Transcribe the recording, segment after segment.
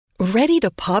Ready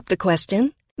to pop the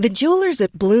question? The jewelers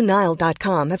at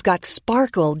BlueNile.com have got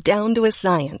sparkle down to a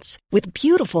science with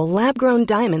beautiful lab-grown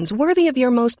diamonds worthy of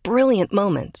your most brilliant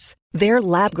moments. Their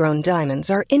lab-grown diamonds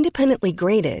are independently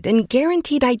graded and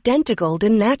guaranteed identical to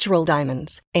natural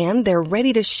diamonds, and they're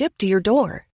ready to ship to your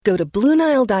door. Go to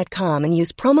BlueNile.com and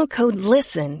use promo code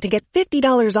LISTEN to get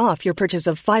 $50 off your purchase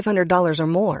of $500 or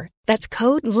more. That's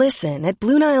code LISTEN at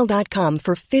BlueNile.com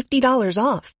for $50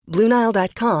 off.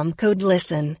 BlueNile.com, code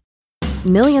LISTEN.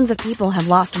 Millions of people have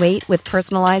lost weight with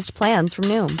personalized plans from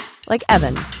Noom. Like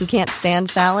Evan, who can't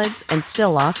stand salads and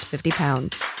still lost 50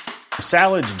 pounds.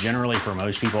 Salads generally for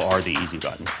most people are the easy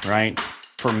button, right?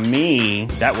 For me,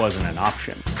 that wasn't an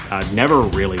option. I never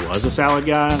really was a salad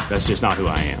guy. That's just not who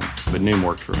I am. But Noom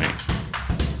worked for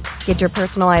me. Get your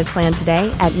personalized plan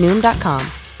today at Noom.com.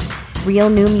 Real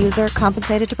Noom user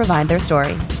compensated to provide their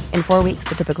story. In 4 weeks,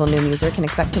 the typical Noom user can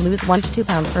expect to lose 1 to 2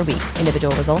 pounds per week.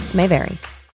 Individual results may vary.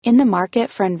 In the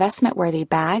market for investment-worthy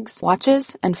bags,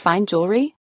 watches, and fine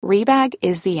jewelry, Rebag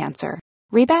is the answer.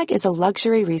 Rebag is a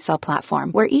luxury resale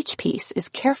platform where each piece is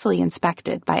carefully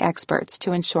inspected by experts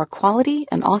to ensure quality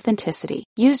and authenticity.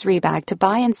 Use Rebag to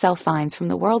buy and sell finds from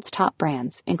the world's top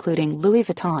brands, including Louis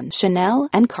Vuitton, Chanel,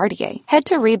 and Cartier. Head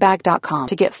to Rebag.com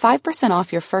to get 5%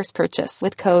 off your first purchase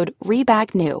with code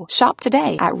REBAGNEW. Shop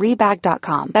today at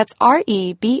Rebag.com. That's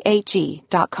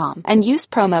REBAG.com. And use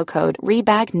promo code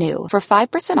REBAGNEW for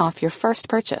 5% off your first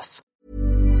purchase.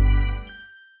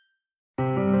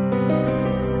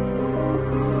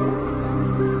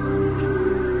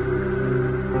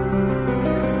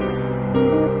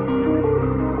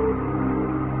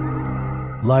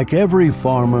 Like every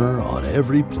farmer on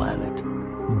every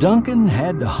planet, Duncan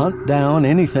had to hunt down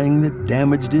anything that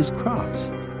damaged his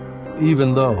crops.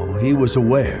 Even though he was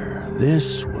aware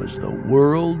this was the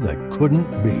world that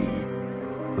couldn't be.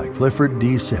 By Clifford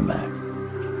D.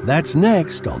 Simak. That's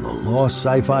next on the Lost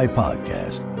Sci-Fi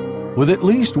Podcast, with at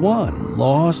least one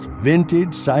lost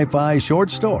vintage sci-fi short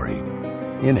story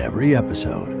in every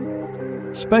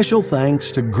episode. Special thanks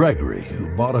to Gregory,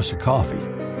 who bought us a coffee.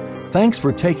 Thanks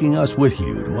for taking us with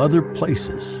you to other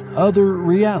places, other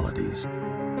realities.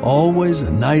 Always a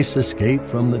nice escape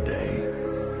from the day.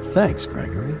 Thanks,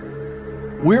 Gregory.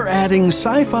 We're adding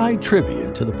sci-fi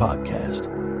trivia to the podcast.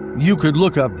 You could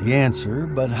look up the answer,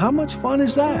 but how much fun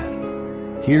is that?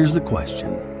 Here's the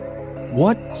question.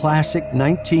 What classic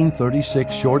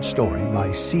 1936 short story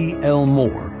by C.L.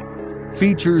 Moore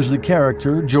features the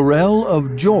character Jorel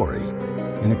of Jory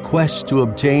in a quest to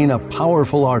obtain a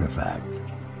powerful artifact?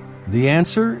 The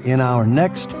answer in our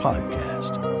next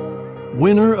podcast.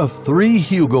 Winner of 3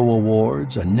 Hugo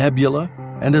Awards, a Nebula,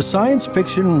 and a Science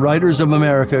Fiction Writers of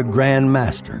America Grand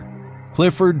Master,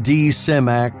 Clifford D.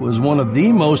 Simak was one of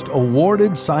the most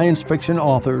awarded science fiction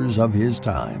authors of his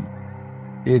time.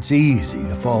 It's easy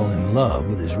to fall in love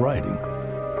with his writing.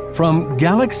 From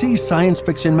Galaxy Science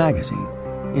Fiction magazine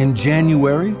in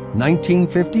January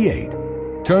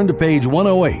 1958, turn to page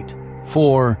 108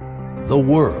 for The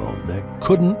World That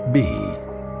Couldn't Be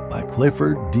by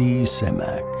Clifford D.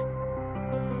 Simak.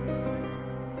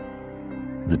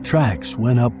 The tracks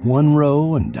went up one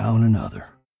row and down another.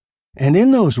 And in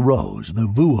those rows, the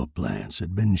vua plants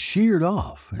had been sheared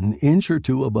off an inch or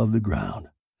two above the ground.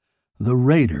 The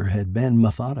raider had been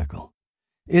methodical.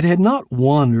 It had not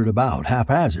wandered about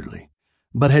haphazardly,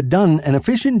 but had done an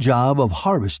efficient job of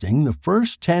harvesting the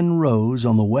first 10 rows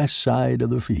on the west side of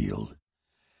the field.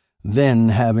 Then,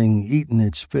 having eaten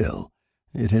its fill,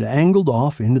 it had angled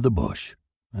off into the bush,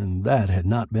 and that had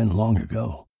not been long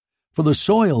ago, for the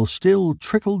soil still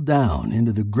trickled down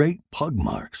into the great pug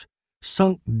marks,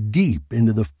 sunk deep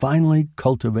into the finely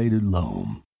cultivated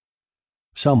loam.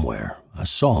 Somewhere, a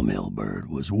sawmill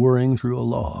bird was whirring through a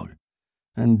log,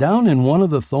 and down in one of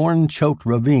the thorn-choked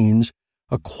ravines,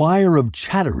 a choir of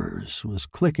chatterers was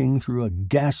clicking through a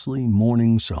ghastly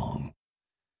morning song.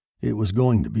 It was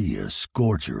going to be a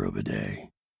scorcher of a day.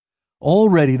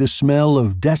 Already the smell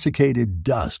of desiccated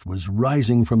dust was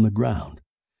rising from the ground,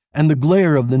 and the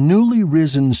glare of the newly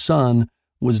risen sun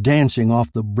was dancing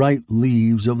off the bright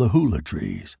leaves of the hula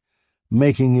trees,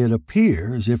 making it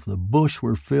appear as if the bush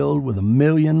were filled with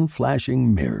 1,000,000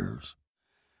 flashing mirrors.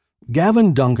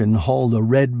 Gavin Duncan hauled a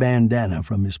red bandana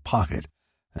from his pocket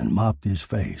and mopped his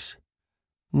face.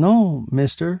 "No,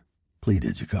 mister,"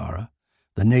 pleaded Zakara,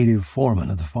 the native foreman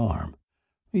of the farm.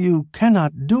 "You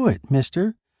cannot do it,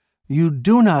 mister. You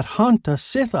do not hunt a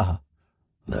sitha."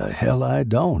 "The hell I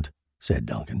don't," said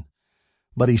Duncan.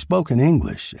 But he spoke in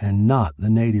English and not the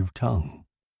native tongue.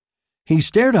 He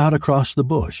stared out across the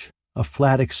bush, a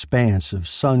flat expanse of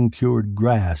sun-cured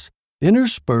grass,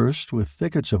 interspersed with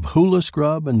thickets of hula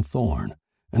scrub and thorn,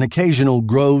 and occasional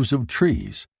groves of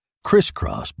trees,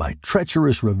 crisscrossed by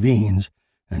treacherous ravines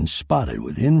and spotted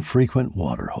with infrequent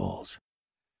waterholes.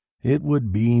 It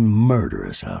would be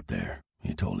murderous out there,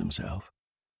 he told himself.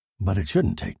 But it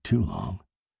shouldn't take too long.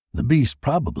 The beast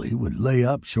probably would lay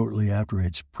up shortly after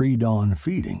its pre-dawn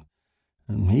feeding,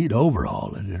 and he'd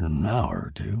overhaul it in an hour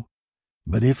or two.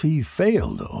 But if he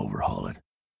failed to overhaul it,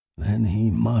 then he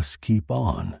must keep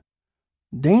on.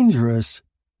 Dangerous,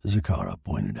 Zakara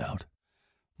pointed out.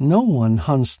 No one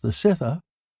hunts the sitha.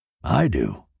 I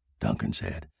do, Duncan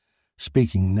said,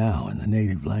 speaking now in the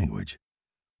native language.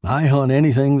 I hunt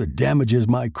anything that damages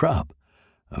my crop.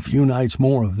 A few nights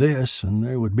more of this, and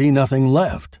there would be nothing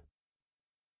left.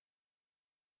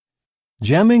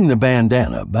 Jamming the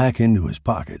bandana back into his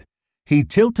pocket, he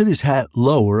tilted his hat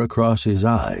lower across his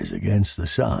eyes against the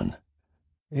sun.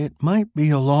 It might be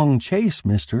a long chase,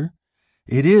 mister.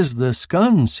 It is the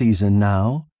skun season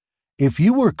now. If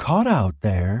you were caught out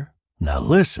there— Now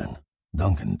listen,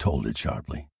 Duncan told it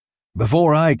sharply.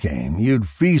 Before I came, you'd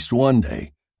feast one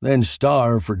day, then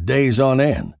starve for days on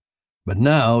end. But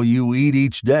now you eat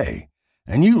each day,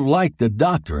 and you like the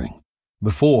doctoring.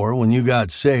 Before, when you got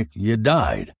sick, you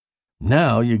died.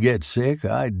 Now you get sick,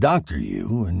 I doctor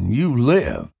you, and you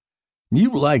live.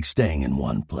 You like staying in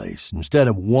one place instead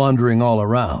of wandering all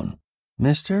around.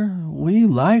 Mister, we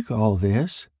like all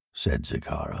this, said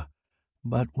Zakara,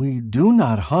 but we do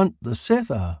not hunt the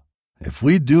sitha. If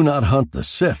we do not hunt the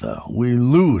sitha, we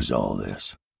lose all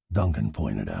this, Duncan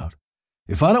pointed out.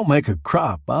 If I don't make a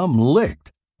crop, I'm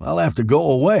licked. I'll have to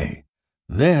go away.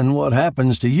 Then what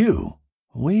happens to you?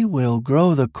 We will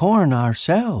grow the corn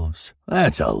ourselves.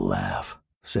 That's a laugh,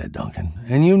 said Duncan,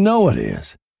 and you know it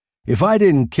is. If I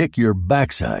didn't kick your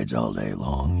backsides all day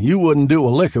long, you wouldn't do a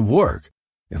lick of work.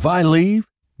 If I leave,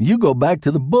 you go back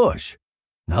to the bush.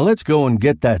 Now let's go and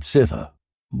get that sitha.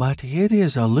 But it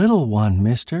is a little one,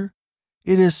 mister.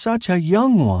 It is such a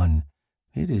young one.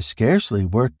 It is scarcely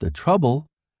worth the trouble.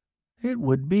 It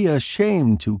would be a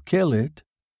shame to kill it.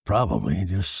 Probably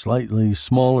just slightly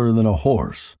smaller than a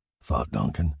horse, thought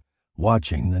Duncan,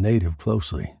 watching the native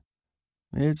closely.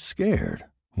 It's scared,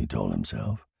 he told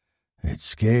himself. It's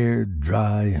scared,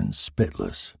 dry, and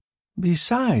spitless.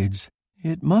 Besides,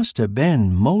 it must have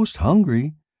been most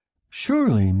hungry.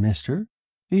 Surely, mister,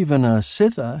 even a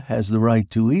sitha has the right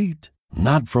to eat.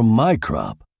 Not from my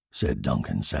crop, said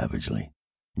Duncan savagely.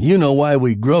 You know why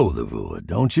we grow the vua,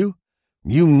 don't you?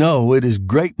 You know it is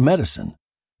great medicine.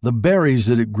 The berries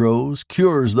that it grows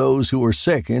cures those who are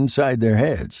sick inside their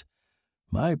heads.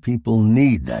 My people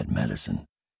need that medicine,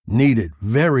 need it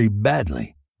very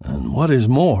badly. And what is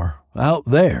more, out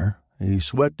there, he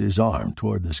swept his arm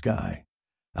toward the sky,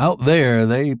 out there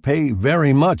they pay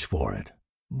very much for it.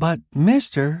 But,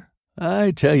 mister—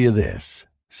 I tell you this,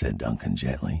 said Duncan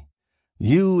gently.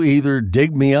 You either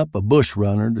dig me up a bush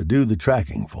runner to do the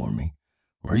tracking for me,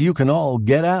 or you can all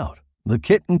get out, the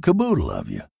kit and caboodle of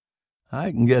you.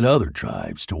 I can get other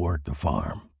tribes to work the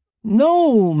farm.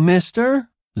 No, mister,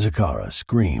 Zakara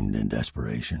screamed in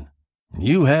desperation.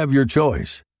 You have your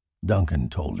choice, Duncan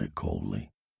told it coldly.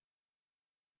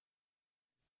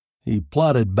 He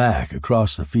plodded back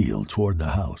across the field toward the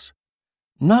house.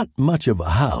 Not much of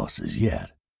a house as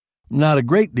yet. Not a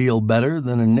great deal better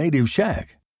than a native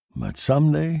shack. But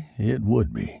someday it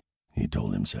would be, he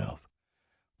told himself.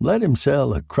 Let him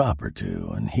sell a crop or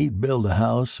two, and he'd build a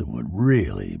house that would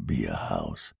really be a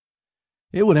house.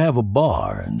 It would have a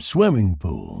bar and swimming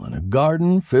pool and a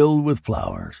garden filled with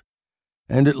flowers.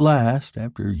 And at last,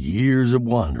 after years of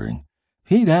wandering,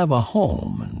 he'd have a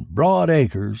home and broad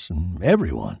acres, and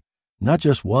everyone, not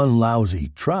just one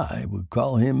lousy tribe, would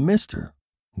call him Mister.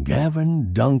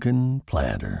 Gavin Duncan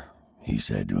Planter, he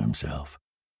said to himself,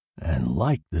 and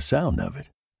liked the sound of it.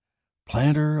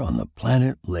 Planter on the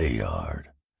planet Layard.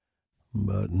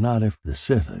 But not if the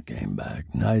sitha came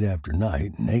back night after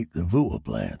night and ate the vua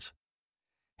plants.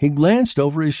 He glanced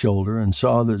over his shoulder and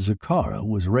saw that Zakara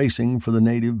was racing for the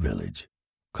native village.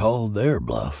 Called their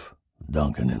bluff,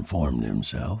 Duncan informed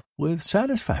himself with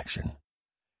satisfaction.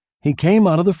 He came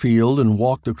out of the field and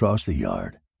walked across the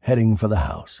yard, heading for the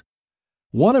house.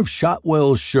 One of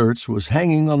Shotwell's shirts was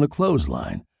hanging on the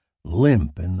clothesline,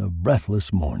 limp in the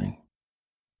breathless morning.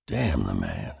 Damn the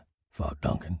man, thought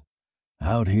Duncan.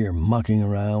 Out here mucking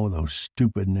around with those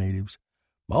stupid natives,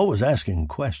 always asking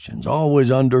questions,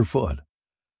 always underfoot.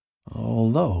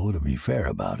 Although, to be fair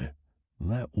about it,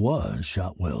 that was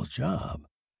Shotwell's job.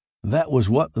 That was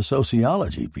what the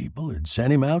sociology people had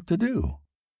sent him out to do.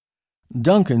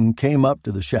 Duncan came up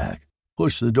to the shack,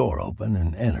 pushed the door open,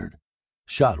 and entered.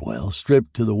 Shotwell,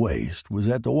 stripped to the waist, was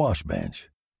at the wash bench.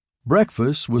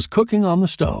 Breakfast was cooking on the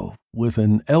stove, with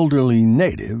an elderly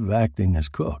native acting as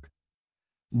cook.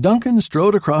 Duncan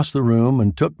strode across the room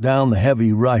and took down the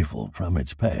heavy rifle from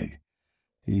its peg.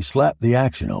 He slapped the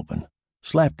action open,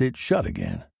 slapped it shut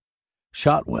again.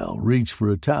 Shotwell reached for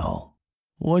a towel.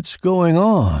 "What's going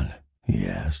on?" he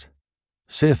asked.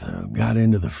 "Sitha got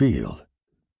into the field."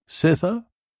 "Sitha?"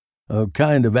 "A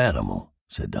kind of animal,"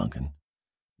 said Duncan.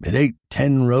 "It ate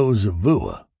 10 rows of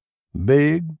vua.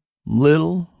 Big?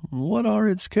 Little? What are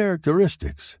its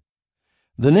characteristics?"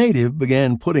 The native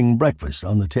began putting breakfast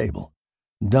on the table.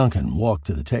 Duncan walked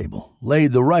to the table,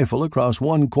 laid the rifle across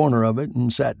one corner of it,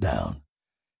 and sat down.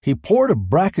 He poured a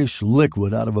brackish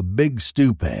liquid out of a big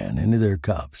stew pan into their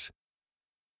cups.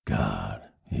 "God,"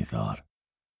 he thought,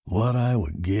 "what I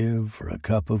would give for a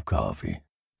cup of coffee."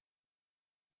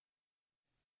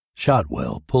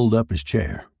 Shotwell pulled up his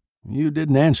chair. "You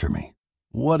didn't answer me.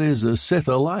 What is a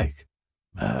Sitha like?"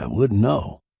 "I wouldn't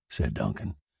know," said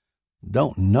Duncan.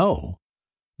 "Don't know?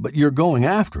 But you're going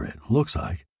after it, looks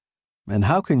like. And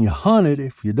how can you hunt it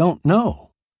if you don't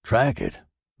know? Track it.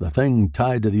 The thing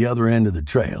tied to the other end of the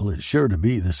trail is sure to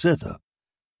be the Sitha.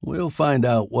 We'll find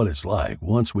out what it's like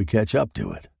once we catch up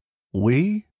to it."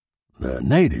 "We?" "The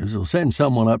natives will send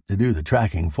someone up to do the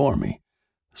tracking for me.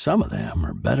 Some of them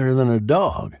are better than a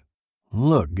dog.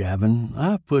 Look, Gavin,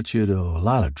 I've put you to a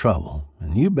lot of trouble,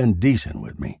 and you've been decent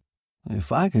with me.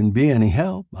 If I can be any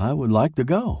help, I would like to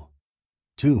go.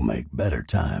 2 make better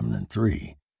time than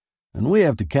 3, and we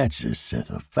have to catch this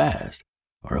Sitha fast,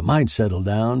 or it might settle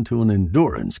down to an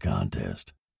endurance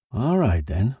contest." "All right,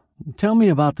 then. Tell me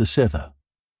about the Sitha."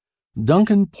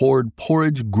 Duncan poured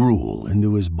porridge gruel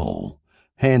into his bowl,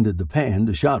 handed the pan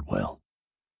to Shotwell.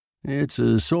 "It's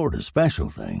a sort of special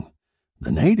thing.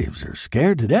 The natives are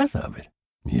scared to death of it.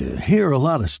 You hear a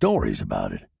lot of stories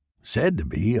about it, said to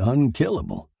be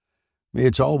unkillable.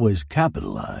 It's always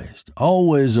capitalized,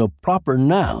 always a proper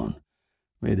noun.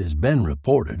 It has been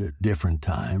reported at different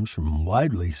times from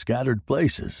widely scattered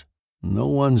places. No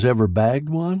one's ever bagged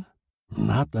one?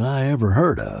 Not that I ever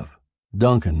heard of."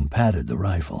 Duncan patted the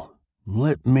rifle.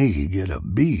 "Let me get a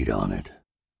bead on it."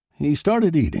 He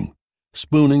started eating,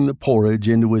 spooning the porridge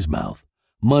into his mouth,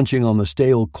 munching on the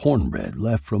stale cornbread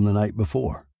left from the night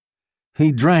before.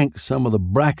 He drank some of the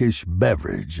brackish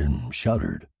beverage and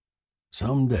shuddered.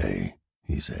 "Someday,"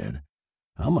 he said,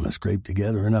 "I'm going to scrape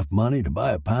together enough money to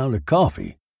buy a pound of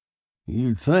coffee."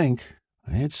 "You'd think.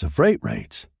 It's the freight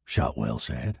rates," Shotwell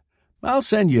said. "I'll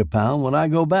send you a pound when I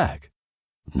go back."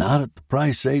 "Not at the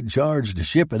price they'd charge to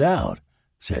ship it out,"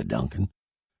 said Duncan.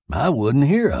 "I wouldn't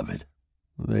hear of it."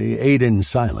 They ate in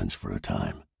silence for a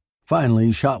time.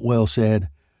 Finally, Shotwell said,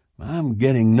 "I'm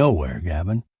getting nowhere,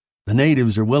 Gavin. The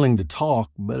natives are willing to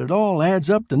talk, but it all adds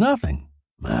up to nothing."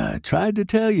 "I tried to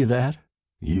tell you that.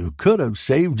 You could have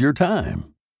saved your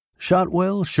time."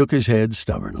 Shotwell shook his head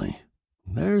stubbornly.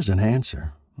 "There's an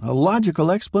answer, a logical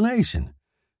explanation.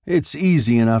 It's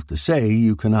easy enough to say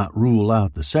you cannot rule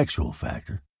out the sexual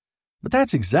factor. But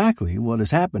that's exactly what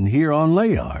has happened here on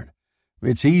Layard.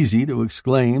 It's easy to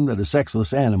exclaim that a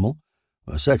sexless animal,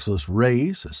 a sexless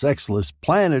race, a sexless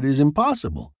planet is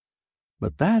impossible.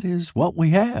 But that is what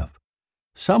we have.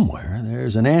 Somewhere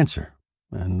there's an answer,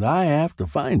 and I have to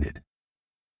find it."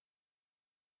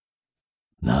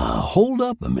 "Now, hold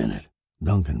up a minute,"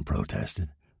 Duncan protested.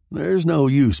 "There's no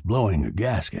use blowing a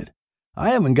gasket.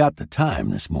 I haven't got the time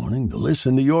this morning to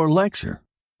listen to your lecture."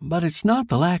 "But it's not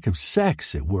the lack of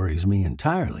sex that worries me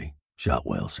entirely,"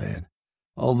 Shotwell said,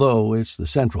 "although it's the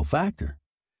central factor.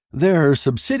 There are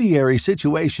subsidiary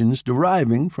situations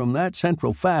deriving from that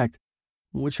central fact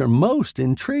which are most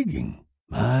intriguing."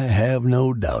 "I have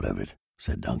no doubt of it,"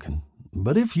 said Duncan.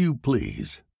 "But if you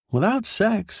please, without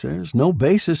sex there's no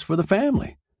basis for the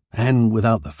family, and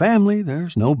without the family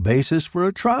there's no basis for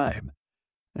a tribe.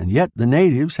 And yet the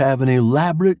natives have an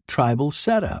elaborate tribal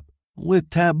setup, with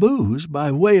taboos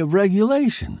by way of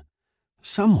regulation.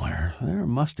 Somewhere there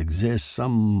must exist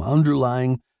some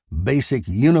underlying, basic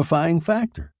unifying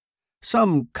factor,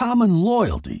 some common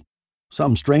loyalty,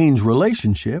 some strange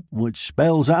relationship which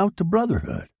spells out to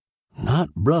brotherhood."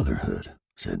 "Not brotherhood,"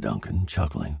 said Duncan,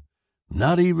 chuckling.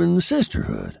 "Not even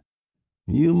sisterhood.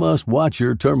 You must watch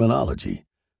your terminology.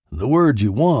 The word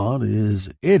you want is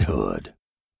ithood."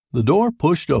 The door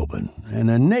pushed open, and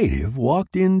a native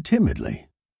walked in timidly.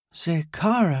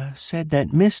 "Zikara said that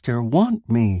Mr. want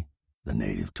me," the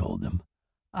native told them.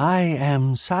 "I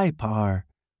am Saipar.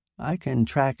 I can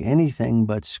track anything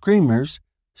but screamers,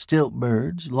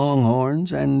 stiltbirds,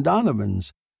 longhorns, and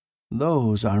donovans.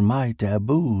 Those are my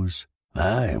taboos."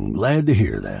 "I am glad to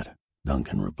hear that,"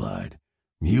 Duncan replied.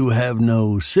 "You have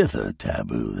no Sitha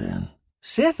taboo, then."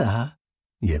 "Sitha?"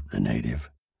 yipped the native.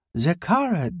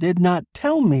 "Zikara did not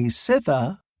tell me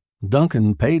Sitha."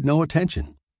 Duncan paid no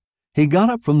attention. He got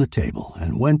up from the table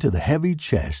and went to the heavy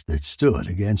chest that stood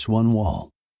against one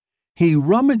wall. He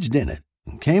rummaged in it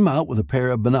and came out with a pair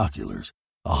of binoculars,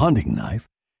 a hunting knife,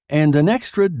 and an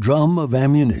extra drum of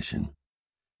ammunition.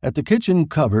 At the kitchen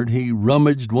cupboard he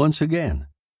rummaged once again,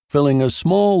 filling a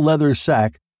small leather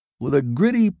sack with a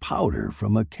gritty powder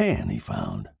from a can he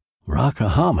found.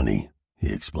 Rockahominy,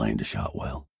 he explained to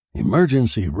Shotwell.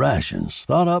 Emergency rations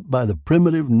thought up by the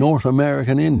primitive North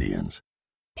American Indians.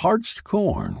 Parched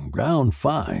corn, ground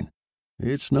fine.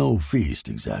 It's no feast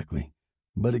exactly,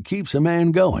 but it keeps a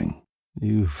man going.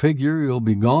 You figure you'll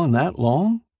be gone that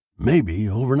long? Maybe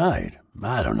overnight.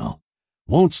 I don't know.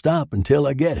 Won't stop until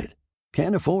I get it.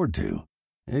 Can't afford to.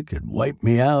 It could wipe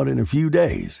me out in a few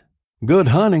days. Good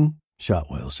hunting,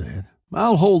 Shotwell said.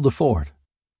 I'll hold the fort.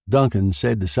 Duncan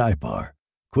said to Sipar,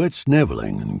 quit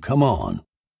sniveling and come on.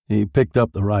 He picked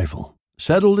up the rifle,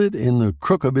 settled it in the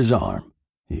crook of his arm.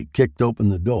 He kicked open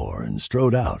the door and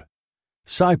strode out.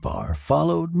 Sipar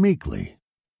followed meekly.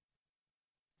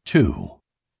 2.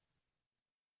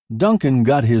 Duncan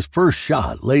got his first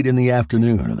shot late in the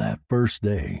afternoon of that first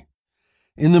day.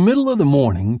 In the middle of the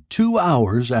morning, 2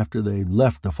 hours after they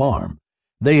left the farm,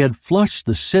 they had flushed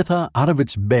the Sitha out of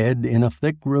its bed in a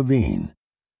thick ravine.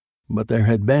 But there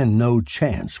had been no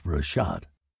chance for a shot.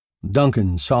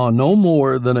 Duncan saw no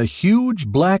more than a huge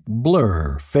black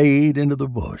blur fade into the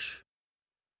bush.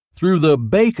 Through the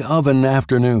bake-oven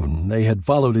afternoon, they had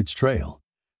followed its trail,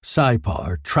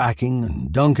 Sipar tracking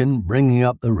and Duncan bringing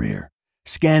up the rear,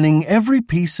 scanning every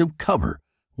piece of cover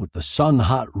with the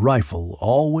sun-hot rifle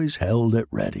always held at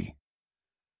ready.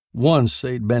 Once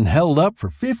they'd been held up for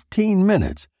 15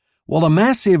 minutes while a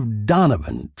massive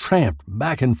Donovan tramped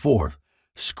back and forth,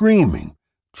 screaming,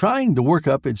 trying to work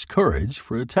up its courage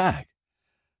for attack.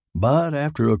 But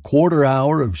after a quarter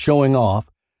hour of showing off,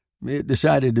 it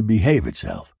decided to behave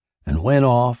itself and went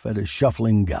off at a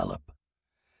shuffling gallop.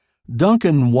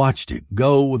 Duncan watched it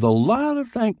go with a lot of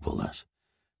thankfulness.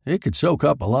 It could soak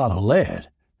up a lot of lead,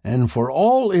 and for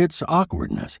all its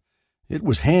awkwardness, it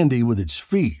was handy with its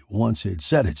feet once it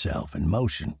set itself in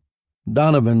motion.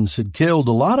 Donovans had killed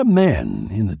a lot of men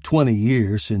in the 20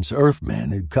 years since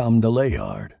Earthmen had come to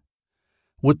Layard.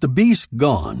 With the beast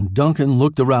gone, Duncan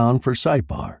looked around for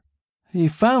Sipar. He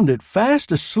found it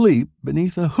fast asleep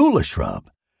beneath a hula shrub.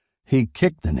 He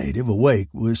kicked the native awake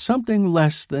with something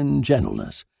less than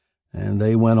gentleness, and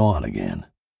they went on again.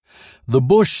 The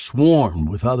bush swarmed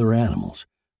with other animals,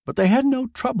 but they had no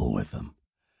trouble with them.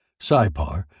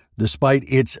 Sipar, despite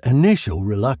its initial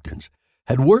reluctance,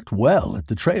 had worked well at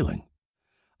the trailing.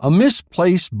 A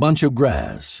misplaced bunch of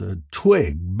grass, a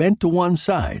twig bent to one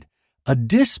side, a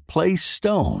displaced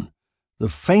stone, the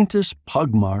faintest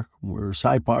pug mark were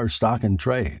Sipar's stock in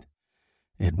trade.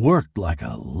 It worked like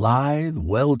a lithe,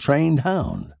 well-trained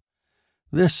hound.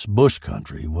 This bush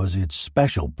country was its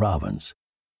special province.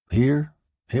 Here,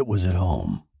 it was at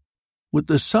home. With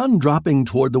the sun dropping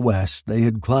toward the west, they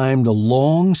had climbed a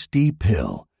long, steep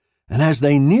hill, and as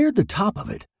they neared the top of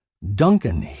it,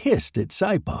 Duncan hissed at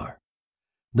Sipar.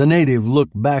 The native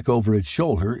looked back over its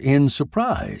shoulder in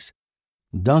surprise.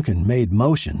 Duncan made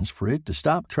motions for it to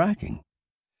stop tracking.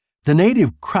 The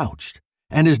native crouched,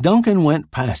 and as Duncan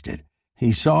went past it,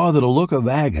 he saw that a look of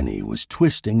agony was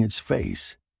twisting its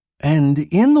face. And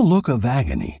in the look of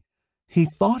agony, he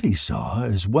thought he saw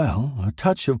as well a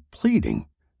touch of pleading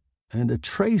and a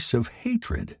trace of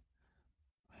hatred.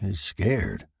 He's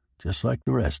scared, just like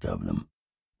the rest of them,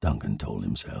 Duncan told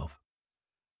himself.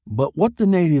 But what the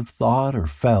native thought or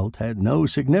felt had no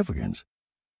significance.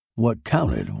 What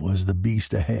counted was the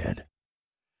beast ahead.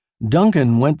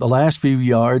 Duncan went the last few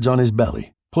yards on his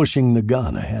belly, pushing the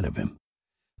gun ahead of him,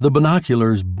 the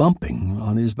binoculars bumping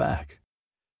on his back.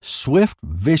 Swift,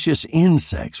 vicious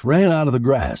insects ran out of the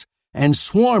grass and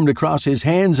swarmed across his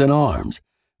hands and arms,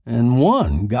 and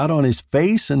one got on his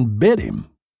face and bit him.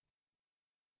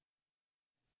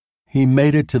 He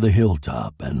made it to the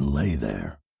hilltop and lay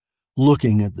there,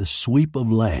 looking at the sweep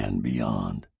of land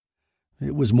beyond.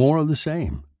 It was more of the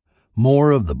same.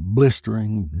 More of the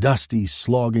blistering, dusty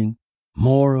slogging,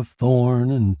 more of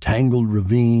thorn and tangled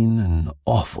ravine and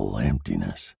awful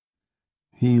emptiness.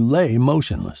 He lay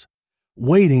motionless,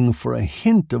 waiting for a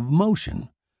hint of motion,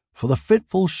 for the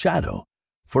fitful shadow,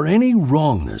 for any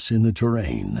wrongness in the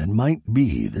terrain that might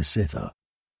be the Sitha.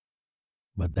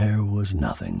 But there was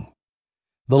nothing.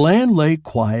 The land lay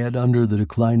quiet under the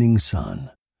declining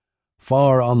sun.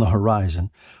 Far on the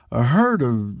horizon, a herd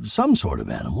of some sort of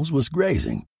animals was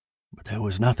grazing, but there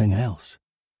was nothing else.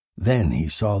 Then he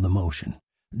saw the motion,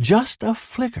 just a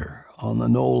flicker on the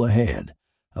knoll ahead,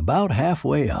 about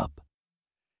halfway up.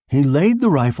 He laid the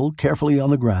rifle carefully on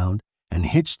the ground and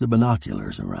hitched the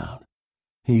binoculars around.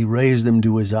 He raised them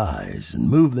to his eyes and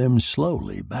moved them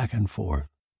slowly back and forth.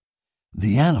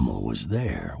 The animal was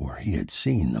there where he had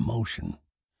seen the motion.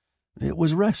 It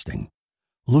was resting,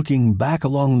 looking back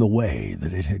along the way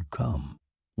that it had come,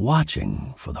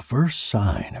 watching for the first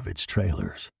sign of its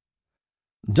trailers.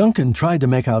 Duncan tried to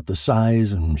make out the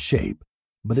size and shape,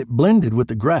 but it blended with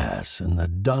the grass and the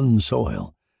dun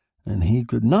soil, and he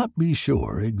could not be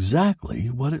sure exactly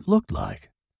what it looked like.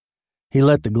 He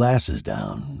let the glasses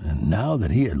down, and now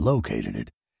that he had located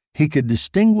it, he could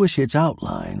distinguish its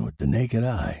outline with the naked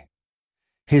eye.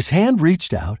 His hand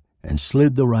reached out and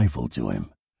slid the rifle to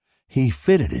him. He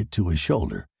fitted it to his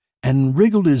shoulder and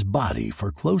wriggled his body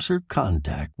for closer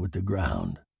contact with the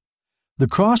ground. The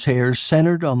crosshairs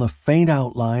centered on the faint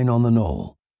outline on the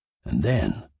knoll, and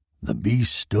then the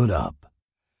beast stood up.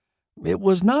 It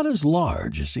was not as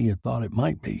large as he had thought it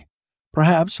might be,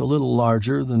 perhaps a little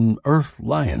larger than earth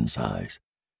lion size,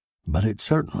 but it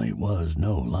certainly was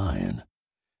no lion.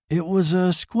 It was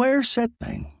a square-set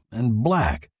thing, and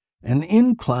black, and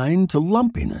inclined to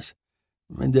lumpiness,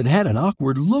 and it had an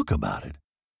awkward look about it,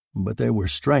 but there were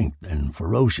strength and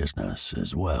ferociousness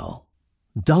as well.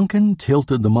 Duncan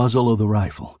tilted the muzzle of the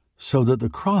rifle so that the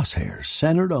crosshairs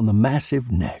centered on the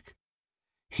massive neck.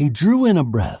 He drew in a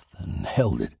breath and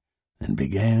held it, and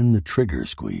began the trigger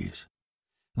squeeze.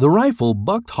 The rifle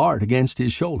bucked hard against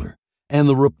his shoulder, and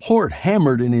the report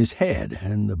hammered in his head,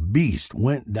 and the beast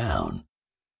went down.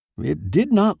 It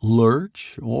did not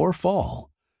lurch or fall.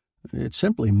 It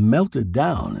simply melted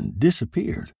down and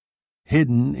disappeared,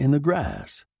 hidden in the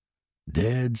grass.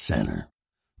 Dead center,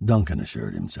 Duncan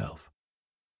assured himself.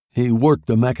 He worked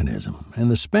the mechanism, and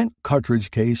the spent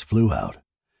cartridge case flew out.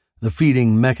 The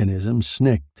feeding mechanism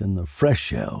snicked, and the fresh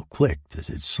shell clicked as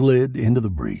it slid into the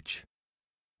breech.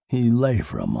 He lay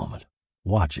for a moment,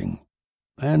 watching,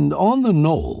 and on the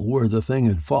knoll where the thing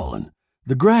had fallen,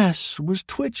 the grass was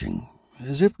twitching,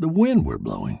 as if the wind were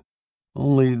blowing,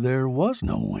 only there was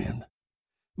no wind.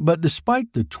 But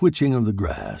despite the twitching of the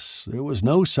grass, there was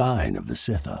no sign of the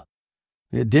sitha.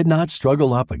 It did not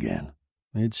struggle up again.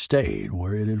 It stayed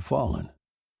where it had fallen.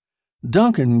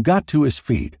 Duncan got to his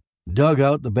feet, dug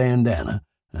out the bandana,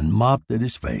 and mopped at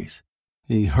his face.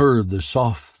 He heard the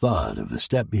soft thud of the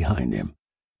step behind him,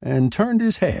 and turned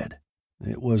his head.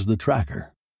 It was the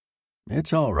tracker.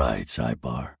 "It's all right,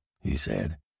 Sipar," he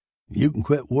said. "You can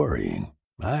quit worrying.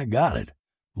 I got it.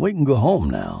 We can go home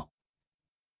now."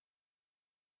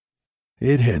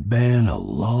 It had been a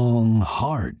long,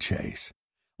 hard chase,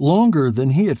 longer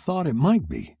than he had thought it might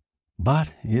be,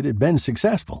 but it had been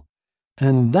successful,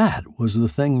 and that was the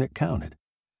thing that counted.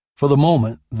 For the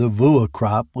moment, the vua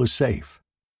crop was safe.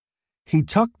 He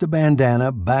tucked the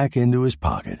bandana back into his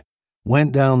pocket,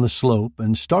 went down the slope,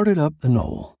 and started up the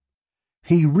knoll.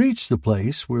 He reached the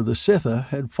place where the sitha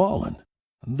had fallen.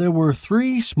 There were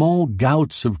 3 small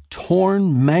gouts of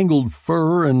torn, mangled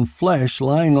fur and flesh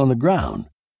lying on the ground,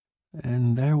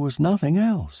 and there was nothing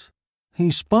else.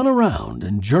 He spun around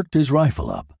and jerked his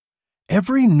rifle up.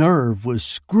 Every nerve was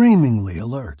screamingly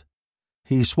alert.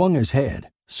 He swung his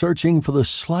head, searching for the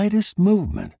slightest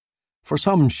movement, for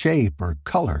some shape or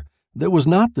color that was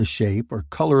not the shape or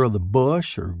color of the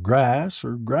bush or grass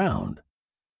or ground.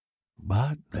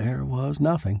 But there was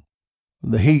nothing.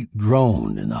 The heat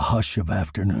droned in the hush of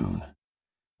afternoon.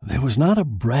 There was not a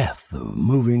breath of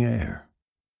moving air.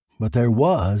 But there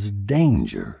was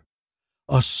danger.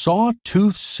 A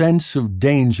saw-toothed sense of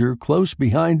danger close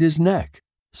behind his neck.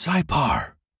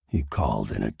 "Sipar," he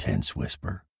called in a tense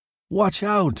whisper. "Watch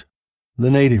out!" The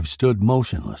native stood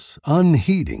motionless,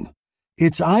 unheeding,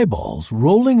 its eyeballs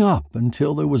rolling up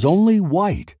until there was only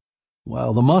white,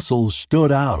 while the muscles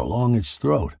stood out along its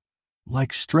throat,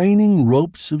 like straining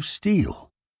ropes of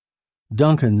steel.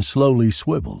 Duncan slowly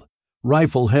swiveled,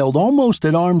 rifle held almost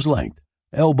at arm's length,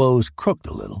 elbows crooked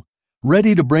a little,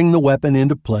 ready to bring the weapon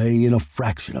into play in a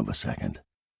fraction of a second.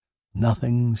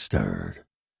 Nothing stirred.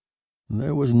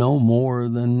 There was no more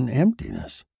than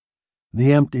emptiness.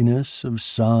 The emptiness of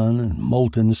sun and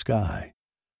molten sky,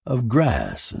 of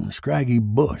grass and scraggy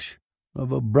bush,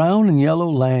 of a brown and yellow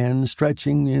land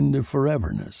stretching into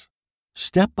foreverness.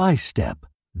 Step by step,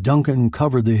 Duncan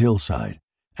covered the hillside,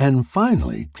 and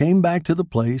finally came back to the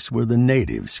place where the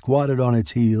native squatted on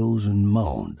its heels and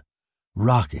moaned,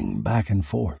 rocking back and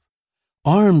forth,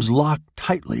 arms locked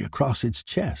tightly across its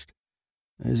chest,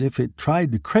 as if it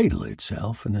tried to cradle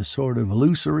itself in a sort of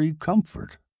illusory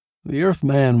comfort. The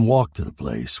Earthman walked to the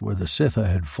place where the sitha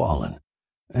had fallen,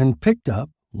 and picked up,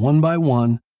 one by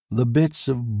one, the bits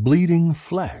of bleeding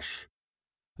flesh.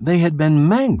 They had been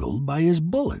mangled by his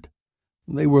bullet.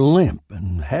 They were limp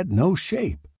and had no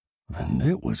shape, and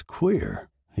it was queer,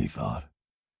 he thought.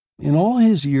 In all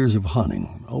his years of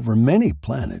hunting over many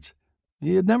planets,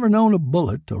 he had never known a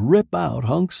bullet to rip out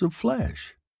hunks of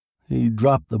flesh. He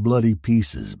dropped the bloody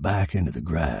pieces back into the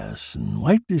grass and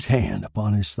wiped his hand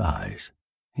upon his thighs.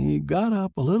 He got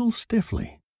up a little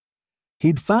stiffly.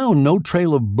 He'd found no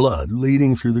trail of blood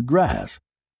leading through the grass,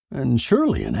 and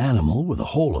surely an animal with a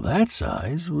hole of that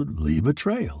size would leave a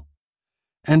trail.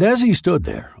 And as he stood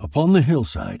there upon the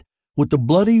hillside, with the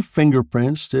bloody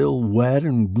fingerprints still wet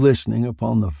and glistening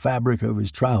upon the fabric of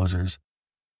his trousers,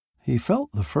 he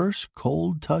felt the first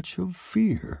cold touch of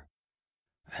fear,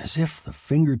 as if the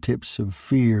fingertips of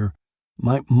fear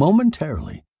might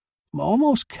momentarily,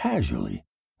 almost casually,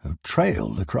 have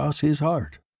trailed across his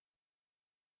heart.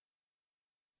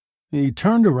 He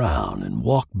turned around and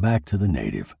walked back to the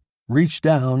native, reached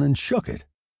down and shook it.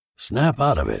 "Snap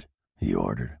out of it," he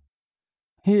ordered.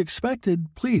 He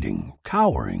expected pleading,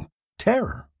 cowering,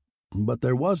 terror, but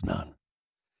there was none.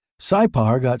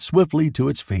 Saipar got swiftly to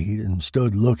its feet and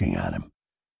stood looking at him,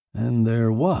 and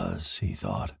there was, he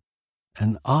thought,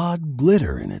 an odd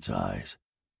glitter in its eyes.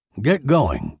 "Get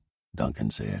going," Duncan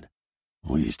said.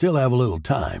 "We still have a little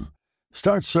time.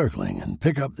 Start circling and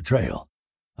pick up the trail.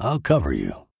 I'll cover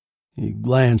you." He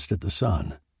glanced at the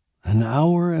sun. An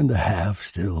hour and a half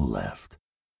still left.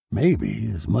 Maybe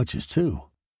as much as 2.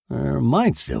 There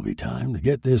might still be time to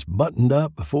get this buttoned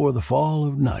up before the fall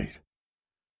of night.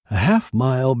 A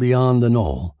half-mile beyond the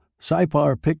knoll,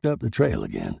 Saipar picked up the trail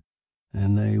again,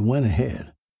 and they went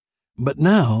ahead. But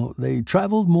now they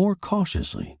traveled more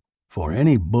cautiously, for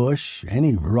any bush,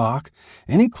 any rock,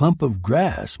 any clump of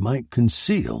grass might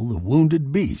conceal the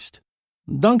wounded beast.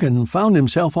 Duncan found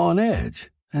himself on edge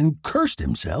and cursed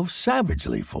himself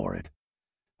savagely for it.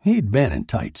 He'd been in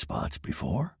tight spots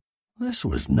before. This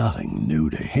was nothing new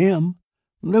to him.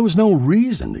 There was no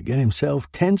reason to get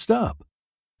himself tensed up.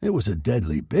 It was a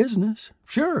deadly business,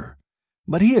 sure,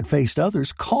 but he had faced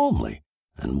others calmly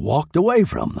and walked away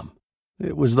from them.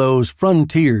 It was those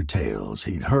frontier tales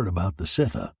he'd heard about the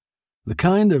Sitha, the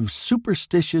kind of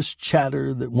superstitious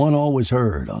chatter that one always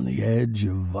heard on the edge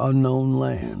of unknown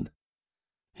land.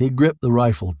 He gripped the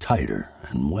rifle tighter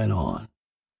and went on.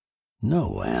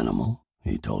 No animal,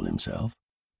 he told himself,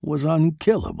 was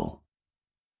unkillable.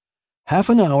 Half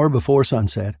an hour before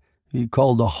sunset, he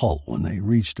called a halt when they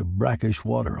reached a brackish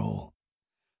waterhole.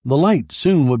 The light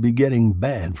soon would be getting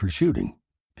bad for shooting.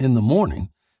 In the morning,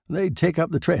 they'd take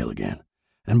up the trail again,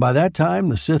 and by that time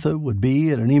the Sitha would be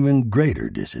at an even greater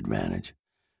disadvantage.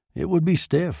 It would be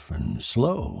stiff and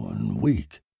slow and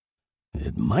weak.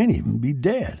 It might even be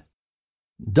dead.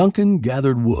 Duncan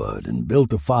gathered wood and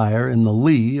built a fire in the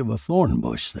lee of a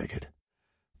thornbush thicket.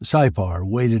 Saipar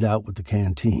waded out with the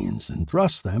canteens and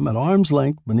thrust them at arm's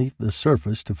length beneath the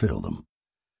surface to fill them.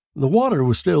 The water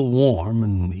was still warm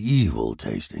and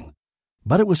evil-tasting,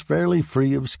 but it was fairly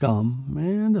free of scum,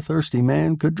 and a thirsty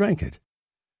man could drink it.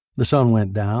 The sun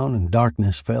went down and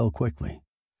darkness fell quickly.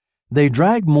 They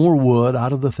dragged more wood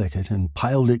out of the thicket and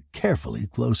piled it carefully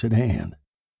close at hand.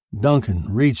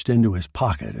 Duncan reached into his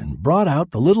pocket and brought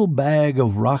out the little bag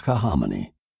of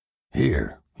rockahominy.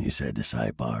 "Here," he said to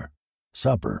Saipar.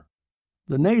 "Supper."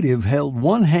 The native held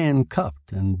one hand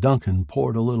cupped, and Duncan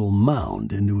poured a little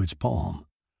mound into its palm.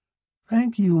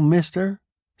 "Thank you, mister,"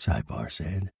 Saipar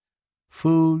said.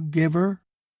 "Food giver?"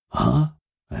 "Huh?"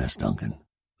 asked Duncan,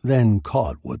 then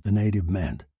caught what the native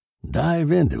meant. "Dive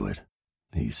into it,"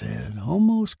 he said,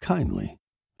 almost kindly.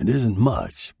 "It isn't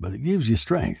much, but it gives you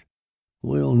strength.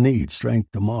 We'll need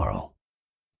strength tomorrow."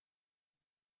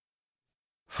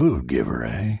 Food giver,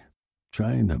 eh?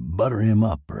 Trying to butter him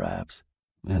up, perhaps.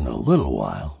 In a little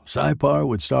while, Saipar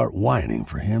would start whining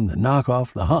for him to knock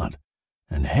off the hunt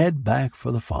and head back for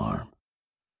the farm.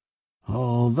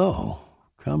 Although,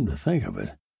 come to think of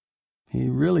it, he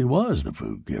really was the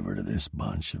food giver to this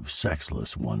bunch of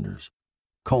sexless wonders.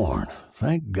 Corn,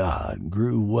 thank God,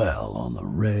 grew well on the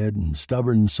red and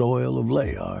stubborn soil of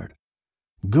Layard.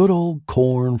 Good old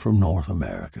corn from North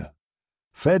America,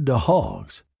 fed to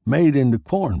hogs, made into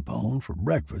corn pone for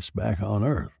breakfast back on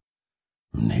Earth.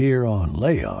 And here on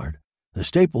Layard, the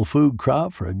staple food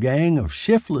crop for a gang of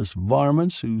shiftless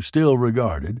varmints who still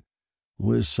regarded,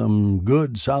 with some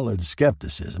good solid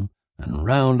skepticism and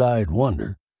round-eyed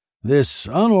wonder, this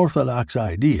unorthodox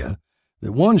idea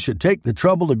that one should take the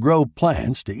trouble to grow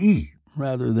plants to eat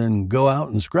rather than go out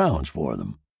and scrounge for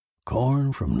them.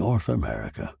 Corn from North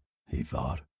America, he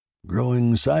thought,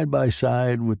 growing side by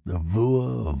side with the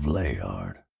vua of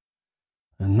Layard.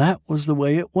 And that was the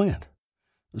way it went.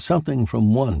 Something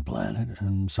from one planet,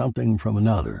 and something from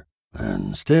another,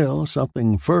 and still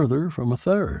something further from a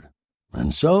third.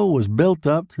 And so was built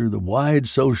up through the wide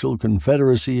social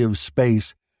confederacy of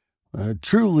space a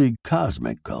truly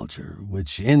cosmic culture,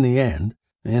 which in the end,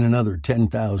 in another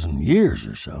 10,000 years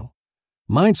or so,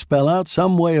 might spell out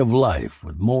some way of life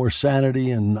with more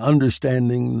sanity and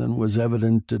understanding than was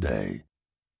evident today.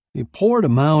 He poured a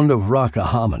mound of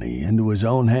rockahominy into his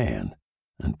own hand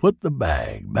and put the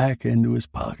bag back into his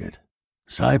pocket.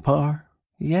 Sipar?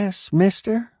 Yes,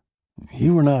 mister?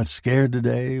 You were not scared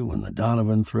today when the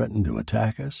Donovan threatened to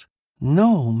attack us?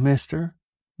 No, mister.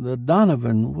 The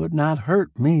Donovan would not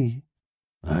hurt me.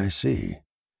 I see.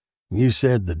 You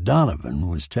said the Donovan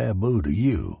was taboo to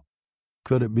you.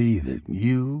 Could it be that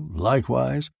you,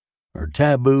 likewise, are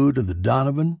taboo to the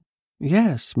Donovan?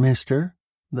 Yes, mister.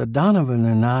 The Donovan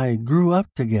and I grew up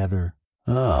together.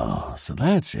 Oh, so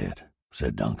that's it,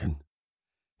 said Duncan.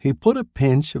 He put a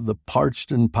pinch of the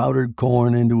parched and powdered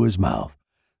corn into his mouth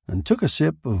and took a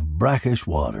sip of brackish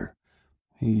water.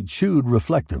 He chewed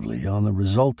reflectively on the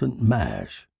resultant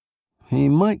mash. He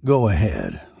might go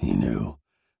ahead, he knew,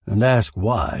 and ask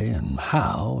why and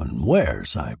how and where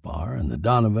Sipar and the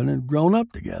Donovan had grown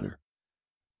up together.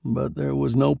 But there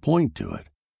was no point to it.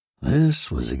 This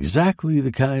was exactly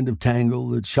the kind of tangle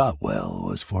that Shotwell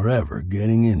was forever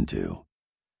getting into.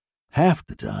 Half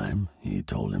the time, he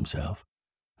told himself,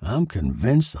 I'm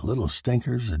convinced the little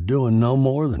stinkers are doing no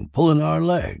more than pulling our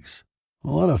legs.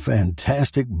 What a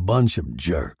fantastic bunch of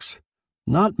jerks.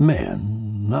 Not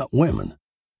men, not women,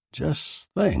 just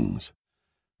things.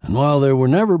 And while there were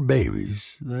never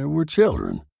babies, there were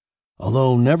children,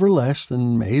 although never less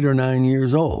than 8 or 9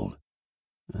 years old.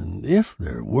 And if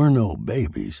there were no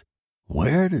babies,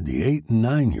 where did the 8 and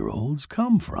 9-year-olds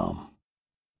come from?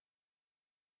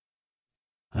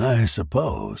 I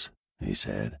suppose, he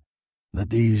said, that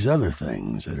these other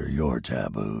things that are your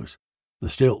taboos, the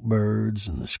stilt birds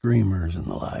and the screamers and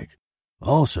the like,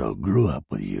 also grew up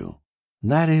with you.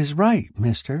 That is right,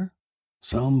 mister.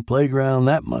 Some playground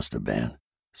that must have been,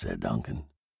 said Duncan.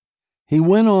 He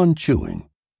went on chewing,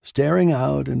 staring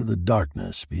out into the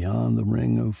darkness beyond the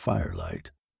ring of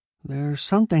firelight. There's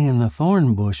something in the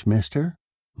thorn bush, mister.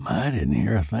 I didn't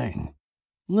hear a thing.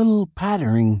 Little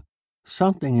pattering.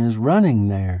 Something is running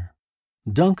there.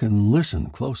 Duncan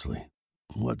listened closely.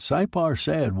 What Sipar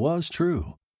said was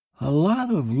true. A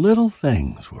lot of little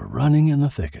things were running in the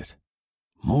thicket.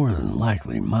 More than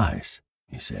likely mice,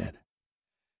 he said.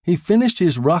 He finished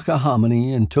his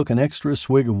rockahominy and took an extra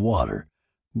swig of water,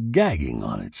 gagging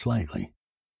on it slightly.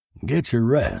 Get your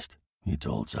rest, he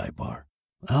told Sipar.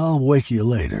 I'll wake you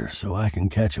later so I can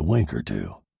catch a wink or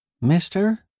two.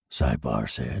 Mister, Sipar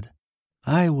said,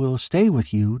 I will stay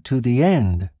with you to the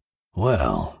end.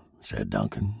 Well, said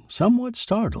Duncan, somewhat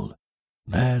startled.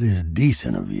 That is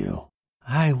decent of you.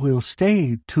 I will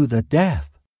stay to the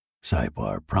death,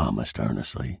 Sipar promised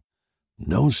earnestly.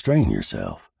 Don't strain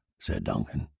yourself, said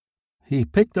Duncan. He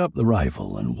picked up the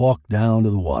rifle and walked down to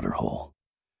the waterhole.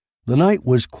 The night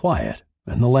was quiet,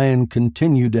 and the land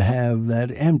continued to have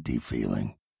that empty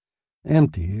feeling.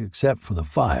 Empty except for the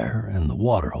fire and the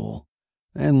waterhole,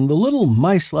 and the little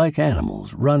mice-like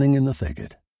animals running in the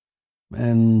thicket.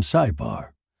 And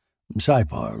Sipar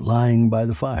lying by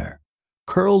the fire,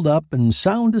 curled up and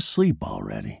sound asleep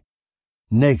already,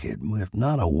 naked with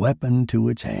not a weapon to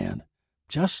its hand,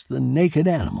 just the naked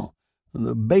animal,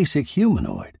 the basic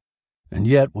humanoid, and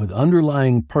yet with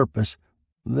underlying purpose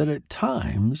that at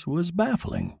times was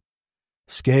baffling.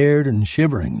 Scared and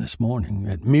shivering this morning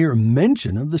at mere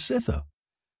mention of the Sitha,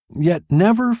 yet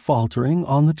never faltering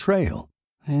on the trail,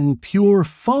 in pure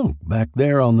funk back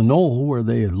there on the knoll where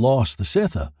they had lost the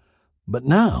Sitha, but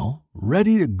now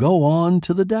ready to go on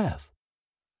to the death.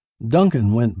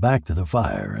 Duncan went back to the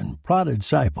fire and prodded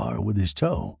Sipar with his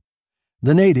toe.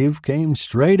 The native came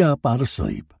straight up out of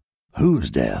sleep.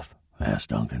 Whose death? Asked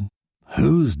Duncan.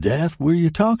 Whose death were you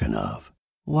talking of?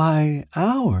 Why,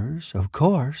 ours, of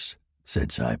course, said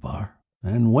Sipar,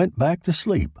 and went back to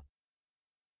sleep.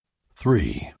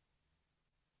 3.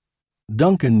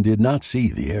 Duncan did not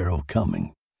see the arrow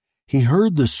coming. He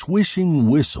heard the swishing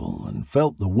whistle and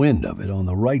felt the wind of it on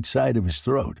the right side of his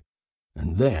throat,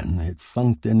 and then it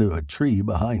thunked into a tree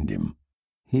behind him.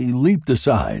 He leaped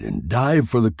aside and dived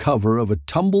for the cover of a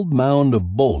tumbled mound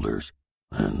of boulders,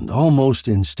 and almost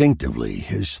instinctively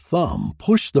his thumb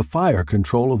pushed the fire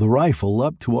control of the rifle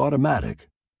up to automatic.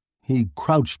 He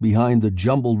crouched behind the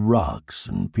jumbled rocks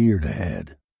and peered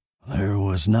ahead. There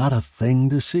was not a thing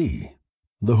to see.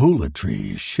 The hula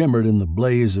trees shimmered in the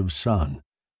blaze of sun,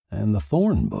 and the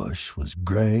thorn bush was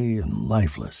gray and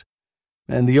lifeless,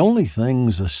 and the only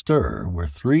things astir were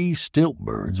 3 stilt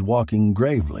birds walking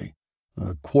gravely,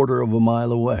 a quarter of a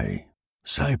mile away.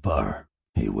 Sipar,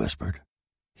 he whispered.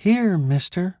 Here,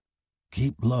 mister.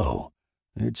 Keep low.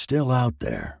 It's still out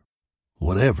there,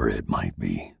 whatever it might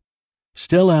be.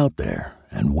 still out there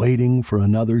and waiting for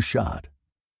another shot.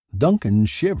 Duncan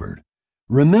shivered,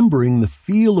 remembering the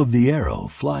feel of the arrow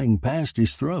flying past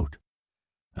his throat.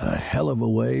 A hell of a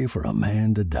way for a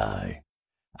man to die,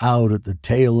 out at the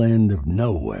tail end of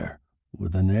nowhere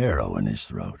with an arrow in his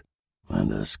throat,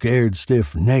 and a scared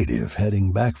stiff native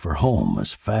heading back for home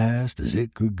as fast as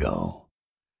it could go.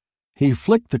 He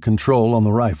flicked the control on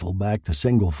the rifle back to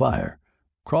single fire,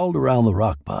 crawled around the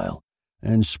rock pile,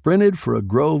 and sprinted for a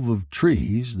grove of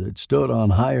trees that stood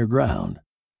on higher ground.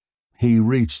 He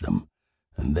reached them,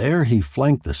 and there he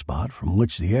flanked the spot from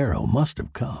which the arrow must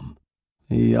have come.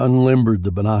 He unlimbered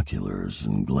the binoculars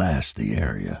and glassed the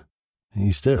area.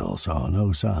 He still saw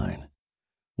no sign.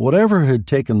 Whatever had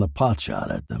taken the potshot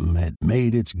at them had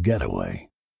made its getaway.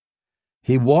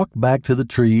 He walked back to the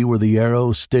tree where the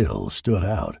arrow still stood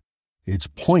out, its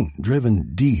point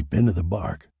driven deep into the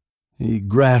bark. He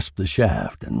grasped the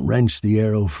shaft and wrenched the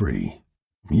arrow free.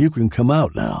 "You can come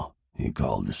out now," he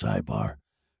called to Sipak.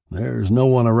 "There's no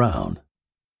one around."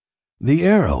 The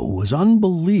arrow was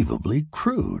unbelievably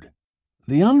crude.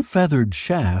 The unfeathered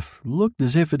shaft looked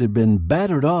as if it had been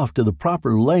battered off to the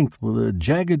proper length with a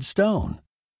jagged stone.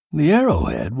 The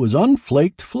arrowhead was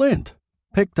unflaked flint,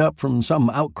 picked up from some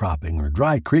outcropping or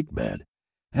dry creek bed,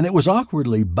 and it was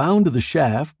awkwardly bound to the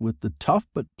shaft with the tough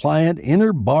but pliant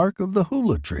inner bark of the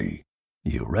hula tree.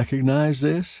 "You recognize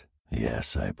this?" he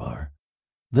asked Sipak.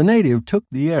 The native took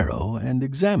the arrow and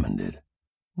examined it.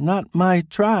 "Not my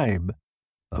tribe."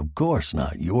 "Of course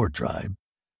not your tribe.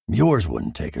 Yours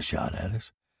wouldn't take a shot at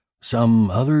us. Some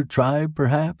other tribe,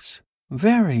 perhaps?"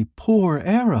 "Very poor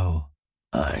arrow."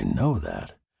 "I know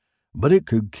that. But it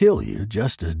could kill you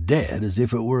just as dead as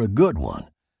if it were a good one.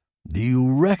 Do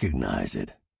you recognize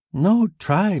it?" "No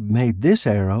tribe made this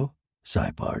arrow,"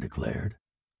 Sipak declared.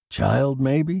 "Child,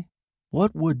 maybe?"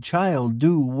 "What would Child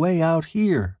do way out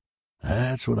here?"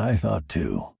 "That's what I thought,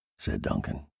 too," said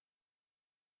Duncan.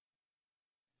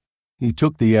 He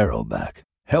took the arrow back,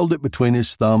 held it between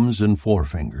his thumbs and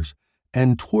forefingers,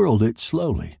 and twirled it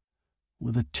slowly,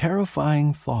 with a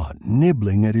terrifying thought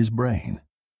nibbling at his brain.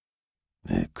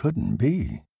 It couldn't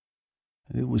be.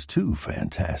 It was too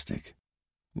fantastic.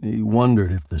 He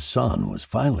wondered if the sun was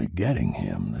finally getting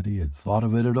him, that he had thought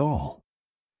of it at all.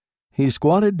 He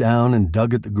squatted down and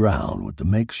dug at the ground with the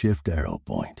makeshift arrow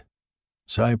point.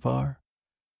 "Sipak,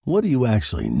 what do you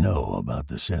actually know about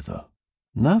the Sitha?"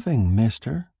 "Nothing,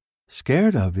 mister.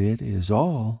 Scared of it is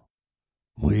all."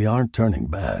 "We aren't turning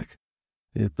back.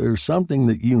 If there's something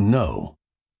that you know,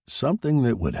 something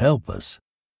that would help us."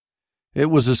 It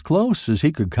was as close as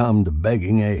he could come to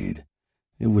begging aid.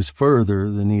 It was further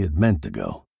than he had meant to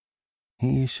go.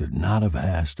 He should not have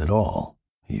asked at all,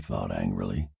 he thought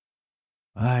angrily.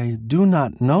 "I do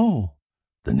not know,"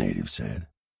 the native said.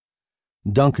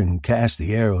 Duncan cast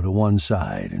the arrow to one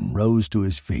side and rose to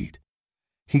his feet.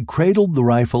 He cradled the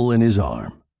rifle in his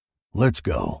arm. "Let's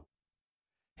go."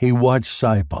 He watched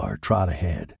Sipak trot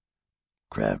ahead.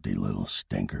 "Crafty little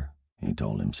stinker," he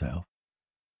told himself.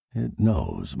 "It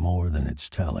knows more than it's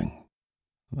telling."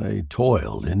 They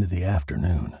toiled into the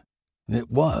afternoon.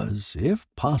 It was, if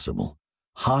possible,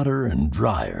 hotter and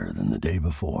drier than the day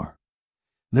before.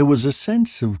 There was a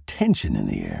sense of tension in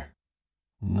the air.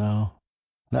 No,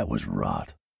 that was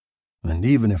rot. And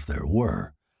even if there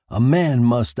were, a man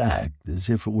must act as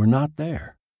if it were not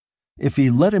there. If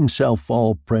he let himself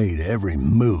fall prey to every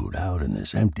mood out in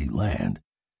this empty land,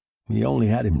 he only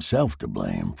had himself to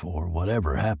blame for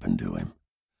whatever happened to him.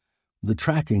 The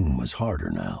tracking was harder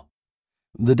now.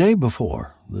 The day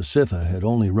before, the Sitha had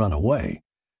only run away,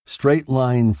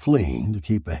 straight-line fleeing to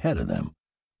keep ahead of them,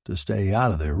 to stay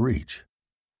out of their reach.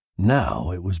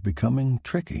 Now it was becoming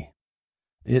tricky.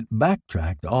 It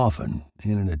backtracked often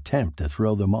in an attempt to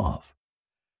throw them off.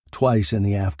 Twice in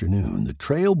the afternoon, the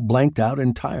trail blanked out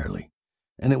entirely,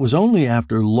 and it was only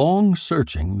after long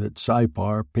searching that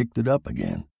Sipak picked it up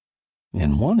again.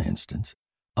 In one instance,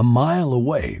 a mile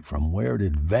away from where it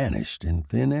had vanished in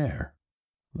thin air.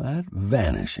 That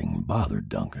vanishing bothered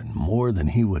Duncan more than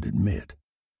he would admit.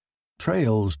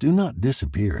 Trails do not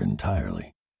disappear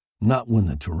entirely, not when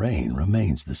the terrain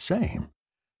remains the same,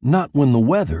 not when the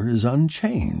weather is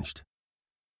unchanged.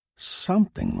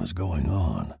 Something was going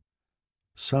on.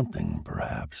 Something,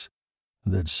 perhaps,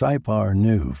 that Sipak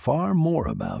knew far more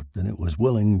about than it was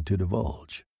willing to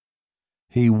divulge.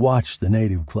 He watched the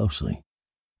native closely,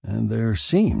 and there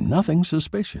seemed nothing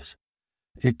suspicious.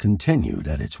 It continued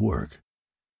at its work.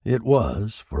 It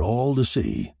was, for all to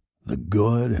see, the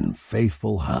good and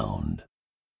faithful hound.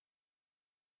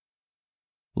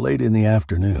 Late in the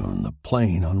afternoon, the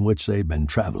plain on which they had been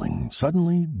traveling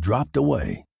suddenly dropped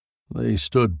away. They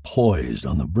stood poised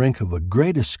on the brink of a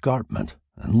great escarpment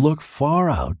and looked far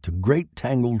out to great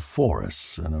tangled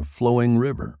forests and a flowing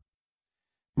river.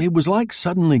 It was like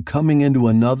suddenly coming into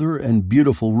another and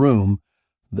beautiful room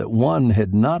that one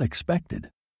had not expected.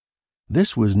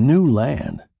 This was new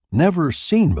land, never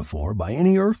seen before by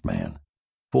any Earthman,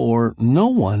 for no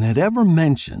one had ever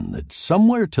mentioned that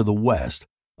somewhere to the west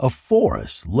a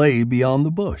forest lay beyond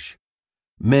the bush.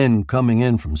 Men coming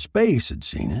in from space had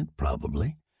seen it,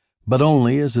 probably, but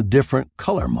only as a different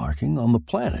color marking on the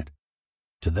planet.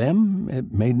 To them,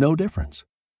 it made no difference.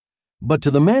 But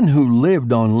to the men who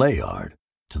lived on Layard,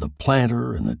 to the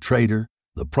planter and the trader,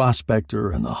 the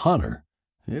prospector and the hunter,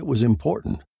 it was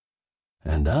important.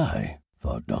 And I,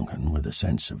 thought Duncan with a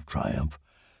sense of triumph,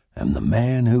 am the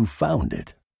man who found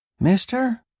it.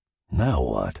 Mister? Now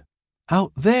what?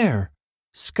 Out there.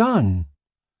 Scun.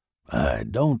 I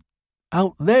don't.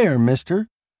 Out there, mister.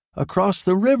 Across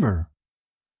the river.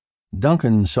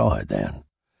 Duncan saw it then,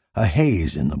 a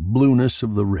haze in the blueness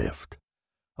of the rift,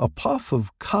 a puff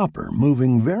of copper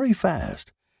moving very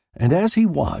fast, and as he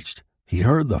watched, he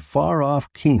heard the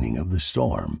far-off keening of the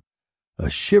storm, a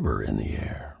shiver in the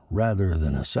air rather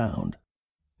than a sound.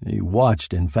 He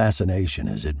watched in fascination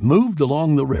as it moved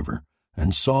along the river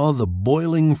and saw the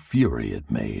boiling fury it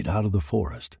made out of the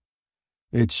forest.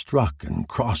 It struck and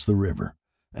crossed the river,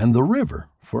 and the river,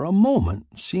 for a moment,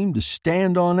 seemed to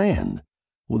stand on end,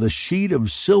 with a sheet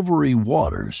of silvery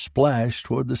water splashed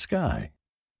toward the sky.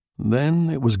 Then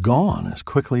it was gone as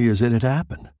quickly as it had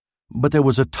happened, but there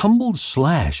was a tumbled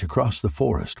slash across the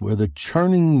forest where the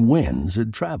churning winds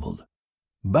had traveled.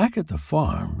 Back at the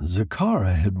farm,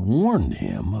 Zakara had warned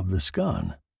him of the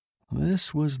scun.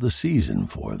 This was the season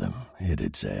for them, it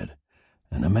had said,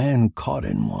 and a man caught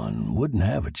in one wouldn't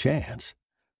have a chance.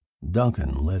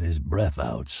 Duncan let his breath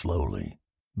out slowly.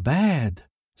 Bad,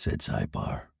 said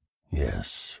Sipar.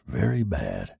 Yes, very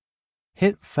bad.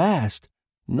 Hit fast.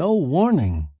 No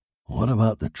warning. What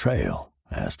about the trail?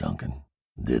 Asked Duncan.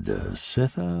 Did the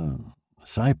Sitha?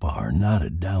 Sipar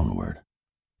nodded downward.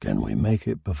 Can we make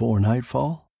it before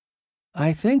nightfall?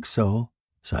 I think so,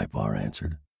 Sipar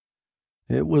answered.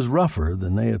 It was rougher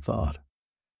than they had thought.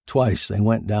 Twice they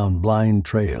went down blind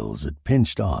trails that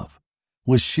pinched off,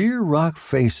 with sheer rock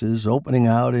faces opening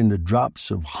out into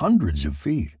drops of hundreds of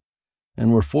feet,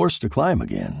 and were forced to climb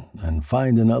again and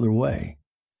find another way.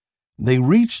 They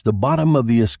reached the bottom of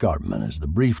the escarpment as the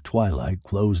brief twilight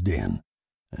closed in,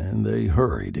 and they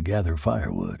hurried to gather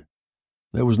firewood.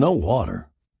 There was no water,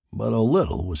 but a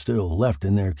little was still left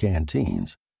in their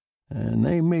canteens, and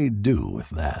they made do with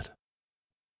that.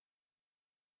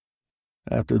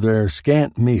 After their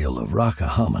scant meal of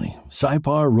rockahominy,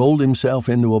 Sipar rolled himself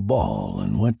into a ball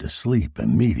and went to sleep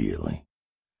immediately.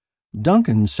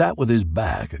 Duncan sat with his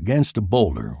back against a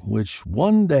boulder which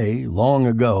one day, long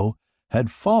ago,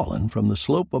 had fallen from the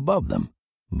slope above them,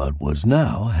 but was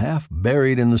now half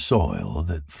buried in the soil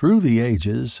that through the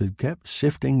ages had kept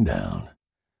sifting down.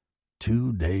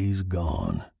 2 days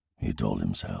gone, he told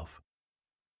himself.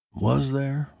 Was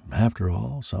there, after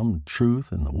all, some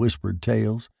truth in the whispered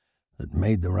tales that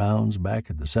made the rounds back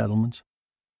at the settlements?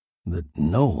 That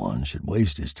no one should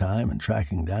waste his time in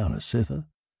tracking down a Sitha,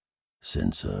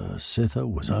 since a Sitha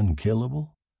was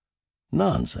unkillable?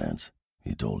 Nonsense,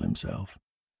 he told himself.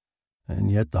 And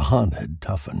yet the hunt had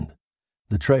toughened,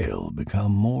 the trail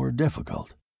become more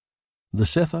difficult. The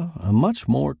Sitha a much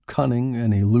more cunning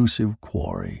and elusive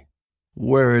quarry.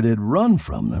 Where it had run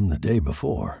from them the day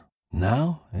before,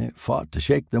 now it fought to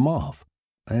shake them off.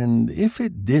 And if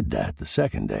it did that the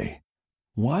second day,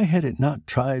 why had it not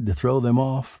tried to throw them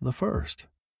off the first?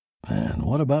 And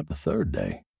what about the third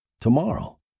day,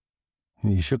 tomorrow?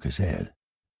 He shook his head.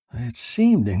 It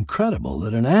seemed incredible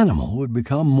that an animal would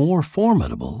become more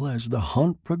formidable as the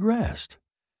hunt progressed.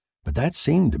 But that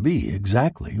seemed to be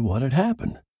exactly what had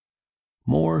happened.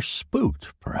 More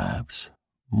spooked, perhaps,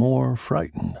 more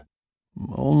frightened.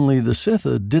 Only the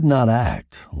Sitha did not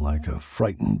act like a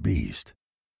frightened beast.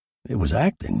 It was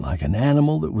acting like an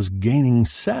animal that was gaining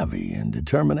savvy and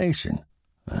determination,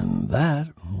 and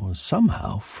that was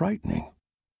somehow frightening.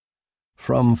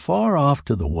 From far off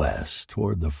to the west,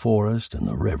 toward the forest and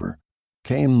the river,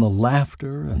 came the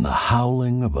laughter and the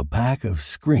howling of a pack of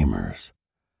screamers.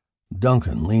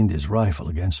 Duncan leaned his rifle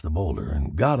against the boulder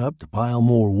and got up to pile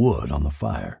more wood on the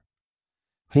fire.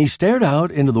 He stared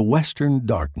out into the western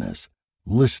darkness,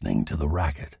 listening to the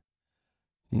racket.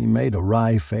 He made a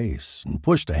wry face and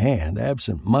pushed a hand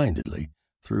absent-mindedly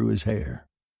through his hair.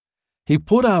 He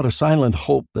put out a silent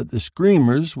hope that the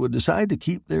screamers would decide to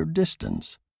keep their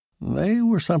distance. They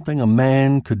were something a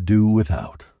man could do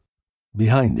without.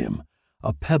 Behind him,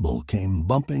 a pebble came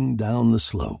bumping down the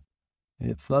slope.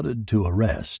 It thudded to a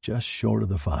rest just short of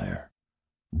the fire.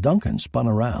 Duncan spun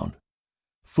around.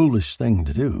 Foolish thing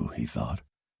to do, he thought,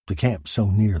 to camp so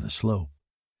near the slope.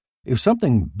 If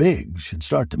something big should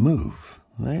start to move,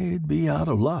 they'd be out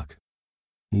of luck.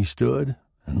 He stood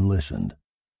and listened.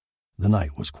 The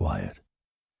night was quiet.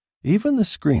 Even the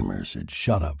screamers had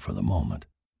shut up for the moment.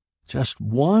 Just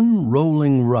one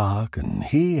rolling rock, and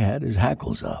he had his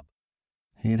hackles up.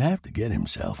 He'd have to get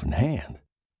himself in hand.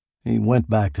 He went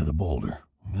back to the boulder,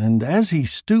 and as he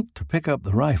stooped to pick up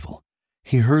the rifle,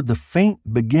 he heard the faint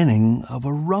beginning of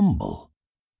a rumble.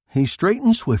 He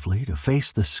straightened swiftly to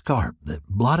face the scarp that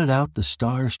blotted out the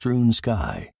star-strewn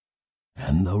sky,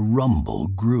 and the rumble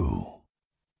grew.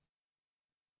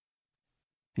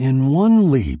 In one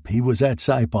leap, he was at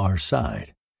Sipar's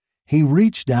side. He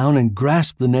reached down and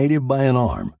grasped the native by an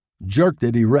arm, jerked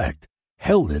it erect,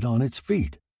 held it on its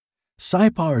feet.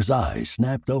 Sipar's eyes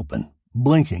snapped open,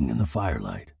 blinking in the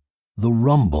firelight. The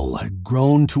rumble had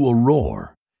grown to a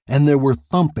roar, and there were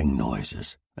thumping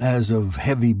noises, as of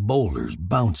heavy boulders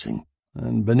bouncing,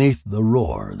 and beneath the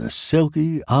roar the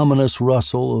silky, ominous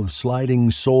rustle of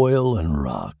sliding soil and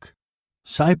rock.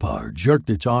 Sipar jerked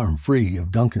its arm free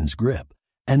of Duncan's grip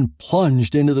and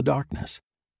plunged into the darkness.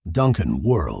 Duncan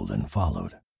whirled and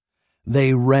followed.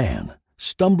 They ran,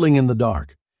 stumbling in the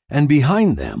dark, and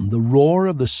behind them the roar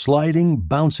of the sliding,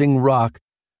 bouncing rock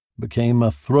became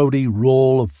a throaty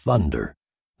roll of thunder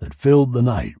that filled the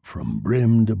night from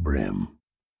brim to brim.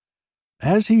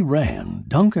 As he ran,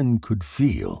 Duncan could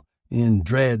feel, in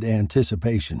dread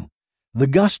anticipation, the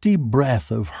gusty breath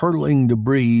of hurtling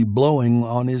debris blowing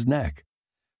on his neck,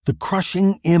 the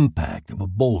crushing impact of a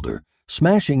boulder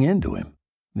smashing into him,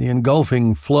 the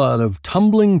engulfing flood of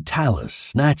tumbling talus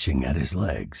snatching at his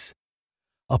legs.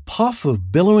 A puff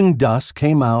of billowing dust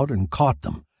came out and caught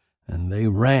them, and they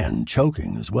ran,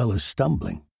 choking as well as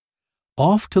stumbling.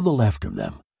 Off to the left of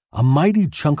them, a mighty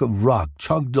chunk of rock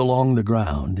chugged along the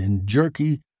ground in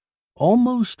jerky,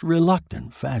 almost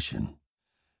reluctant fashion.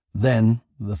 Then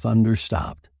the thunder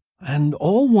stopped, and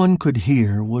all one could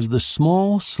hear was the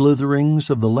small slitherings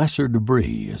of the lesser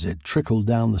debris as it trickled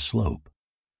down the slope.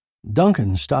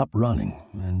 Duncan stopped running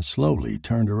and slowly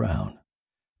turned around.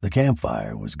 The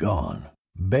campfire was gone,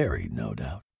 buried, no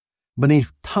doubt,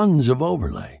 beneath tons of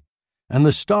overlay, and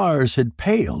the stars had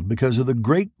paled because of the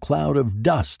great cloud of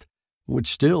dust which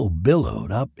still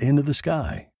billowed up into the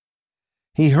sky.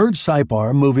 He heard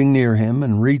Sipar moving near him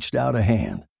and reached out a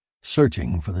hand,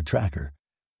 searching for the tracker,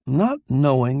 not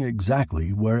knowing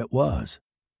exactly where it was.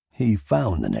 He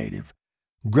found the native,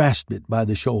 grasped it by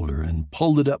the shoulder, and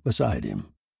pulled it up beside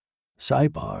him.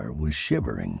 Sipar was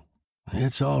shivering.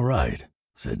 "It's all right,"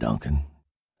 said Duncan.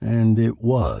 And it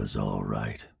was all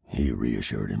right, he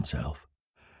reassured himself.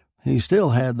 He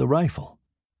still had the rifle.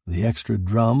 The extra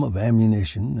drum of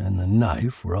ammunition and the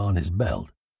knife were on his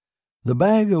belt. The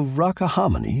bag of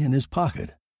rockahominy in his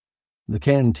pocket. The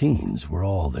canteens were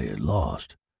all they had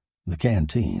lost. The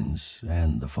canteens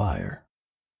and the fire.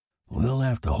 "We'll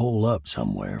have to hole up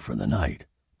somewhere for the night,"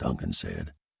 Duncan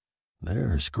said.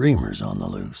 "There are screamers on the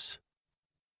loose."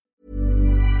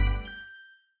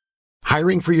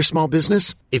 Hiring for your small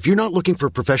business? If you're not looking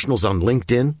for professionals on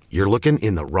LinkedIn, you're looking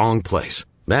in the wrong place.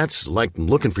 That's like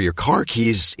looking for your car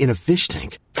keys in a fish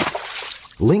tank.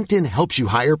 LinkedIn helps you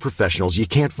hire professionals you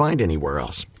can't find anywhere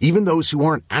else, even those who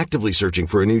aren't actively searching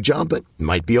for a new job but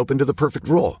might be open to the perfect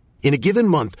role. In a given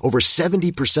month, over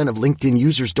 70% of LinkedIn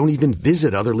users don't even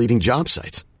visit other leading job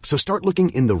sites. So start looking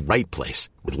in the right place.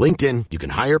 With LinkedIn, you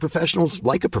can hire professionals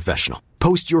like a professional.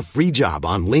 Post your free job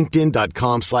on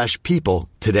linkedin.com/people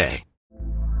today.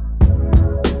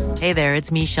 Hey there,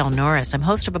 it's Michelle Norris. I'm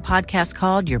host of a podcast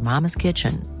called Your Mama's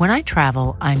Kitchen. When I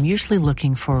travel, I'm usually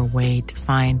looking for a way to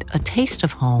find a taste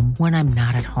of home when I'm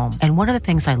not at home. And one of the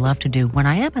things I love to do when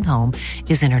I am at home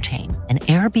is entertain. And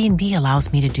Airbnb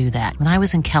allows me to do that. When I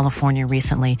was in California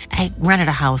recently, I rented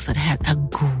a house that had a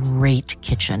great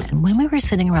kitchen. And when we were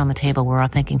sitting around the table, we were all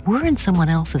thinking, we're in someone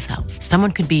else's house.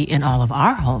 Someone could be in all of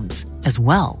our homes as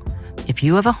well. If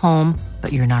you have a home,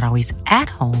 but you're not always at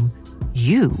home,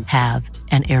 you have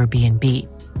an Airbnb.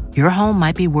 Your home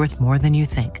might be worth more than you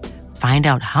think. Find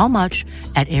out how much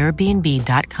at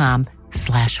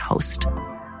airbnb.com/host.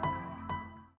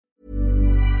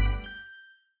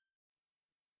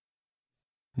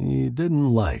 He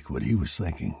didn't like what he was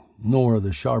thinking, nor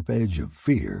the sharp edge of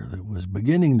fear that was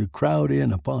beginning to crowd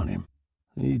in upon him.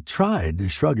 He tried to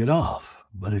shrug it off,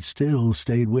 but it still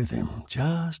stayed with him,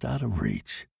 just out of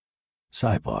reach.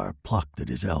 Sipar plucked at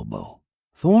his elbow.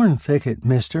 "Thorn thicket,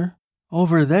 mister.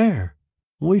 Over there.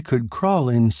 We could crawl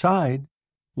inside.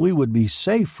 We would be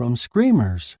safe from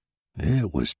screamers."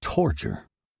 It was torture,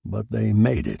 but they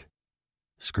made it.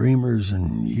 "Screamers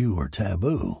and you are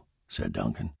taboo," said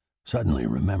Duncan, suddenly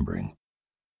remembering.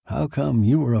 "How come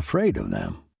you were afraid of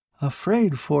them?"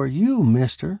 "Afraid for you,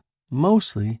 mister,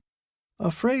 mostly.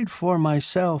 Afraid for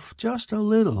myself just a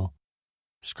little.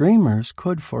 Screamers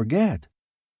could forget.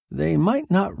 They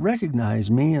might not recognize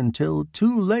me until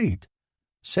too late.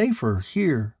 Safer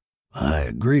here." "I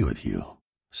agree with you,"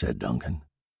 said Duncan.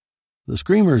 The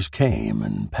screamers came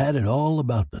and padded all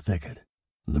about the thicket.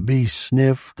 The beasts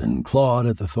sniffed and clawed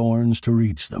at the thorns to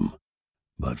reach them,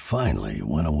 but finally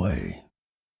went away.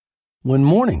 When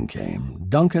morning came,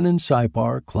 Duncan and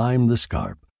Sipar climbed the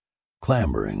scarp,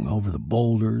 clambering over the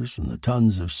boulders and the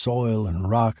tons of soil and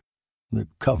rock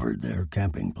that covered their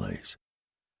camping place.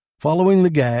 Following the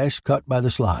gash cut by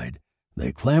the slide,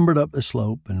 they clambered up the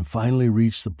slope and finally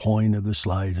reached the point of the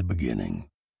slide's beginning.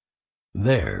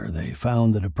 There they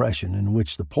found the depression in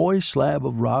which the poised slab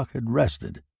of rock had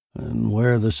rested, and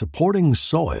where the supporting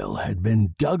soil had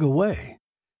been dug away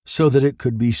so that it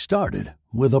could be started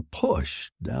with a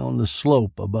push down the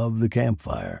slope above the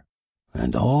campfire.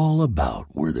 And all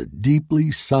about were the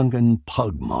deeply sunken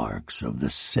pug marks of the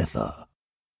Sitha.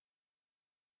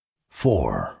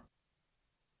 4.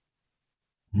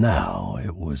 Now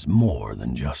it was more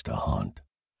than just a hunt.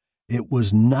 It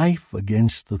was knife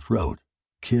against the throat,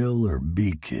 kill or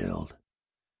be killed.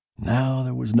 Now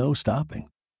there was no stopping,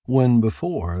 when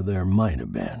before there might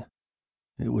have been.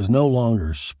 It was no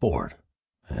longer sport,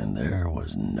 and there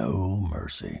was no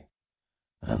mercy.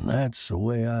 And that's the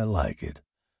way I like it,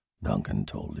 Duncan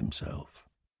told himself.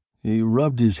 He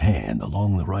rubbed his hand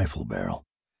along the rifle barrel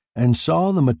and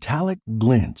saw the metallic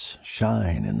glints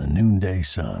shine in the noonday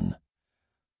sun.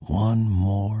 One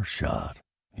more shot,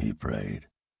 he prayed.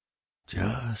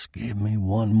 Just give me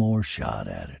one more shot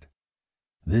at it.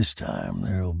 This time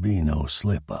there'll be no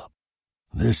slip-up.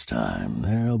 This time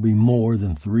there'll be more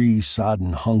than 3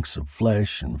 sodden hunks of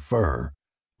flesh and fur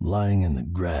lying in the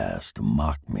grass to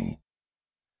mock me.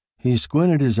 He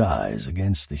squinted his eyes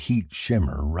against the heat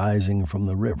shimmer rising from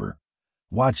the river,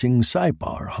 watching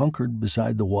Sipar hunkered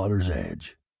beside the water's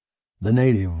edge. The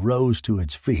native rose to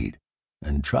its feet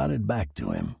and trotted back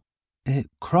to him. "It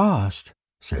crossed,"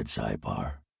 said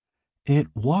Sipar.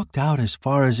 "It walked out as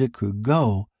far as it could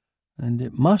go, and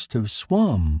it must have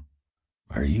swum."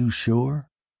 "Are you sure?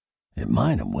 It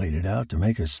might have waded out to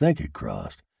make us think it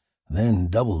crossed, then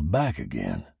doubled back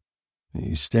again."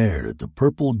 He stared at the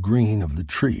purple green of the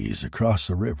trees across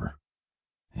the river.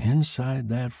 Inside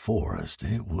that forest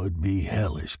it would be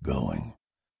hellish going.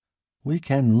 "We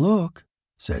can look,"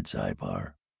 said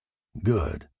Sipar.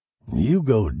 "Good. You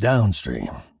go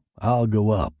downstream. I'll go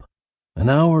up." An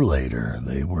hour later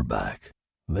they were back.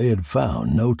 They had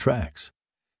found no tracks.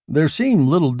 There seemed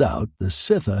little doubt the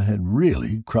Sitha had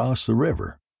really crossed the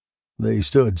river. They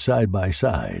stood side by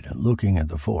side, looking at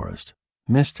the forest.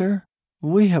 "Mister,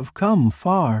 we have come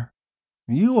far.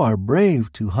 You are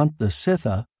brave to hunt the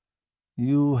Sitha.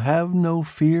 You have no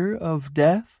fear of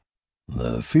death?"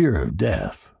 "The fear of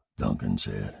death," Duncan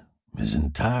said, "is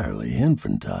entirely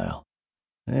infantile.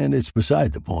 And it's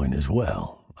beside the point as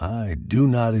well. I do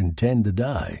not intend to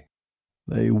die."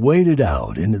 They waded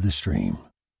out into the stream.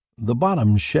 The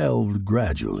bottom shelved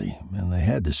gradually, and they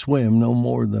had to swim no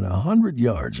more than 100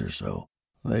 yards or so.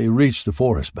 They reached the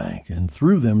forest bank and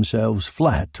threw themselves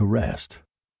flat to rest.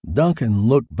 Duncan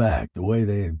looked back the way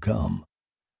they had come.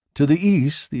 To the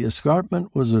east, the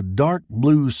escarpment was a dark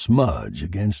blue smudge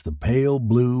against the pale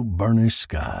blue burnished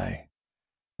sky.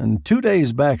 And 2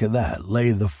 days back of that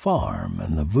lay the farm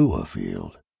and the vua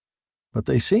field. But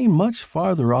they seemed much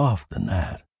farther off than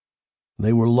that.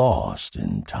 They were lost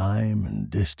in time and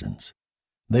distance.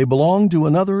 They belonged to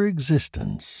another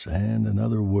existence and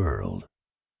another world.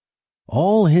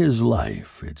 All his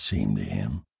life, it seemed to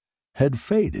him, had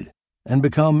faded and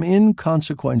become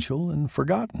inconsequential and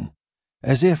forgotten,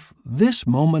 as if this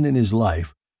moment in his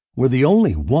life were the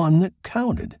only one that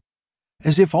counted,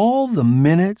 as if all the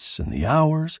minutes and the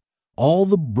hours, all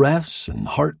the breaths and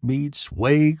heartbeats,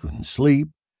 wake and sleep,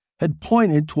 had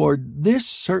pointed toward this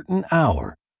certain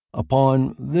hour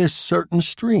upon this certain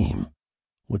stream,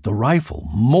 with the rifle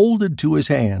molded to his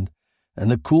hand and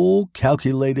the cool,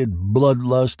 calculated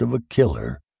bloodlust of a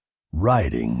killer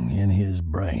riding in his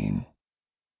brain.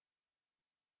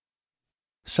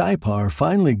 Sipar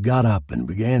finally got up and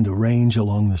began to range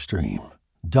along the stream.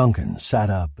 Duncan sat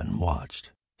up and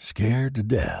watched. Scared to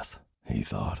death, he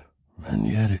thought, and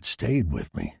yet it stayed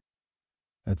with me.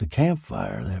 At the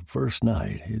campfire that first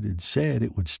night it had said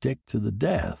it would stick to the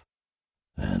death,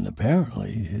 and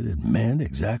apparently it had meant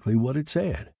exactly what it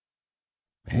said.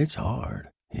 It's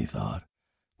hard, he thought,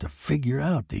 to figure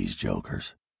out these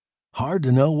jokers. Hard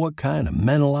to know what kind of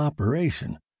mental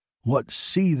operation, What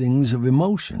seethings of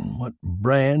emotion, what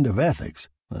brand of ethics,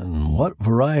 and what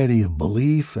variety of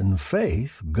belief and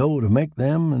faith go to make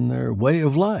them and their way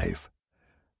of life?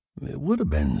 It would have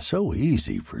been so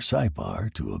easy for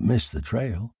Sipar to have missed the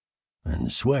trail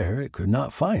and swear it could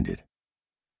not find it.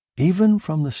 Even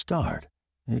from the start,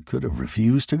 it could have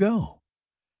refused to go.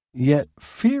 Yet,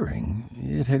 fearing,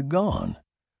 it had gone.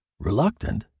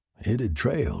 Reluctant, it had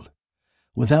trailed.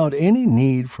 Without any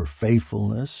need for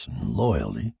faithfulness and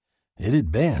loyalty, it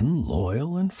had been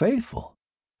loyal and faithful.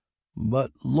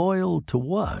 But loyal to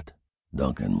what?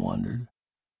 Duncan wondered.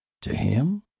 To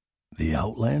him, the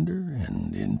outlander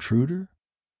and intruder?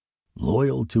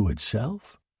 Loyal to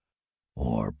itself?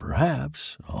 Or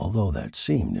perhaps, although that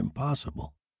seemed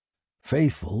impossible,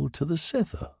 faithful to the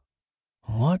Sitha?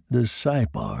 What does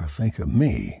Sipar think of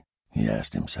me? He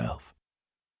asked himself.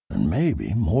 And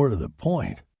maybe, more to the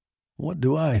point, what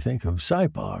do I think of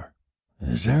Sipar?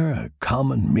 Is there a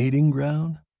common meeting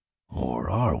ground? Or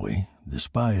are we,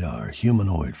 despite our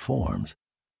humanoid forms,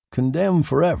 condemned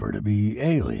forever to be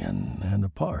alien and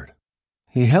apart?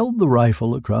 He held the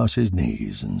rifle across his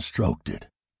knees and stroked it,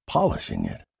 polishing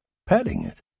it, petting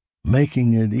it,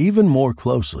 making it even more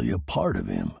closely a part of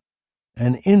him,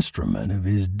 an instrument of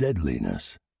his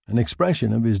deadliness, an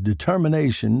expression of his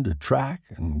determination to track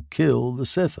and kill the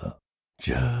Sitha.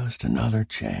 Just another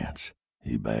chance,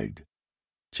 he begged.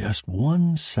 Just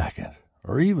 1 second,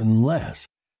 or even less,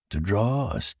 to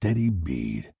draw a steady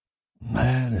bead.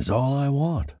 That is all I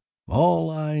want, all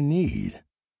I need,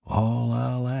 all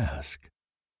I'll ask.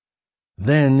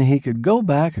 Then he could go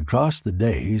back across the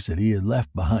days that he had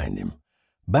left behind him,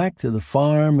 back to the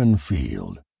farm and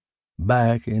field,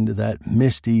 back into that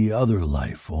misty other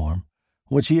life form,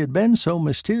 which he had been so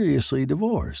mysteriously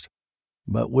divorced,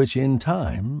 but which in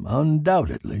time,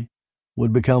 undoubtedly,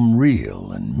 would become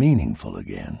real and meaningful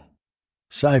again.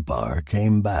 Sipar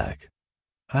came back.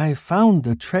 I found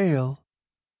the trail.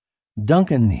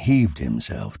 Duncan heaved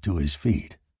himself to his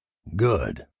feet.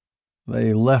 Good.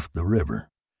 They left the river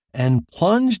and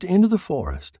plunged into the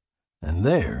forest, and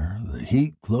there the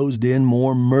heat closed in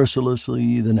more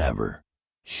mercilessly than ever.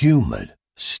 Humid,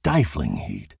 stifling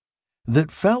heat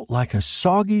that felt like a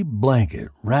soggy blanket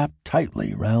wrapped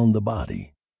tightly round the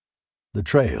body. The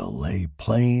trail lay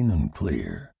plain and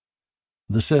clear.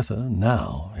 The Sitha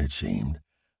now, it seemed,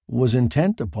 was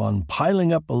intent upon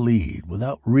piling up a lead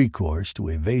without recourse to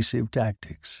evasive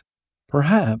tactics.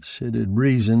 Perhaps it had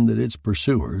reasoned that its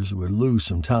pursuers would lose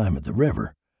some time at the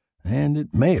river, and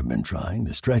it may have been trying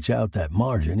to stretch out that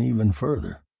margin even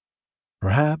further.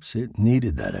 Perhaps it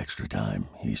needed that extra time,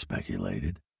 he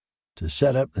speculated, to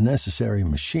set up the necessary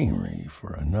machinery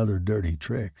for another dirty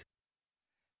trick.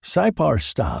 Sipar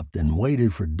stopped and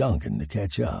waited for Duncan to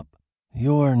catch up.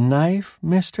 Your knife,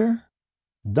 mister?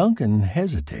 Duncan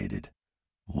hesitated.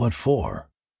 What for?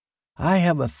 I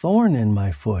have a thorn in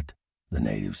my foot, the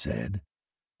native said.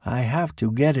 I have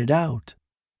to get it out.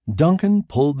 Duncan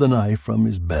pulled the knife from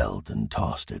his belt and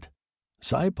tossed it.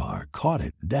 Sipar caught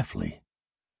it deftly.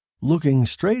 Looking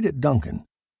straight at Duncan,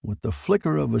 with the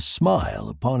flicker of a smile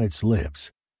upon its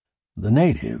lips, the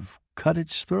native cut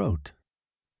its throat.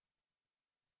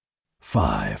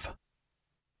 5.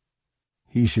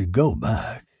 He should go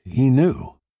back, he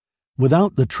knew.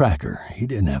 Without the tracker, he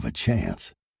didn't have a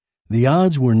chance. The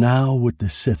odds were now with the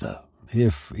Sitha,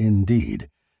 if, indeed,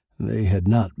 they had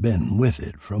not been with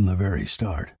it from the very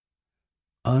start.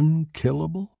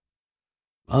 Unkillable?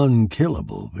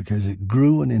 Unkillable because it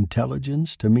grew in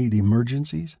intelligence to meet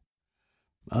emergencies?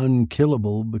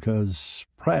 Unkillable because,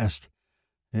 pressed,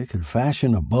 it could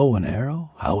fashion a bow and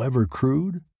arrow, however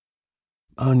crude?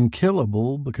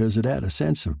 Unkillable because it had a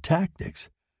sense of tactics,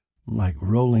 like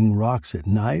rolling rocks at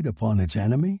night upon its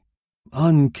enemy?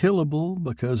 Unkillable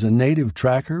because a native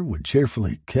tracker would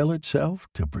cheerfully kill itself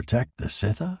to protect the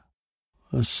Sitha?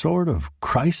 A sort of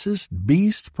crisis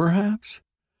beast, perhaps?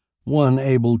 One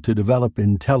able to develop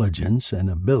intelligence and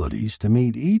abilities to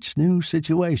meet each new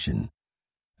situation,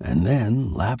 and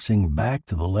then lapsing back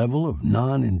to the level of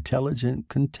non-intelligent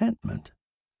contentment.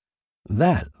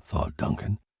 That, thought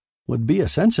Duncan, would be a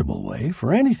sensible way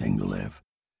for anything to live.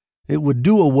 It would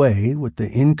do away with the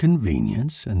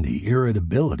inconvenience and the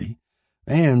irritability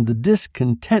and the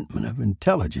discontentment of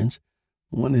intelligence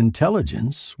when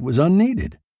intelligence was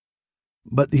unneeded.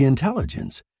 But the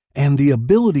intelligence and the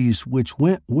abilities which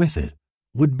went with it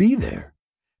would be there,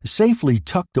 safely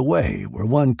tucked away where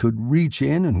one could reach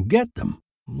in and get them,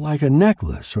 like a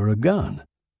necklace or a gun,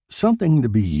 something to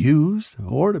be used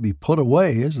or to be put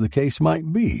away as the case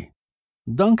might be.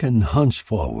 Duncan hunched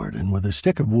forward and with a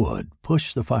stick of wood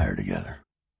pushed the fire together.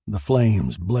 The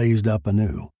flames blazed up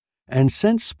anew, and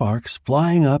sent sparks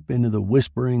flying up into the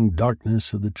whispering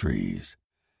darkness of the trees.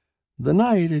 The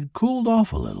night had cooled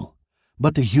off a little,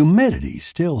 but the humidity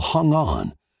still hung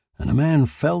on, and the man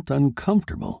felt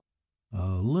uncomfortable, a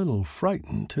little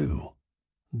frightened, too.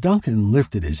 Duncan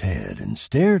lifted his head and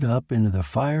stared up into the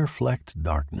fire-flecked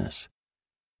darkness.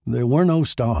 There were no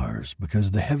stars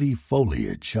because the heavy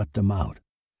foliage shut them out.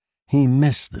 He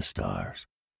missed the stars.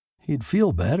 He'd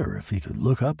feel better if he could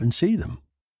look up and see them.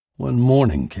 When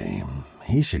morning came,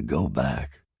 he should go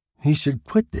back. He should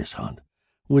quit this hunt,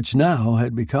 which now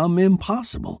had become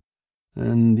impossible,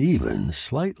 and even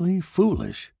slightly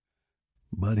foolish.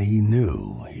 But he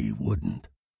knew he wouldn't.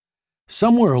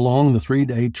 Somewhere along the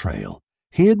 3-day trail,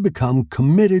 he had become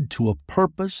committed to a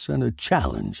purpose and a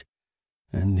challenge,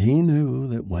 and he knew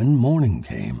that when morning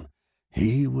came,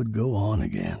 he would go on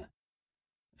again.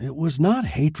 It was not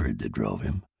hatred that drove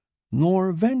him,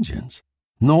 nor vengeance,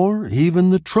 nor even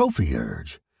the trophy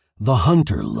urge, the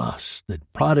hunter lust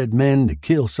that prodded men to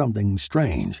kill something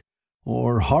strange,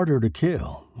 or harder to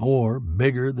kill, or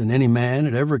bigger than any man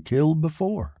had ever killed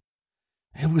before.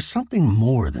 It was something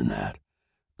more than that,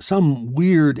 some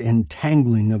weird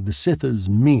entangling of the Sitha's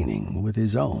meaning with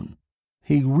his own.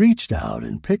 He reached out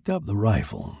and picked up the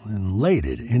rifle and laid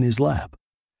it in his lap.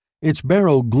 Its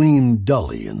barrel gleamed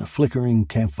dully in the flickering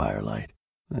campfire light,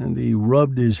 and he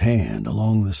rubbed his hand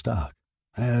along the stock,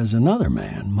 as another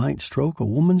man might stroke a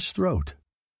woman's throat.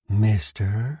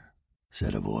 "Mister,"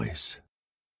 said a voice.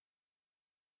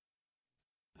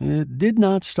 It did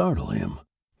not startle him,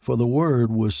 for the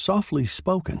word was softly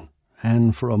spoken,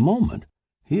 and for a moment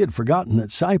he had forgotten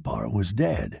that Sipar was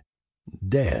dead,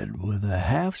 with a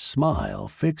half-smile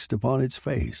fixed upon its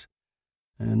face,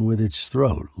 and with its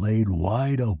throat laid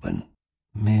wide open.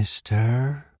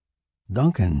 "Mister?"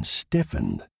 Duncan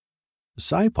stiffened.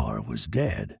 Sipar was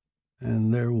dead,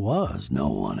 and there was no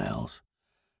one else.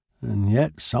 And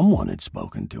yet someone had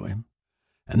spoken to him,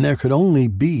 and there could only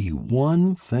be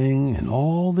one thing in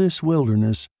all this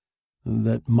wilderness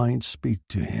that might speak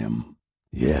to him.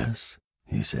 "Yes,"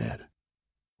 he said.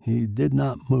 He did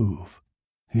not move.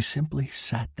 He simply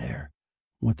sat there,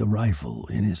 with the rifle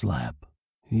in his lap.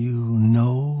 "You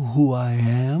know who I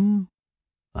am?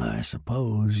 I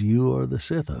suppose you are the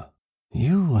Sitha."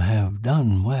 "You have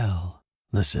done well,"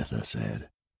 the Sitha said.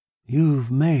 "You've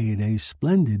made a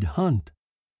splendid hunt.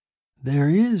 There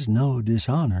is no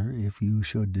dishonor if you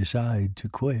should decide to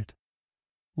quit.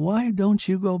 Why don't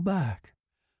you go back?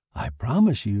 I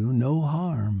promise you no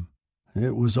harm."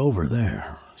 It was over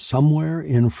there, somewhere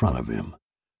in front of him,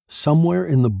 somewhere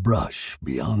in the brush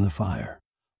beyond the fire,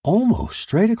 almost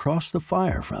straight across the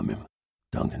fire from him,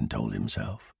 Duncan told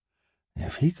himself.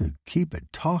 If he could keep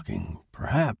it talking,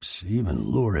 perhaps even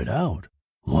lure it out.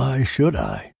 "Why should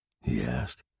I?" he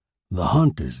asked. "The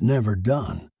hunt is never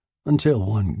done until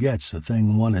one gets the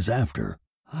thing one is after."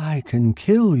 "I can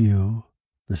kill you,"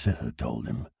 the Sitha told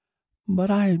him, "but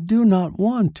I do not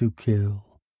want to kill.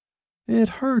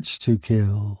 It hurts to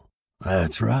kill."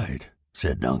 "That's right,"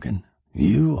 said Duncan.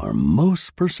 "You are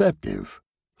most perceptive."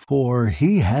 For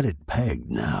he had it pegged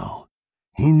now.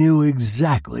 He knew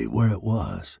exactly where it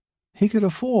was. He could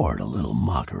afford a little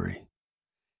mockery.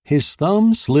 His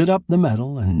thumb slid up the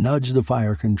metal and nudged the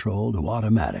fire control to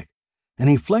automatic, and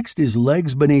he flexed his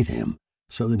legs beneath him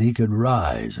so that he could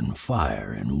rise and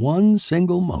fire in one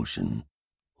single motion.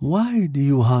 "Why do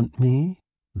you hunt me?"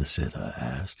 the Sitha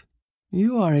asked.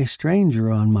 "You are a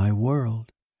stranger on my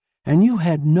world, and you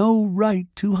had no right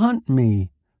to hunt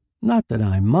me. Not that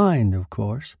I mind, of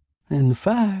course. In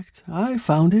fact, I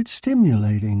found it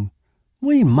stimulating.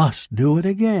 We must do it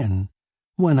again.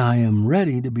 When I am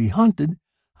ready to be hunted,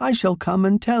 I shall come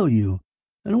and tell you,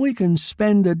 and we can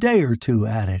spend a day or two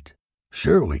at it."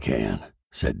 "Sure we can,"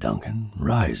 said Duncan,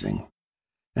 rising.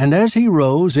 And as he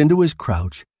rose into his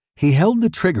crouch, he held the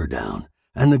trigger down,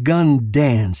 and the gun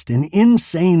danced in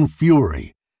insane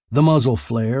fury, the muzzle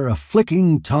flare a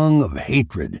flicking tongue of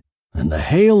hatred, and the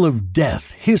hail of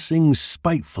death hissing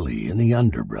spitefully in the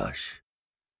underbrush.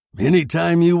 "Any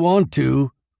time you want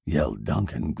to," yelled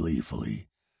Duncan gleefully,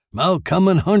 "I'll come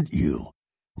and hunt you.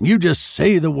 You just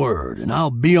say the word, and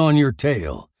I'll be on your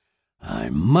tail. I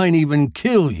might even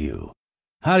kill you.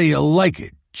 How do you like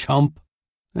it, chump?"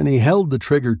 And he held the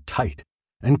trigger tight,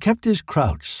 and kept his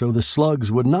crouch so the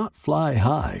slugs would not fly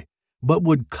high, but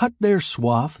would cut their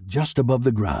swath just above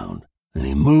the ground. And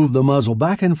he moved the muzzle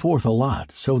back and forth a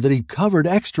lot so that he covered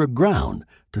extra ground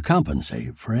to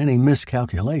compensate for any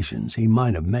miscalculations he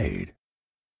might have made.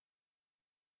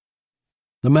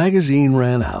 The magazine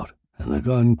ran out, and the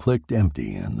gun clicked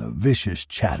empty, and the vicious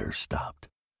chatter stopped.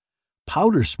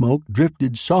 Powder smoke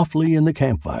drifted softly in the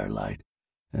campfire light,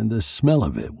 and the smell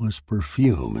of it was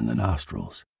perfume in the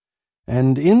nostrils.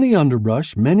 And in the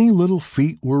underbrush many little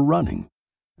feet were running,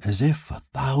 as if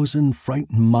 1,000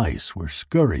 frightened mice were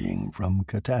scurrying from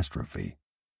catastrophe.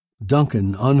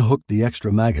 Duncan unhooked the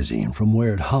extra magazine from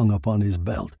where it hung upon his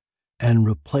belt and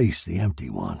replaced the empty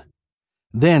one.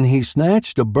 Then he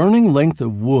snatched a burning length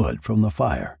of wood from the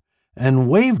fire and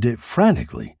waved it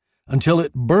frantically until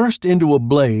it burst into a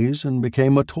blaze and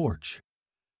became a torch.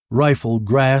 Rifle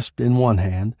grasped in one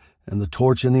hand and the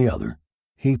torch in the other,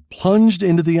 he plunged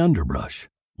into the underbrush.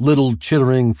 Little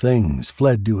chittering things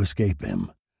fled to escape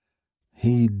him.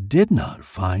 He did not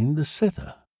find the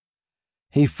Scytha.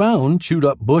 He found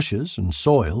chewed-up bushes and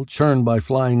soil churned by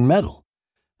flying metal,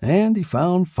 and he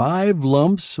found 5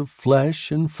 lumps of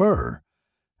flesh and fur,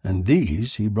 and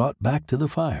these he brought back to the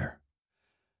fire.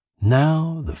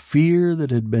 Now the fear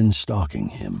that had been stalking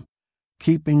him,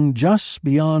 keeping just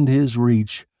beyond his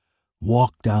reach,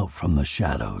 walked out from the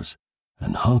shadows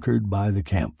and hunkered by the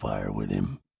campfire with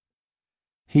him.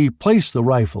 He placed the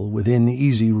rifle within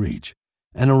easy reach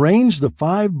and arranged the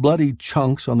 5 bloody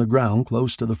chunks on the ground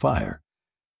close to the fire,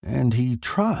 and he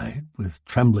tried, with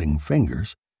trembling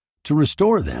fingers, to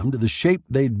restore them to the shape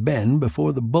they'd been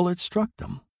before the bullet struck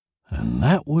them. And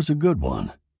that was a good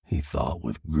one, he thought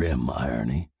with grim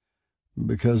irony,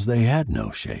 because they had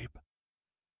no shape.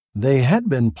 They had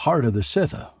been part of the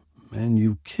Scytha, and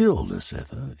you killed a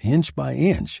Scytha inch by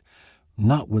inch,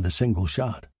 not with a single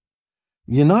shot.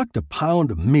 You knocked a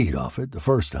pound of meat off it the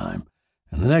first time,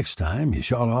 and the next time you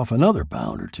shot off another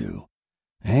pound or 2.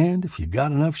 And if you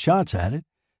got enough shots at it,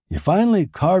 you finally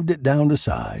carved it down to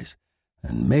size,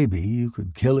 and maybe you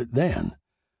could kill it then,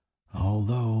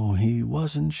 although he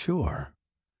wasn't sure.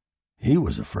 He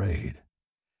was afraid.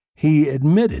 He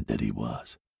admitted that he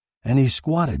was, and he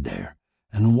squatted there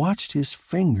and watched his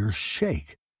fingers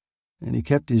shake, and he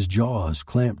kept his jaws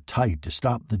clamped tight to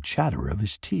stop the chatter of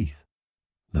his teeth.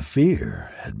 The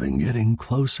fear had been getting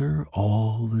closer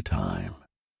all the time.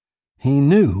 He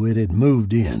knew it had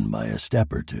moved in by a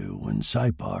step or 2 when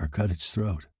Sipar cut its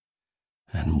throat.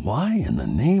 And why in the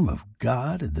name of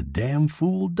God had the damn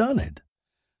fool done it?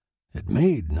 It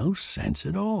made no sense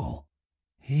at all.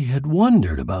 He had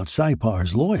wondered about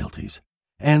Sipar's loyalties,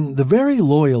 and the very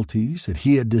loyalties that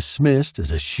he had dismissed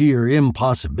as a sheer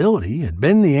impossibility had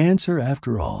been the answer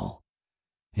after all.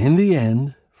 In the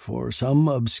end, for some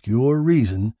obscure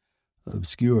reason,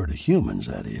 obscure to humans,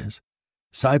 that is,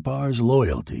 Sipar's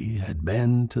loyalty had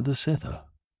been to the Scytha.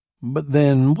 But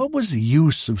then what was the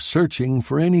use of searching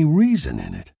for any reason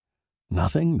in it?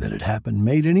 Nothing that had happened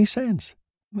made any sense.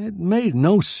 It made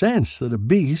no sense that a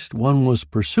beast one was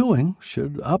pursuing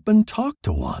should up and talk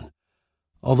to one,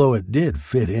 although it did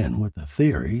fit in with the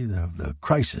theory of the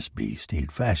crisis beast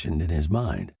he'd fashioned in his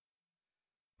mind.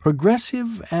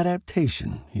 Progressive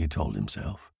adaptation, he told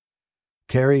himself.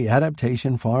 Carry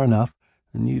adaptation far enough,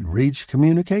 and you'd reach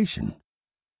communication.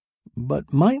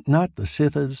 But might not the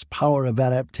Scytha's power of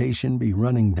adaptation be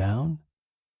running down?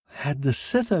 Had the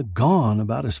Scytha gone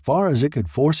about as far as it could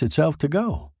force itself to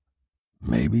go?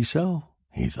 Maybe so,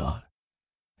 he thought.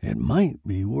 It might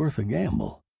be worth a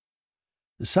gamble.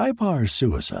 Sipar's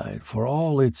suicide, for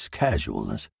all its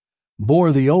casualness,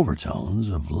 bore the overtones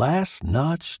of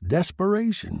last-notch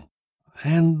desperation.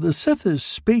 And the Scytha's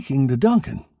speaking to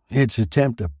Duncan, its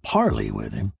attempt to parley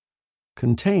with him,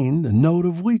 contained a note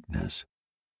of weakness.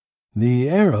 The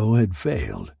arrow had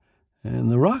failed,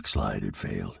 and the rock slide had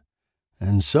failed,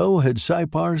 and so had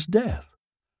Sipar's death.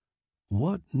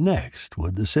 What next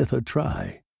would the Scytha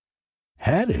try?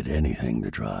 Had it anything to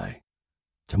try?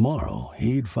 Tomorrow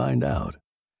he'd find out.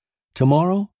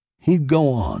 Tomorrow he'd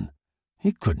go on.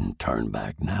 He couldn't turn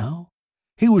back now.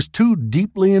 He was too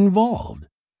deeply involved.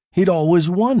 He'd always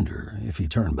wonder, if he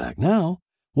turned back now,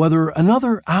 whether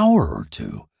another hour or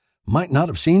 2 might not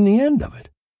have seen the end of it.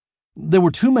 There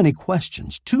were too many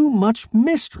questions, too much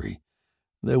mystery.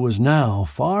 There was now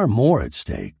far more at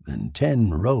stake than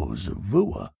 10 rows of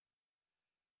vua.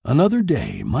 Another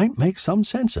day might make some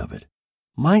sense of it,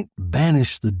 might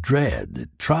banish the dread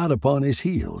that trod upon his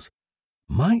heels,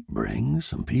 might bring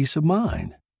some peace of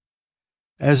mind.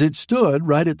 As it stood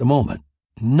right at the moment,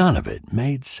 none of it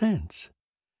made sense.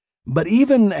 But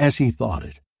even as he thought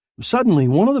it, suddenly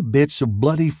one of the bits of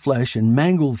bloody flesh and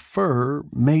mangled fur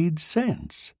made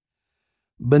sense.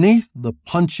 Beneath the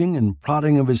punching and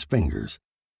prodding of his fingers,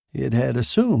 it had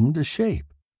assumed a shape.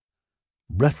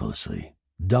 Breathlessly,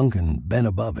 Duncan bent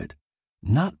above it,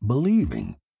 not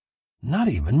believing, not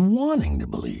even wanting to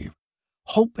believe,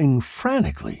 hoping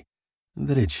frantically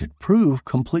that it should prove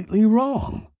completely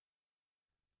wrong.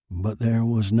 But there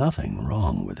was nothing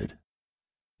wrong with it.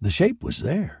 The shape was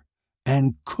there,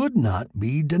 and could not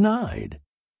be denied.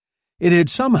 It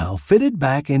had somehow fitted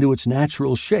back into its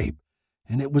natural shape,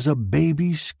 and it was a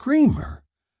baby screamer.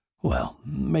 Well,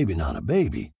 maybe not a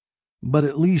baby, but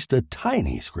at least a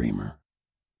tiny screamer.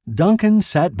 Duncan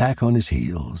sat back on his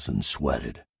heels and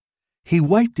sweated. He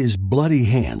wiped his bloody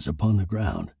hands upon the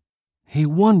ground. He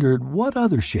wondered what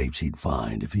other shapes he'd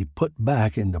find if he put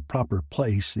back into proper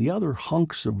place the other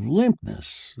hunks of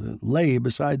limpness that lay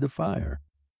beside the fire.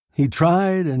 He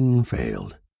tried and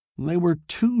failed. They were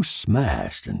too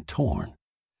smashed and torn.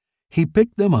 He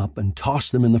picked them up and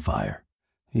tossed them in the fire.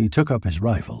 He took up his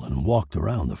rifle and walked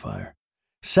around the fire,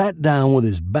 sat down with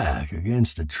his back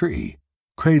against a tree,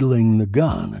 cradling the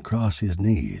gun across his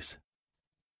knees.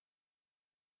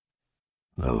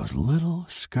 Those little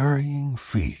scurrying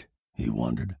feet, he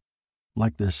wondered,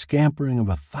 like the scampering of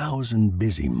 1,000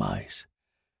 busy mice.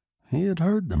 He had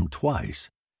heard them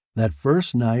twice, that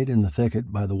first night in the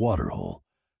thicket by the waterhole,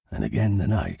 and again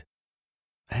tonight.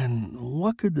 And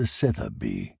what could the Sitha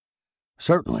be?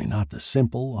 Certainly not the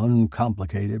simple,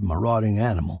 uncomplicated, marauding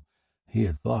animal he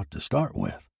had thought to start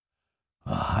with.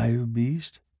 A hive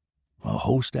beast? A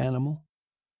host animal?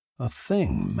 A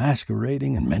thing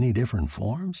masquerading in many different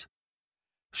forms?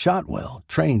 Shotwell,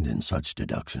 trained in such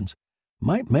deductions,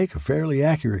 might make a fairly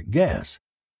accurate guess,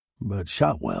 but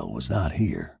Shotwell was not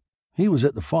here. He was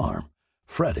at the farm,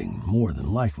 fretting, more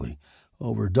than likely,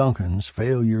 over Duncan's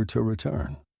failure to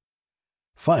return.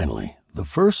 Finally, the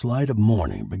first light of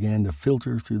morning began to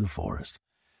filter through the forest,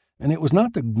 and it was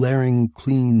not the glaring,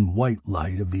 clean white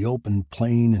light of the open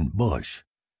plain and bush,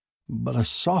 but a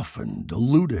softened,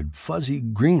 diluted, fuzzy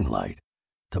green light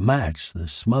to match the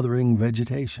smothering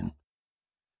vegetation.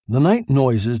 The night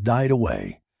noises died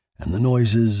away, and the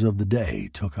noises of the day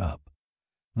took up.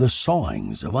 The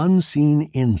sawings of unseen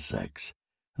insects,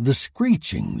 the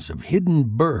screechings of hidden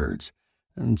birds,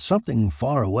 and something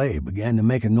far away began to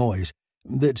make a noise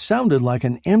that sounded like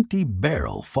an empty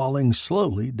barrel falling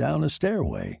slowly down a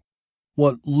stairway.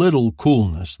 What little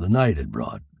coolness the night had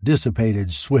brought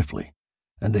dissipated swiftly,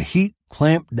 and the heat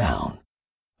clamped down,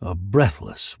 a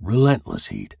breathless, relentless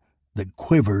heat that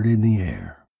quivered in the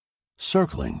air.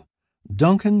 Circling,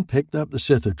 Duncan picked up the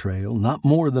Sitha trail not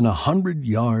more than 100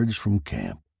 yards from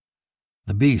camp.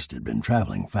 The beast had been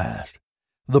traveling fast.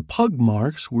 The pug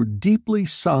marks were deeply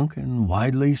sunk and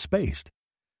widely spaced.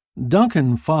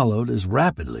 Duncan followed as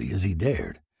rapidly as he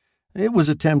dared. It was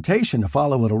a temptation to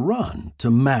follow at a run,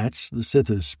 to match the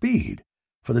Sitha's speed,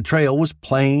 for the trail was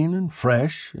plain and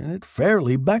fresh, and it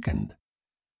fairly beckoned.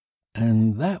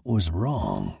 And that was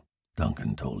wrong,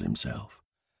 Duncan told himself.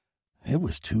 It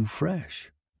was too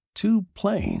fresh, too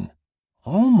plain,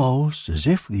 almost as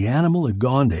if the animal had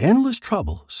gone to endless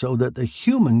trouble so that the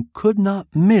human could not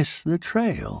miss the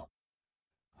trail.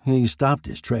 He stopped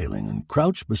his trailing and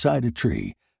crouched beside a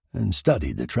tree and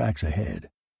studied the tracks ahead.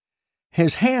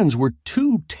 His hands were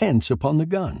too tense upon the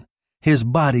gun, his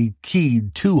body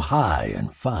keyed too high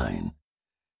and fine.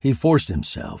 He forced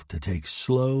himself to take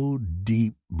slow,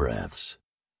 deep breaths.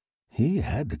 He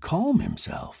had to calm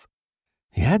himself.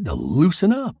 He had to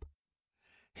loosen up.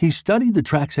 He studied the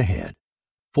tracks ahead,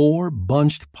 4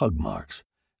 bunched pug marks,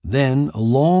 then a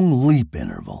long leap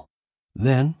interval,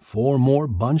 then 4 more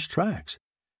bunched tracks,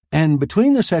 and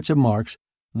between the sets of marks,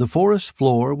 the forest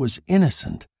floor was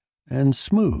innocent and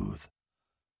smooth.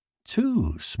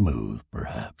 Too smooth,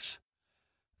 perhaps,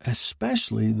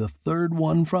 especially the third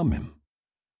one from him.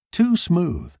 Too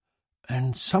smooth,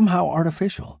 and somehow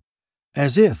artificial,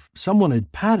 as if someone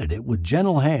had patted it with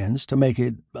gentle hands to make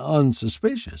it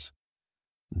unsuspicious.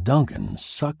 Duncan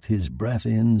sucked his breath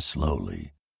in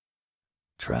slowly.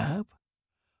 Trap?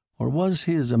 Or was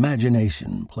his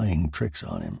imagination playing tricks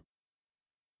on him?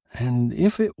 And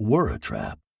if it were a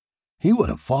trap, he would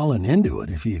have fallen into it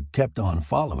if he had kept on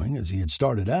following as he had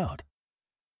started out.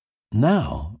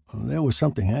 Now there was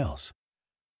something else,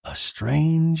 a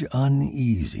strange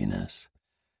uneasiness,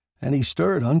 and he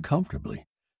stirred uncomfortably,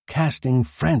 casting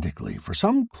frantically for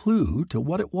some clue to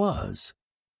what it was.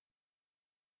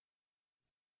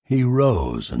 He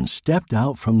rose and stepped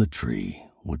out from the tree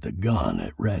with the gun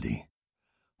at ready.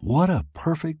 What a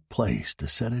perfect place to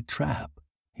set a trap,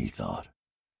 he thought.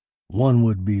 One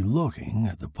would be looking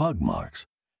at the pug marks,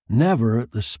 never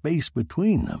at the space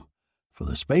between them, for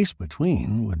the space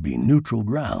between would be neutral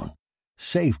ground,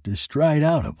 safe to stride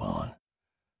out upon.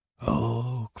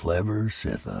 Oh, clever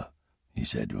Sitha, he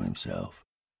said to himself.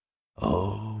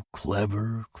 Oh,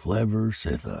 clever, clever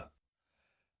Sitha.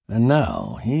 And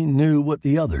now he knew what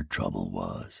the other trouble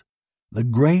was, the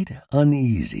great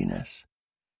uneasiness.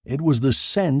 It was the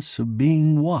sense of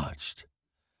being watched.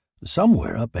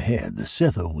 Somewhere up ahead the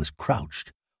Sitha was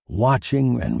crouched,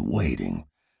 watching and waiting,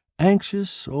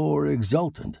 anxious or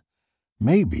exultant,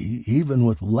 maybe even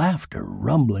with laughter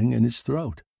rumbling in his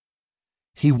throat.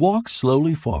 He walked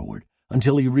slowly forward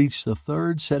until he reached the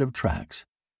third set of tracks,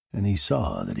 and he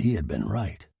saw that he had been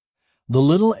right. The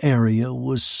little area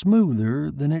was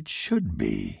smoother than it should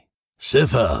be.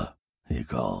 "Sitha!" he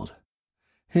called.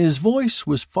 His voice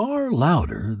was far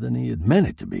louder than he had meant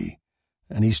it to be,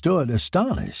 and he stood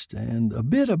astonished and a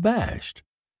bit abashed.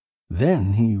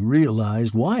 Then he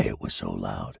realized why it was so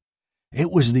loud.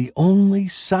 It was the only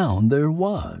sound there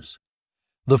was.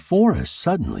 The forest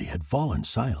suddenly had fallen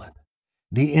silent.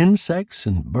 The insects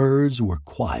and birds were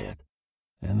quiet,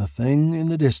 and the thing in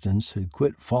the distance had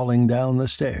quit falling down the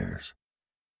stairs.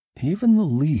 Even the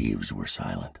leaves were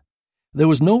silent. There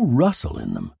was no rustle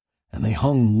in them, and they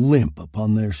hung limp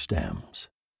upon their stems.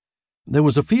 There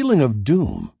was a feeling of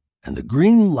doom, and the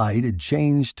green light had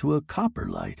changed to a copper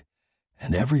light,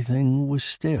 and everything was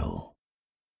still.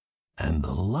 And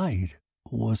the light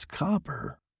was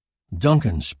copper.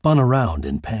 Duncan spun around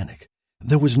in panic.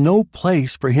 There was no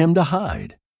place for him to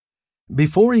hide.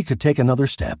 Before he could take another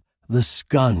step, the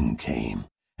scun came,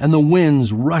 and the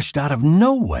winds rushed out of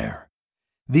nowhere.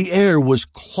 The air was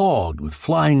clogged with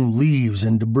flying leaves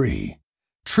and debris.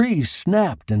 Trees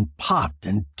snapped and popped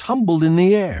and tumbled in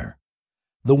the air.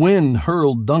 The wind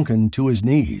hurled Duncan to his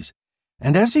knees,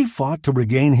 and as he fought to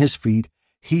regain his feet,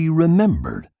 he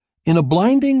remembered, in a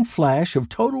blinding flash of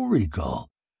total recall,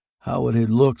 how it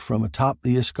had looked from atop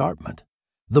the escarpment,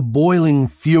 the boiling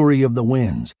fury of the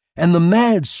winds, and the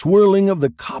mad swirling of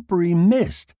the coppery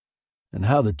mist, and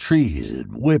how the trees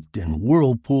had whipped in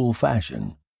whirlpool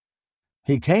fashion.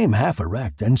 He came half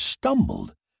erect and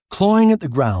stumbled, clawing at the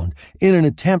ground in an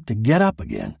attempt to get up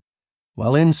again,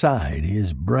 while inside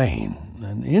his brain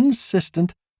an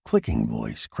insistent, clicking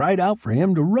voice cried out for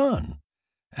him to run,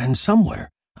 and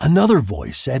somewhere another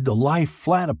voice said to lie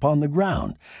flat upon the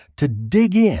ground, to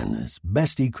dig in as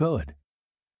best he could.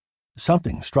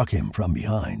 Something struck him from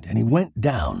behind, and he went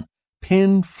down,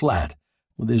 pinned flat,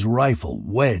 with his rifle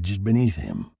wedged beneath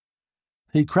him.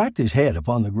 He cracked his head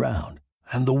upon the ground,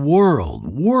 and the world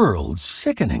whirled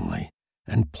sickeningly,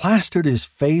 and plastered his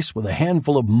face with a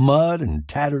handful of mud and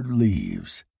tattered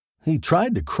leaves. He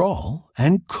tried to crawl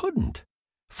and couldn't,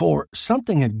 for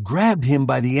something had grabbed him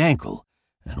by the ankle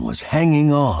and was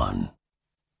hanging on.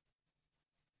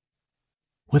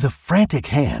 With a frantic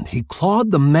hand, he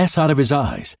clawed the mess out of his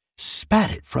eyes,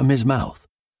 spat it from his mouth.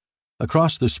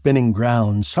 Across the spinning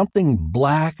ground, something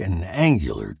black and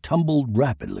angular tumbled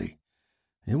rapidly.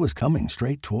 It was coming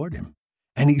straight toward him,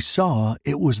 and he saw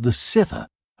it was the Sitha,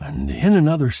 and in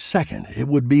another second it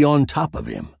would be on top of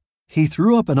him. He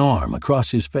threw up an arm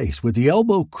across his face with the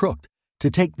elbow crooked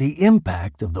to take the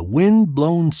impact of the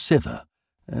wind-blown Sitha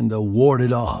and ward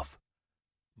it off.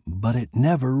 But it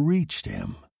never reached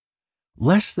him.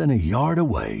 Less than a yard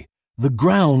away, the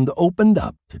ground opened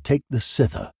up to take the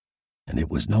Sitha, and it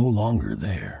was no longer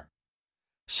there.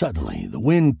 Suddenly the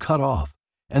wind cut off,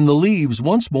 and the leaves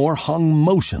once more hung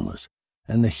motionless,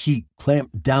 and the heat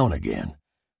clamped down again,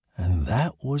 and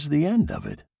that was the end of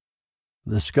it.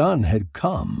 The scun had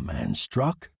come and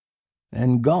struck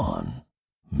and gone.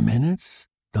 Minutes,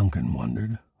 Duncan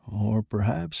wondered, or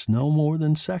perhaps no more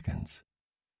than seconds.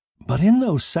 But in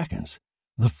those seconds,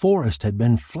 the forest had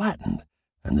been flattened,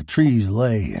 and the trees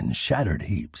lay in shattered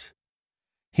heaps.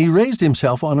 He raised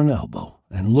himself on an elbow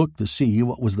and looked to see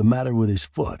what was the matter with his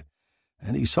foot,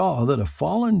 and he saw that a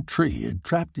fallen tree had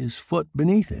trapped his foot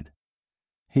beneath it.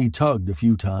 He tugged a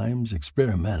few times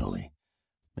experimentally.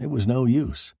 It was no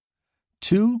use.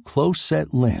 Two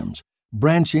close-set limbs,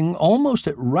 branching almost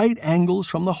at right angles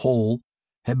from the hole,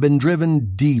 had been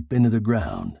driven deep into the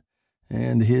ground,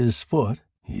 and his foot,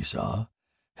 he saw,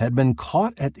 had been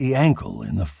caught at the ankle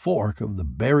in the fork of the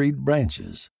buried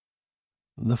branches.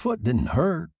 The foot didn't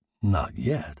hurt, not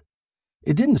yet.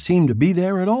 It didn't seem to be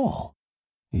there at all.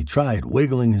 He tried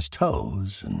wiggling his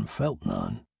toes and felt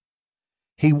none.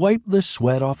 He wiped the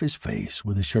sweat off his face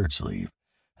with a shirt sleeve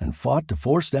and fought to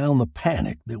force down the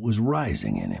panic that was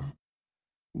rising in him.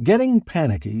 Getting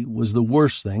panicky was the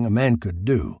worst thing a man could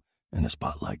do in a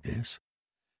spot like this.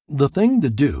 The thing to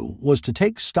do was to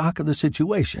take stock of the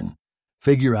situation,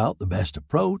 figure out the best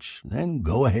approach, then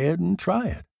go ahead and try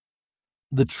it.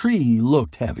 The tree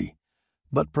looked heavy,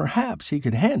 but perhaps he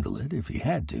could handle it if he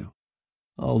had to,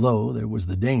 although there was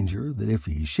the danger that if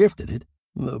he shifted it,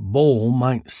 the bole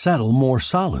might settle more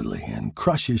solidly and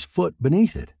crush his foot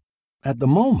beneath it. At the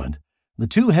moment, the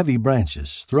two heavy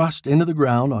branches, thrust into the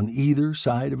ground on either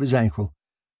side of his ankle,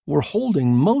 were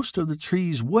holding most of the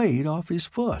tree's weight off his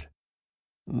foot.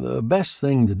 The best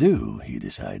thing to do, he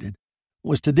decided,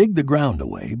 was to dig the ground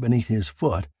away beneath his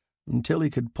foot until he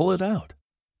could pull it out.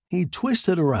 He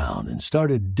twisted around and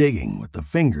started digging with the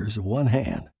fingers of one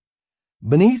hand.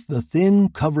 Beneath the thin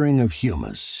covering of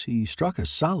humus, he struck a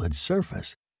solid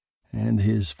surface, and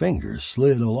his fingers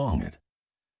slid along it.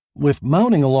 With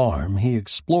mounting alarm, he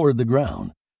explored the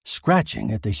ground,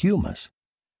 scratching at the humus.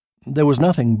 There was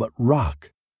nothing but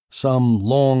rock, some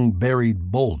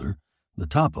long-buried boulder, the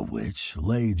top of which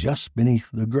lay just beneath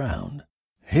the ground.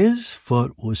 His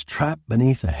foot was trapped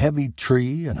beneath a heavy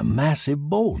tree and a massive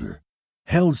boulder,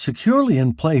 held securely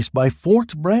in place by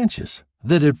forked branches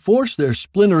that had forced their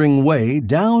splintering way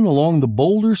down along the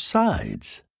boulder's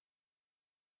sides.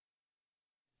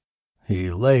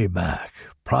 He lay back,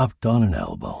 propped on an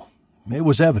elbow. It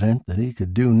was evident that he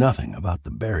could do nothing about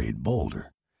the buried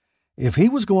boulder. If he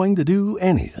was going to do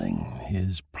anything,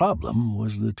 his problem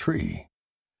was the tree.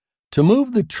 To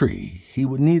move the tree, he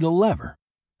would need a lever,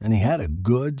 and he had a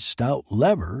good, stout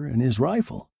lever in his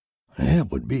rifle.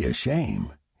 It would be a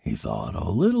shame, he thought, a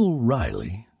little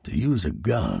wryly, to use a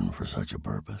gun for such a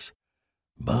purpose.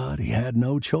 But he had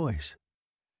no choice.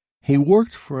 He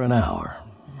worked for an hour,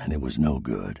 and it was no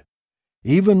good.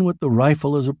 Even with the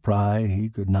rifle as a pry, he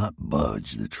could not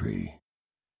budge the tree.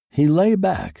 He lay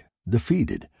back,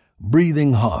 defeated,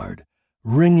 breathing hard,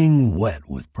 wringing wet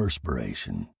with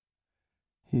perspiration.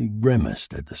 He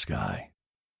grimaced at the sky.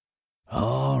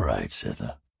 All right,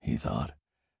 Sitha, he thought.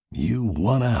 You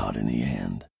won out in the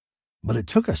end. But it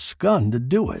took a skun to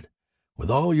do it.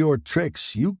 With all your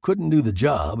tricks, you couldn't do the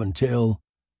job until...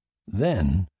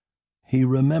 Then he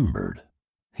remembered.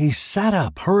 He sat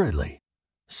up hurriedly.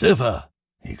 Sitha,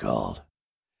 he called.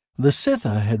 The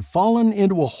Sitha had fallen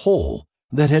into a hole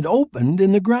that had opened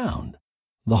in the ground.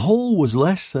 The hole was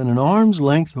less than an arm's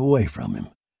length away from him,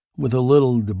 with a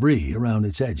little debris around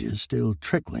its edges still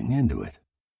trickling into it.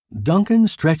 Duncan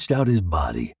stretched out his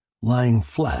body, lying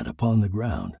flat upon the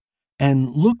ground,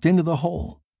 and looked into the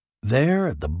hole. There,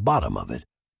 at the bottom of it,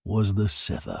 was the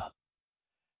Sitha.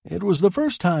 It was the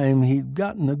first time he'd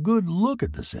gotten a good look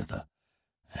at the Sitha,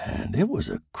 and it was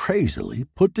a crazily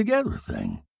put-together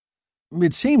thing.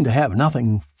 It seemed to have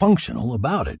nothing functional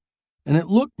about it, and it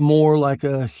looked more like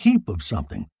a heap of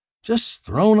something, just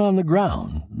thrown on the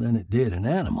ground, than it did an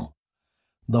animal.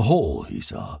 The hole, he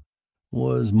saw,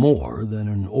 was more than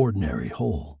an ordinary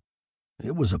hole.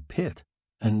 It was a pit,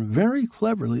 and very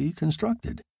cleverly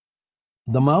constructed.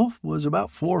 The mouth was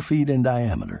about 4 feet in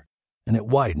diameter, and it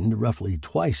widened roughly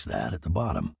twice that at the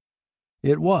bottom.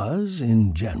 It was,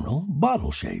 in general,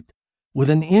 bottle-shaped,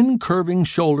 with an in-curving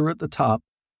shoulder at the top,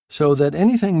 so that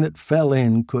anything that fell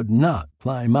in could not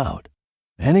climb out.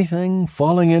 Anything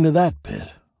falling into that pit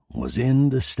was in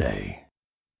to stay.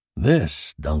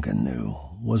 This, Duncan knew,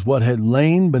 was what had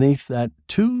lain beneath that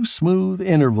too smooth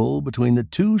interval between the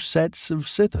two sets of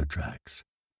Sitha tracks.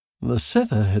 The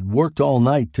Sitha had worked all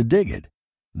night to dig it,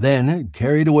 then had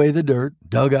carried away the dirt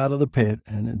dug out of the pit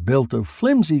and had built a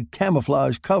flimsy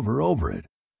camouflage cover over it.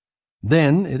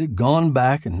 Then it had gone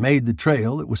back and made the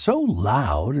trail that was so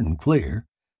loud and clear,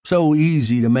 so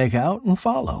easy to make out and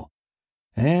follow.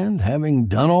 And having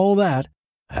done all that,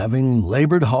 having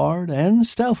labored hard and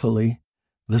stealthily,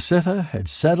 the Sitha had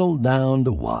settled down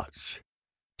to watch,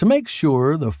 to make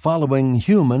sure the following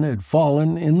human had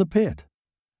fallen in the pit.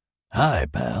 "Hi,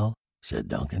 pal," said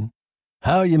Duncan.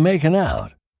 "How you making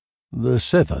out?" The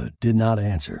Sitha did not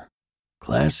answer.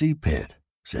 "Classy pit,"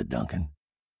 said Duncan.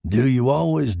 "Do you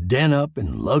always den up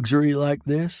in luxury like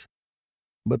this?"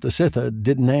 But the Sitha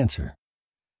didn't answer.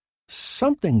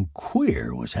 Something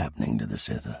queer was happening to the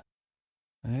Sitha.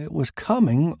 It was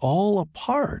coming all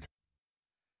apart.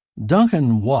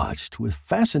 Duncan watched with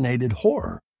fascinated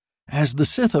horror as the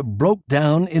Sitha broke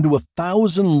down into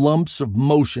 1,000 lumps of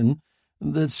motion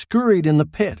that scurried in the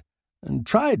pit and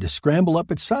tried to scramble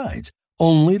up its sides,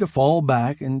 only to fall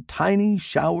back in tiny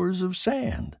showers of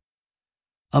sand.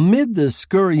 Amid the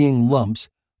scurrying lumps,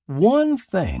 one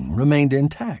thing remained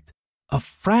intact, a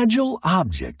fragile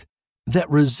object that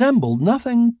resembled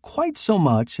nothing quite so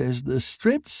much as the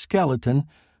stripped skeleton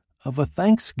of a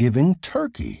Thanksgiving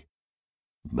turkey.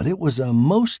 But it was a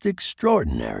most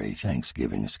extraordinary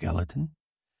Thanksgiving skeleton,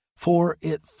 for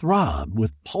it throbbed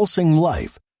with pulsing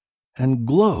life and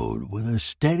glowed with a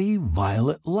steady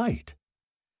violet light.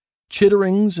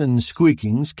 Chitterings and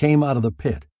squeakings came out of the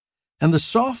pit, and the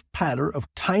soft patter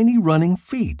of tiny running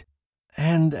feet.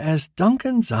 And as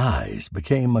Duncan's eyes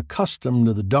became accustomed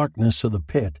to the darkness of the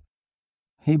pit,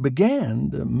 he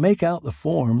began to make out the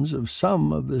forms of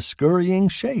some of the scurrying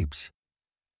shapes.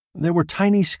 There were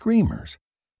tiny screamers,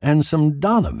 and some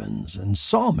donovans and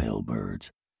sawmill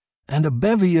birds, and a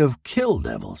bevy of kill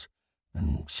devils,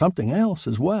 and something else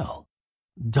as well.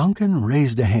 Duncan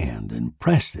raised a hand and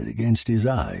pressed it against his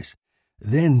eyes,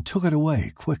 then took it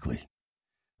away quickly.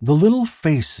 The little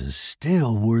faces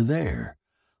still were there,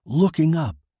 looking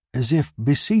up as if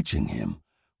beseeching him,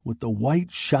 with the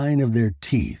white shine of their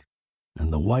teeth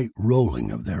and the white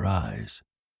rolling of their eyes.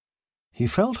 He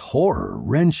felt horror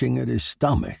wrenching at his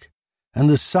stomach, and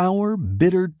the sour,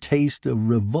 bitter taste of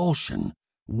revulsion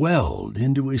welled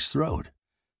into his throat.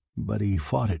 But he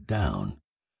fought it down,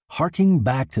 harking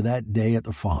back to that day at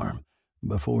the farm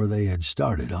before they had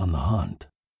started on the hunt.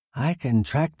 "I can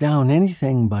track down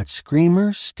anything but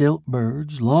screamers,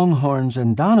 stiltbirds, longhorns,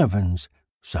 and donovans,"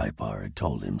 Sipar had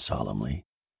told him solemnly.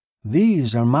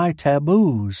 "These are my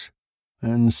taboos."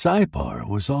 And Sipar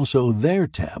was also their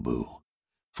taboo,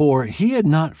 for he had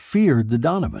not feared the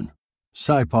donovan.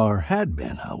 Sipar had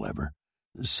been, however,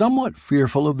 somewhat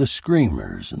fearful of the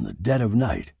screamers in the dead of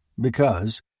night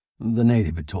because, the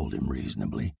native had told him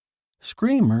reasonably,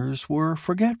 screamers were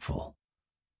forgetful.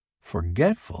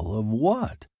 Forgetful of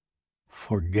what?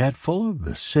 Forgetful of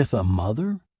the Sitha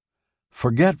mother?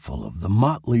 Forgetful of the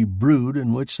motley brood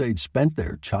in which they'd spent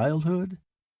their childhood?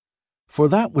 For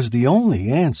that was the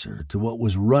only answer to what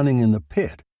was running in the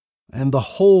pit, and the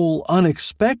whole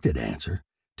unexpected answer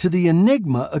to the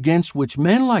enigma against which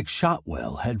men like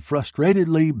Shotwell had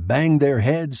frustratedly banged their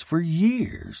heads for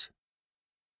years.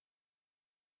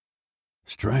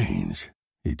 Strange,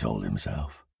 he told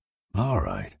himself. All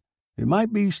right, it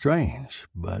might be strange,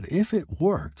 but if it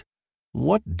worked,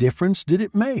 what difference did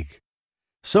it make?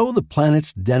 So the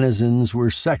planet's denizens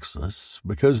were sexless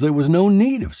because there was no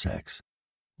need of sex.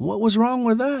 What was wrong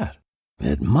with that?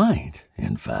 It might,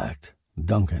 in fact,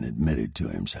 Duncan admitted to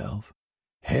himself,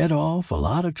 head off a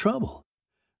lot of trouble.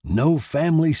 No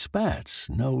family spats,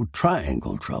 no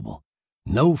triangle trouble,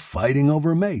 no fighting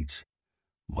over mates.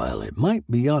 While it might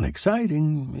be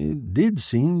unexciting, it did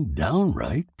seem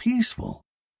downright peaceful.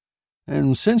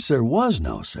 And since there was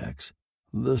no sex,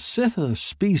 the Sitha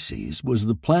species was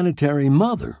the planetary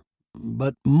mother,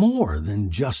 but more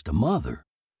than just a mother.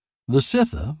 The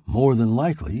Sitha, more than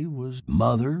likely, was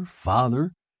mother,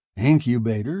 father,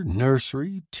 incubator,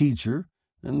 nursery, teacher,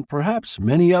 and perhaps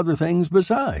many other things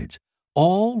besides,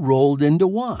 all rolled into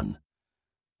one.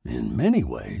 In many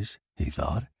ways, he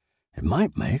thought, it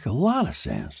might make a lot of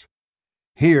sense.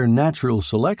 Here natural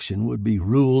selection would be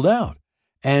ruled out,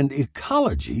 and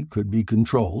ecology could be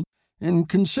controlled in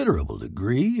considerable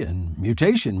degree, and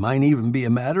mutation might even be a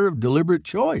matter of deliberate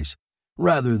choice,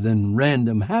 rather than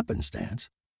random happenstance.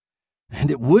 And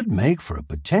it would make for a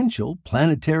potential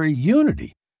planetary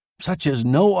unity, such as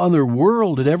no other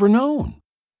world had ever known.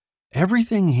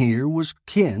 Everything here was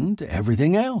kin to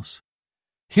everything else.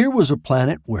 Here was a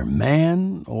planet where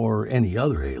man, or any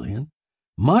other alien,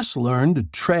 must learn to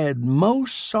tread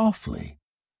most softly.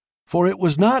 For it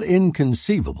was not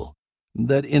inconceivable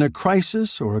that in a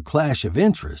crisis or a clash of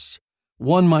interests,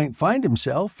 one might find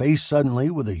himself faced suddenly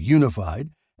with a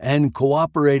unified and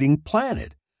cooperating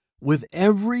planet, with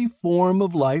every form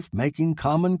of life making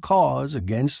common cause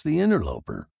against the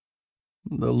interloper.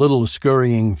 The little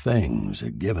scurrying things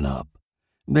had given up.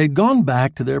 They'd gone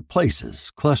back to their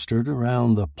places, clustered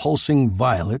around the pulsing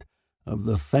violet of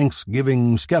the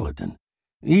Thanksgiving skeleton,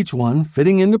 each one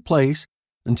fitting into place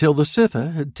until the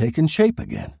Sitha had taken shape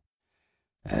again.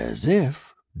 As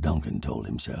if, Duncan told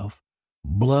himself,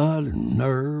 blood and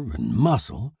nerve and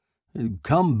muscle had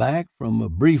come back from a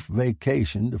brief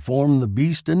vacation to form the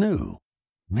beast anew.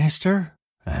 "Mister,"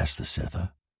 asked the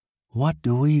Sitha, "what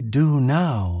do we do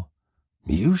now?"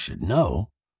 "You should know,"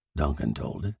 Duncan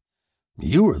told it.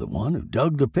 "You were the one who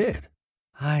dug the pit."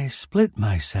 "I split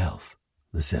myself,"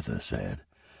 the Sitha said.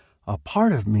 "A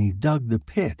part of me dug the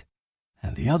pit,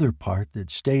 and the other part that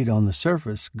stayed on the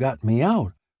surface got me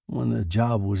out when the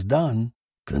job was done."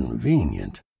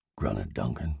 "Convenient," grunted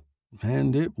Duncan.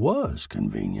 And it was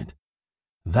convenient.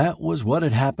 That was what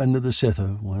had happened to the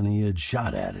Sitha when he had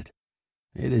shot at it.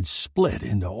 It had split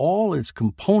into all its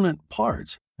component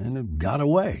parts and had got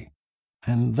away.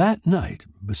 And that night,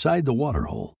 beside the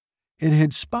waterhole, it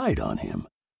had spied on him,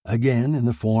 again in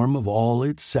the form of all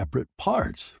its separate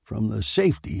parts, from the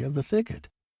safety of the thicket.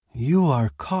 "You are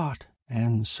caught,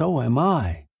 and so am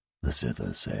I," the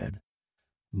Sitha said.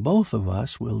 "Both of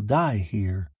us will die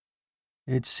here.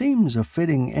 It seems a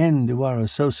fitting end to our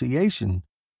association.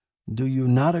 Do you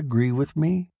not agree with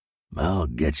me?" "I'll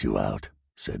get you out,"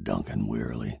 said Duncan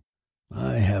wearily.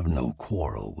 "I have no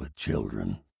quarrel with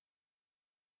children."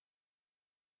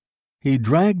 He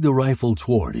dragged the rifle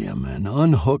toward him and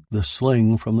unhooked the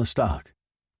sling from the stock.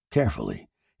 Carefully,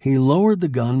 he lowered the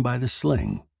gun by the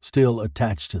sling, still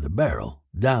attached to the barrel,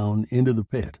 down into the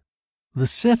pit. The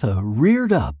Sitha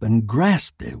reared up and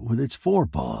grasped it with its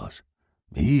forepaws.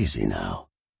 "Easy now,"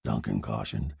 Duncan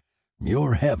cautioned.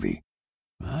 "You're heavy.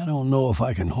 I don't know if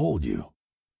I can hold you."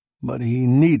 But he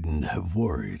needn't have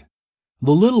worried.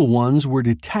 The little ones were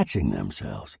detaching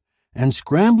themselves and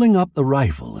scrambling up the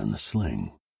rifle and the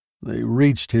sling. They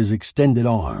reached his extended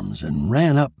arms and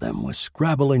ran up them with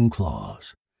scrabbling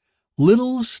claws.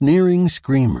 Little sneering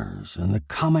screamers and the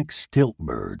comic stilt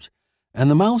birds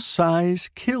and the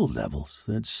mouse-sized kill devils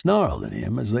that snarled at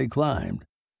him as they climbed.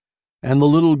 And the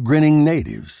little grinning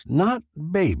natives, not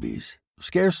babies,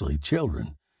 scarcely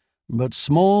children, but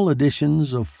small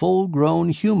editions of full-grown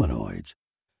humanoids,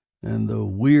 and the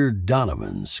weird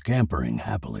Donovans scampering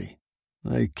happily.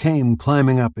 They came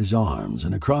climbing up his arms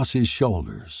and across his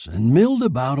shoulders and milled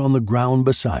about on the ground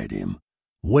beside him,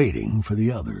 waiting for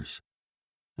the others.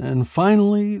 And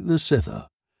finally the Scytha,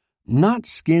 not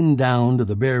skinned down to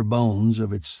the bare bones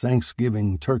of its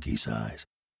Thanksgiving turkey size,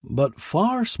 but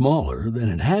far smaller than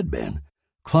it had been,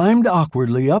 climbed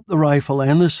awkwardly up the rifle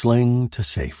and the sling to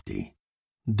safety.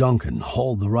 Duncan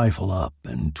hauled the rifle up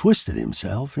and twisted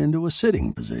himself into a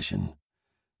sitting position.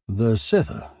 The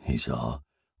Scytha, he saw,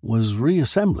 was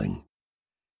reassembling.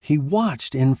 He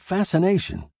watched in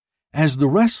fascination as the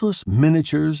restless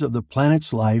miniatures of the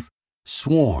planet's life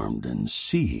swarmed and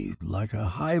seethed like a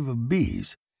hive of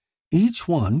bees, each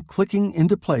one clicking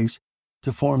into place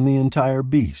to form the entire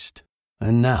beast.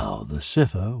 And now the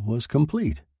Scytha was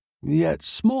complete, yet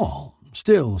small,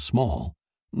 still small,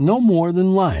 no more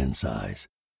than lion size.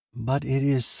 "But it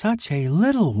is such a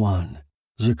little one,"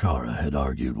 Zakara had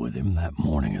argued with him that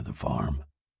morning at the farm.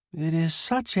 "It is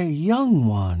such a young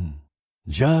one."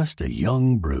 Just a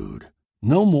young brood,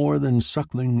 no more than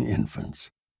suckling infants,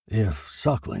 if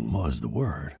suckling was the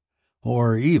word,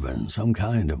 or even some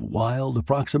kind of wild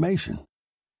approximation.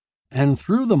 And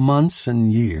through the months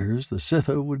and years the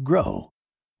Scytha would grow,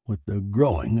 with the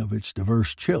growing of its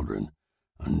diverse children,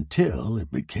 until it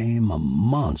became a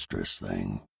monstrous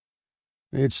thing.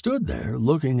 It stood there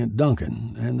looking at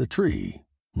Duncan and the tree.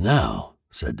 "Now,"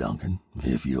 said Duncan,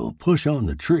 "if you'll push on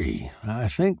the tree, I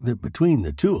think that between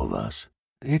the two of us—"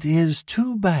 "It is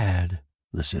too bad,"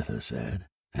 the Scytha said,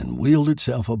 and wheeled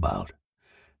itself about.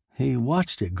 He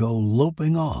watched it go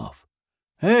loping off.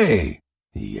 "Hey!"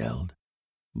 he yelled,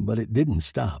 but it didn't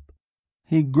stop.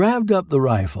 He grabbed up the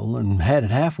rifle and had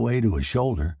it halfway to his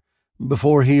shoulder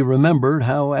before he remembered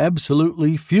how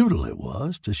absolutely futile it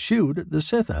was to shoot at the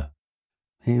Scytha.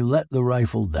 He let the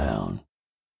rifle down.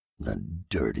 The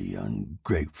dirty,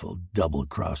 ungrateful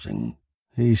double-crossing.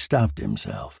 He stopped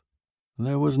himself.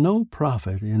 There was no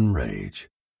profit in rage.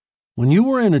 When you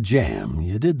were in a jam,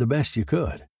 you did the best you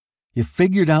could. You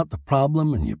figured out the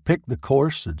problem and you picked the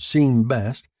course that seemed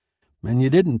best, and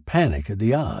you didn't panic at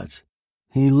the odds.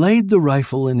 He laid the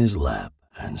rifle in his lap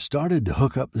and started to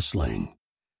hook up the sling.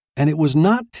 And it was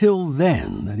not till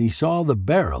then that he saw the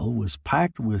barrel was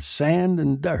packed with sand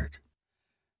and dirt.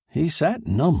 He sat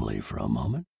numbly for a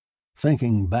moment,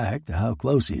 thinking back to how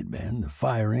close he had been to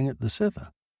firing at the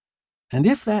Scytha. And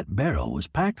if that barrel was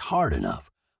packed hard enough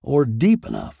or deep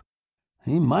enough,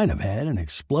 he might have had an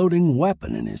exploding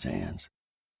weapon in his hands.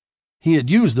 He had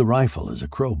used the rifle as a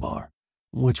crowbar,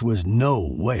 which was no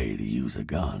way to use a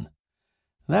gun.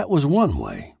 That was one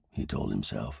way, he told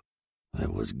himself,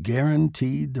 that was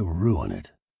guaranteed to ruin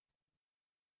it.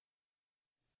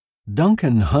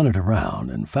 Duncan hunted around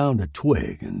and found a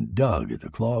twig and dug at the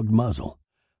clogged muzzle,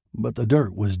 but the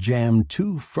dirt was jammed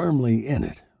too firmly in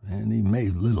it, and he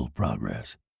made little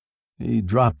progress. He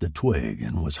dropped the twig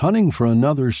and was hunting for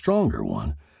another stronger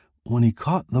one when he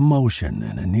caught the motion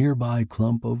in a nearby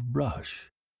clump of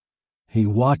brush. He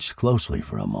watched closely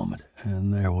for a moment,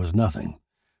 and there was nothing,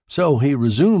 so he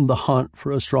resumed the hunt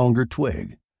for a stronger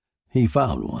twig. He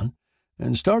found one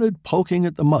and started poking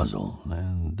at the muzzle,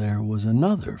 and there was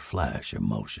another flash of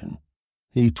motion.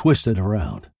 He twisted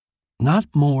around. Not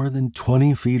more than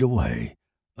 20 feet away,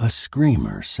 a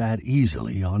screamer sat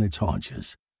easily on its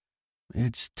haunches.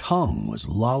 Its tongue was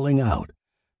lolling out,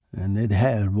 and it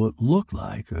had what looked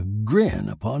like a grin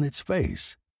upon its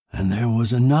face. And there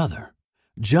was another,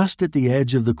 just at the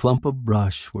edge of the clump of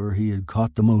brush where he had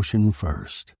caught the motion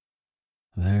first.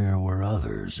 There were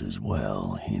others as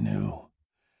well, he knew.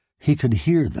 He could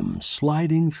hear them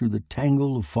sliding through the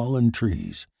tangle of fallen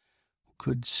trees,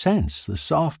 could sense the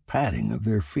soft padding of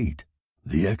their feet.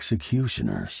 The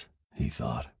executioners, he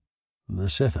thought. The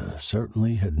Scytha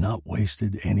certainly had not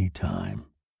wasted any time.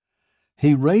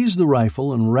 He raised the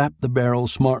rifle and rapped the barrel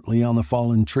smartly on the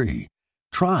fallen tree,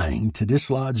 trying to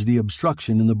dislodge the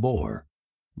obstruction in the bore,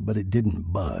 but it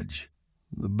didn't budge.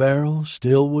 The barrel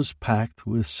still was packed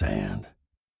with sand.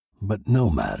 But no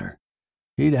matter.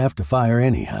 He'd have to fire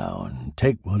anyhow and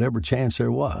take whatever chance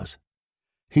there was.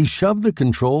 He shoved the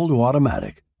control to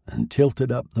automatic and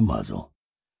tilted up the muzzle.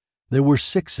 There were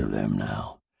 6 of them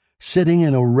now, sitting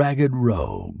in a ragged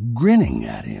row, grinning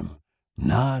at him,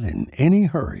 not in any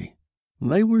hurry.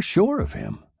 They were sure of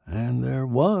him, and there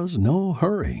was no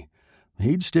hurry.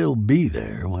 He'd still be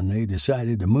there when they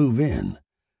decided to move in.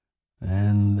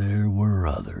 And there were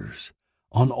others,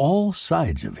 on all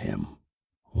sides of him.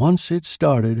 Once it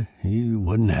started, he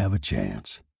wouldn't have a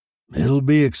chance. "It'll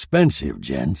be expensive,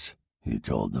 gents," he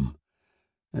told them.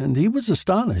 And he was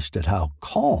astonished at how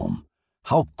calm,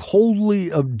 how coldly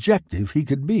objective he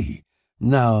could be,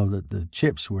 now that the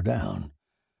chips were down.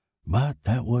 But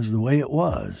that was the way it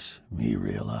was, he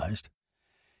realized.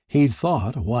 He'd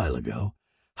thought, a while ago,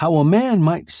 how a man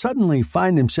might suddenly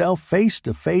find himself face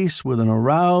to face with an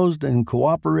aroused and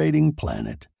cooperating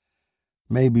planet.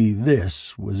 Maybe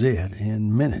this was it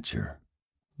in miniature.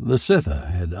 The Scytha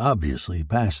had obviously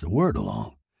passed the word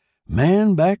along.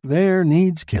 Man back there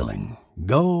needs killing.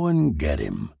 Go and get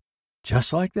him.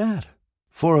 Just like that.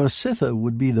 For a Scytha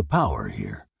would be the power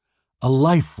here. A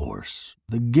life force,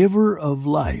 the giver of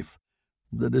life,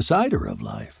 the decider of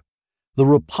life, the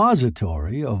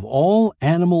repository of all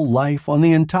animal life on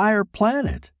the entire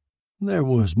planet. There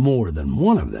was more than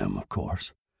one of them, of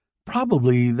course.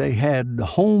 Probably they had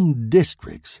home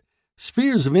districts,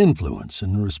 spheres of influence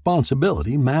and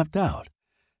responsibility mapped out,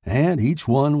 and each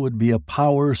one would be a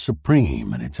power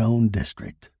supreme in its own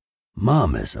district.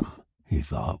 Momism, he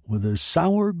thought with a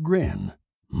sour grin.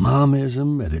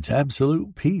 Momism at its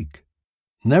absolute peak.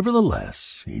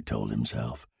 Nevertheless, he told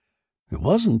himself, it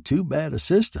wasn't too bad a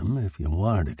system if you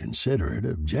wanted to consider it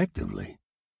objectively.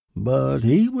 But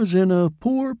he was in a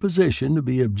poor position to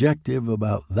be objective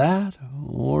about that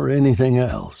or anything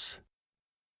else.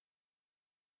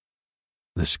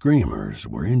 The screamers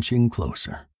were inching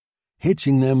closer,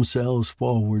 hitching themselves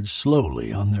forward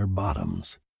slowly on their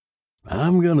bottoms.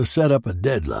 "I'm going to set up a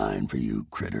deadline for you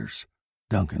critters,"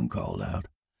 Duncan called out.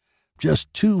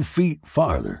 "Just 2 feet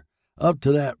farther, up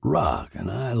to that rock, and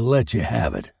I'll let you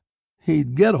have it."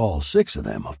 He'd get all 6 of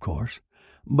them, of course,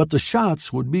 but the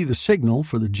shots would be the signal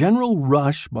for the general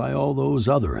rush by all those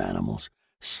other animals,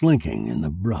 slinking in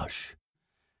the brush.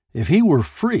 If he were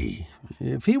free,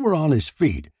 if he were on his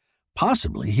feet,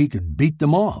 possibly he could beat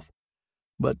them off.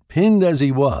 But pinned as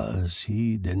he was,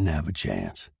 he didn't have a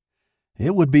chance.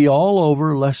 It would be all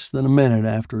over less than a minute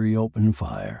after he opened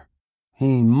fire.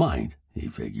 He might, he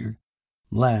figured,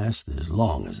 last as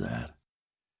long as that.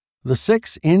 The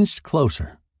 6 inched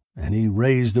closer, and he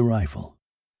raised the rifle.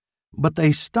 But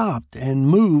they stopped and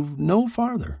moved no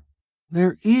farther.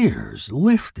 Their ears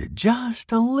lifted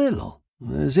just a little,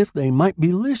 as if they might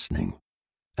be listening,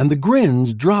 and the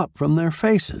grins dropped from their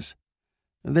faces.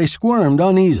 They squirmed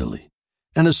uneasily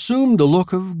and assumed a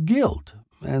look of guilt,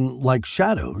 and like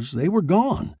shadows they were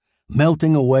gone,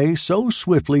 melting away so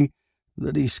swiftly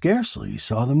that he scarcely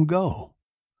saw them go.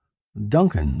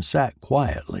 Duncan sat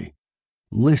quietly,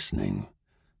 listening,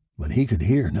 but he could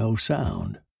hear no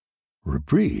sound.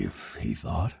 Reprieve, he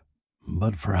thought,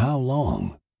 but for how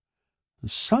long?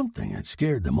 Something had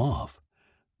scared them off,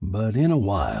 but in a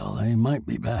while they might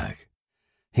be back.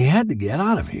 He had to get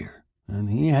out of here, and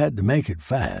he had to make it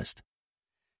fast.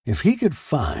 If he could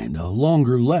find a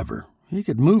longer lever, he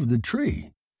could move the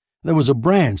tree. There was a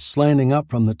branch slanting up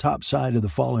from the top side of the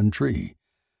fallen tree.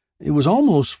 It was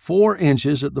almost 4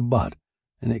 inches at the butt,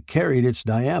 and it carried its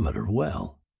diameter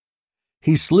well.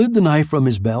 He slid the knife from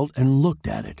his belt and looked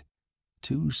at it.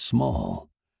 Too small,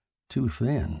 too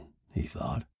thin, he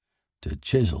thought, to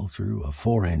chisel through a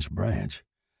 4-inch branch.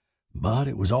 But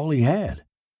it was all he had.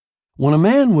 When a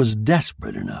man was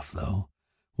desperate enough, though,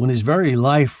 when his very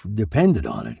life depended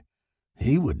on it,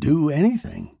 he would do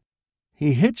anything.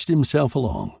 He hitched himself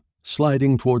along,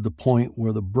 sliding toward the point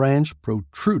where the branch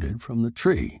protruded from the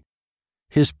tree.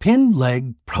 His pinned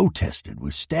leg protested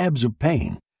with stabs of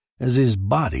pain as his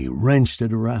body wrenched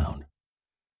it around.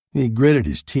 He gritted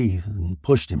his teeth and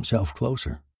pushed himself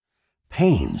closer.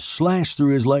 Pain slashed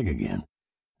through his leg again,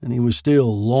 and he was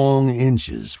still long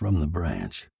inches from the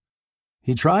branch.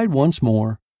 He tried once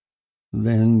more,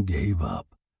 then gave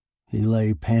up. He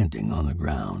lay panting on the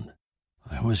ground.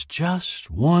 There was just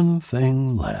one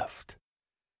thing left.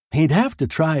 He'd have to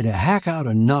try to hack out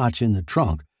a notch in the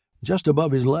trunk just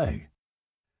above his leg.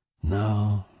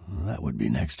 No, that would be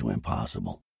next to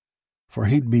impossible, for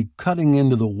he'd be cutting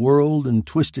into the whorled and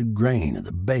twisted grain at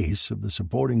the base of the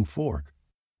supporting fork.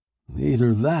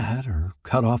 Either that or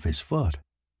cut off his foot,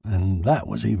 and that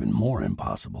was even more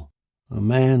impossible. A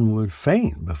man would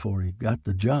faint before he got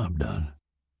the job done.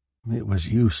 It was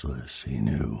useless, he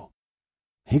knew.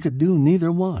 He could do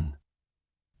neither one.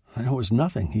 There was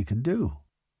nothing he could do.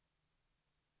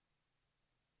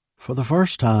 For the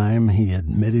first time, he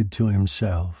admitted to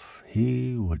himself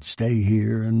he would stay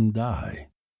here and die.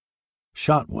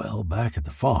 Shotwell, back at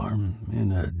the farm,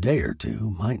 in a day or two,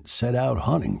 might set out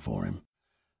hunting for him.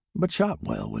 But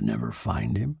Shotwell would never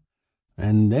find him,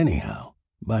 and anyhow,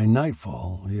 by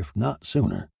nightfall, if not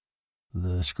sooner,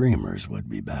 the screamers would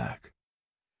be back.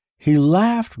 He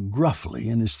laughed gruffly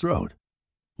in his throat,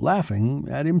 laughing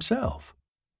at himself.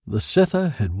 The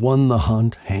Scytha had won the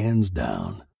hunt hands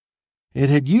down. It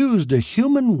had used a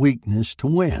human weakness to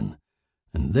win,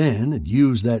 and then it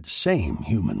used that same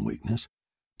human weakness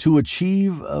to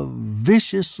achieve a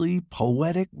viciously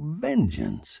poetic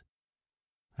vengeance.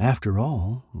 After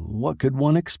all, what could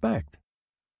one expect?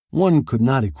 One could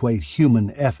not equate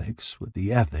human ethics with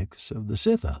the ethics of the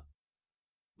Scytha.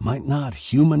 Might not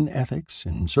human ethics,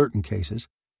 in certain cases,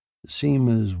 seem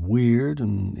as weird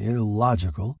and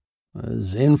illogical,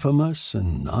 as infamous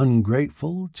and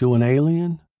ungrateful to an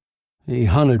alien? He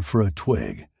hunted for a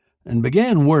twig and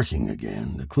began working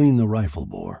again to clean the rifle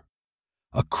bore.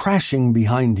 A crashing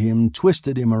behind him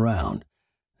twisted him around,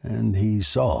 and he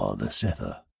saw the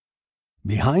Scytha.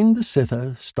 Behind the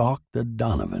Scytha stalked the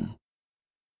Donovan.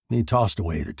 He tossed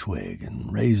away the twig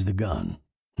and raised the gun.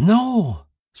 "No,"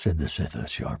 said the Scytha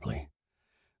sharply.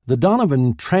 The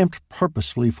Donovan tramped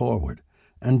purposefully forward,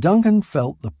 and Duncan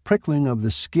felt the prickling of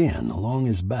the skin along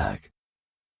his back.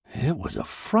 It was a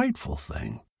frightful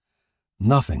thing.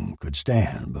 Nothing could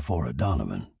stand before a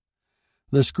Donovan.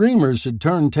 The screamers had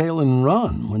turned tail and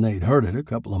run when they'd heard it a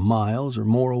couple of miles or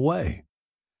more away.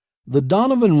 The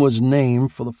Donovan was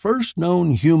named for the first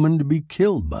known human to be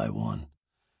killed by one.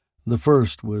 The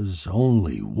first was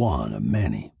only one of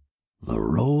many. The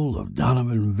roll of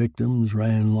Donovan victims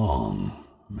ran long,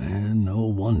 and no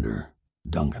wonder,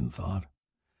 Duncan thought.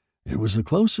 It was the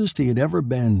closest he had ever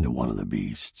been to one of the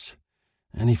beasts,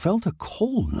 and he felt a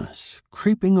coldness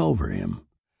creeping over him.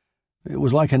 It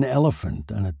was like an elephant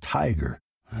and a tiger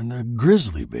and a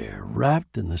grizzly bear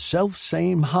wrapped in the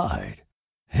self-same hide.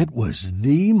 It was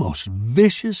the most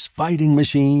vicious fighting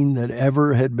machine that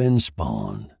ever had been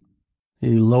spawned.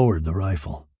 He lowered the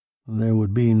rifle. There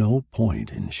would be no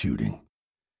point in shooting.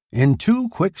 In 2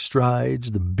 quick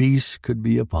strides, the beast could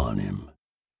be upon him.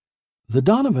 The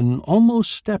Donovan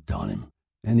almost stepped on him,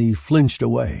 and he flinched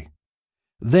away.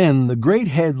 Then the great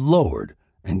head lowered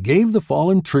and gave the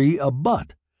fallen tree a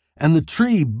butt, and the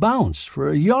tree bounced for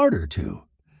a yard or two.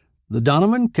 The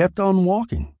Donovan kept on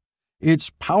walking.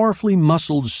 Its powerfully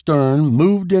muscled stern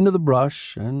moved into the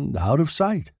brush and out of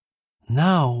sight.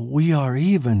 "Now we are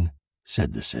even,"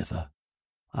 said the Scytha.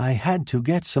 "I had to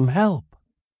get some help."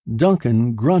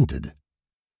 Duncan grunted.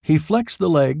 He flexed the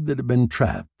leg that had been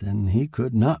trapped, and he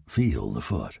could not feel the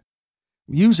foot.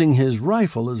 Using his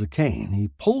rifle as a cane, he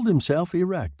pulled himself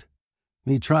erect.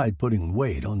 He tried putting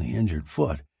weight on the injured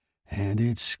foot, and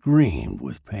it screamed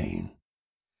with pain.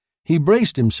 He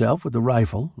braced himself with the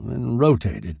rifle and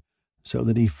rotated so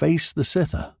that he faced the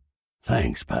Scytha.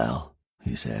 "Thanks, pal,"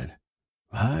 he said.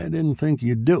 "I didn't think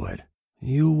you'd do it."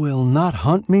 "You will not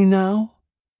hunt me now?"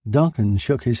 Duncan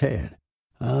shook his head.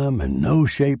 "I'm in no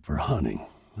shape for hunting.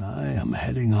 I am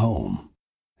heading home."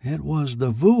 "It was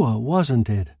the vua, wasn't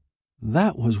it?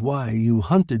 That was why you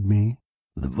hunted me."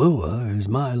 "The vua is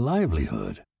my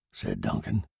livelihood," said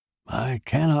Duncan. "I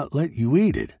cannot let you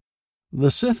eat it." The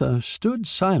Scytha stood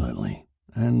silently,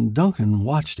 and Duncan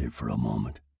watched it for a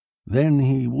moment. Then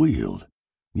he wheeled.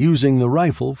 Using the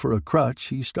rifle for a crutch,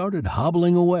 he started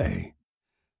hobbling away.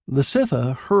 The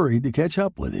Scytha hurried to catch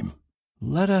up with him.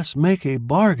 "Let us make a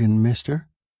bargain, mister.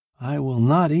 I will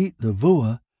not eat the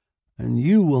vua, and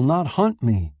you will not hunt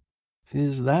me.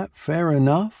 Is that fair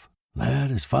enough?"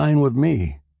 "That is fine with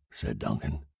me," said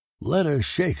Duncan. "Let us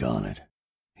shake on it."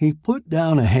 He put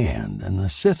down a hand, and the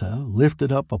Scytha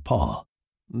lifted up a paw.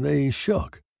 They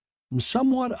shook,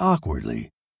 somewhat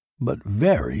awkwardly, but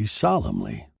very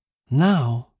solemnly.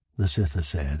 "Now," the Scytha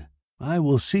said, "I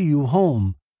will see you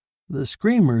home. The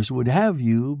screamers would have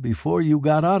you before you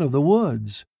got out of the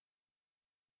woods."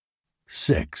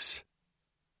 6.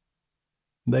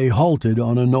 They halted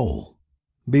on a knoll.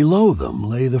 Below them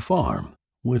lay the farm,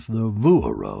 with the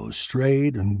vua rows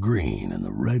straight and green in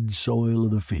the red soil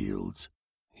of the fields.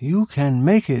 "You can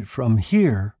make it from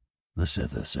here," the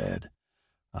Scytha said.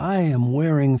 "I am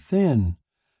wearing thin.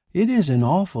 It is an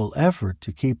awful effort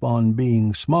to keep on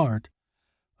being smart.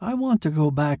 I want to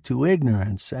go back to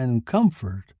ignorance and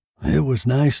comfort." "It was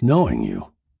nice knowing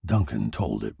you," Duncan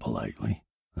told it politely,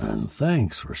 "and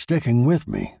thanks for sticking with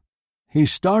me." He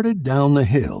started down the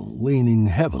hill, leaning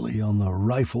heavily on the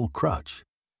rifle crutch.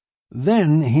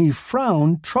 Then he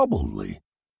frowned troubledly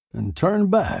and turned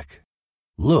back.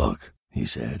 "Look," he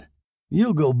said,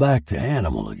 "you'll go back to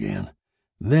animal again.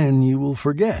 Then you will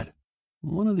forget.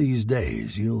 One of these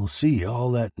days you'll see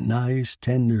all that nice,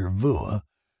 tender vua,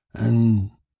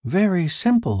 and—" "Very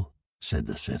simple," said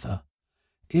the Sitha.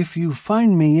 "If you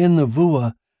find me in the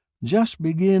vua, just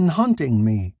begin hunting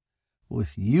me.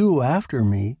 With you after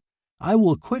me, I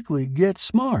will quickly get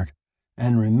smart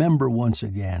and remember once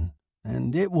again,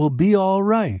 and it will be all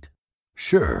right."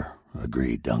 "Sure,"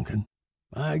 agreed Duncan.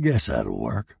 "I guess that'll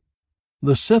work."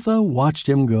 The Sitha watched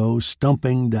him go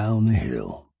stumping down the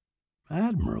hill.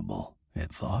 Admirable,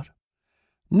 it thought.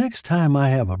 Next time I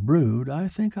have a brood, I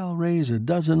think I'll raise a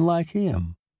dozen like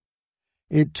him.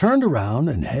 It turned around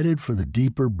and headed for the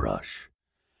deeper brush.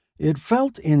 It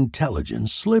felt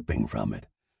intelligence slipping from it,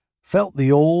 felt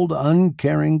the old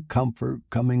uncaring comfort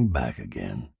coming back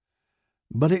again.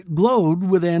 But it glowed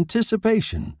with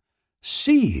anticipation,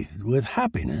 seethed with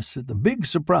happiness at the big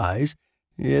surprise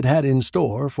it had in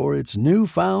store for its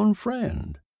new-found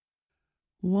friend.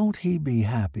 Won't he be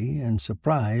happy and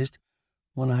surprised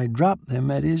when I drop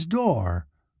them at his door?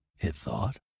 It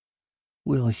thought.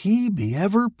 Will he be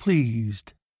ever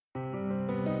pleased?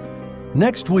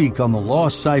 Next week on the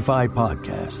Lost Sci-Fi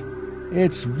Podcast,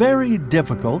 it's very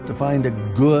difficult to find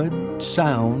a good,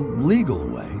 sound, legal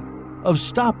way of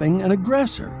stopping an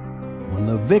aggressor when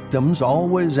the victims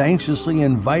always anxiously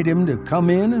invite him to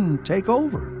come in and take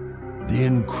over. The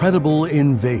Incredible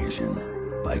Invasion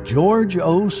by George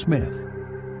O. Smith.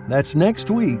 That's next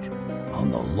week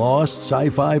on the Lost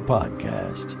Sci-Fi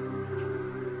Podcast.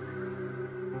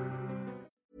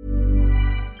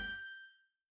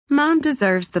 Mom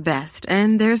deserves the best,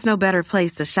 and there's no better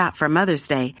place to shop for Mother's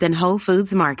Day than Whole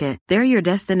Foods Market. They're your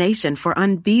destination for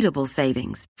unbeatable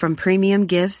savings, from premium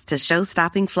gifts to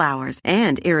show-stopping flowers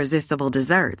and irresistible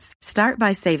desserts. Start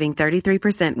by saving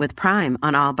 33% with Prime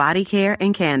on all body care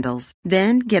and candles.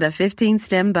 Then get a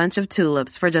 15-stem bunch of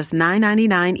tulips for just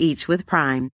 $9.99 each with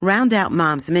Prime. Round out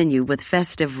Mom's menu with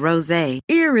festive rosé,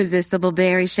 irresistible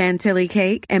berry chantilly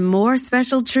cake, and more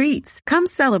special treats. Come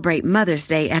celebrate Mother's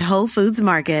Day at Whole Foods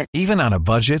Market. Even on a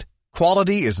budget,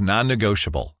 quality is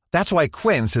non-negotiable. That's why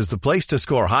Quince is the place to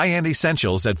score high-end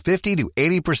essentials at 50 to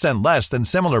 80% less than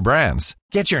similar brands.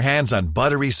 Get your hands on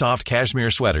buttery soft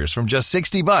cashmere sweaters from just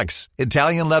 $60,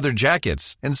 Italian leather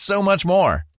jackets, and so much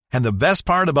more. And the best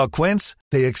part about Quince,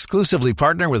 they exclusively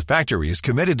partner with factories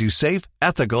committed to safe,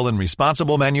 ethical, and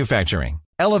responsible manufacturing.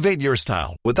 Elevate your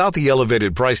style without the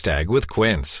elevated price tag with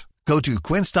Quince. Go to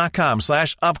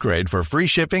quince.com/upgrade for free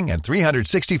shipping and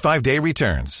 365-day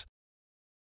returns.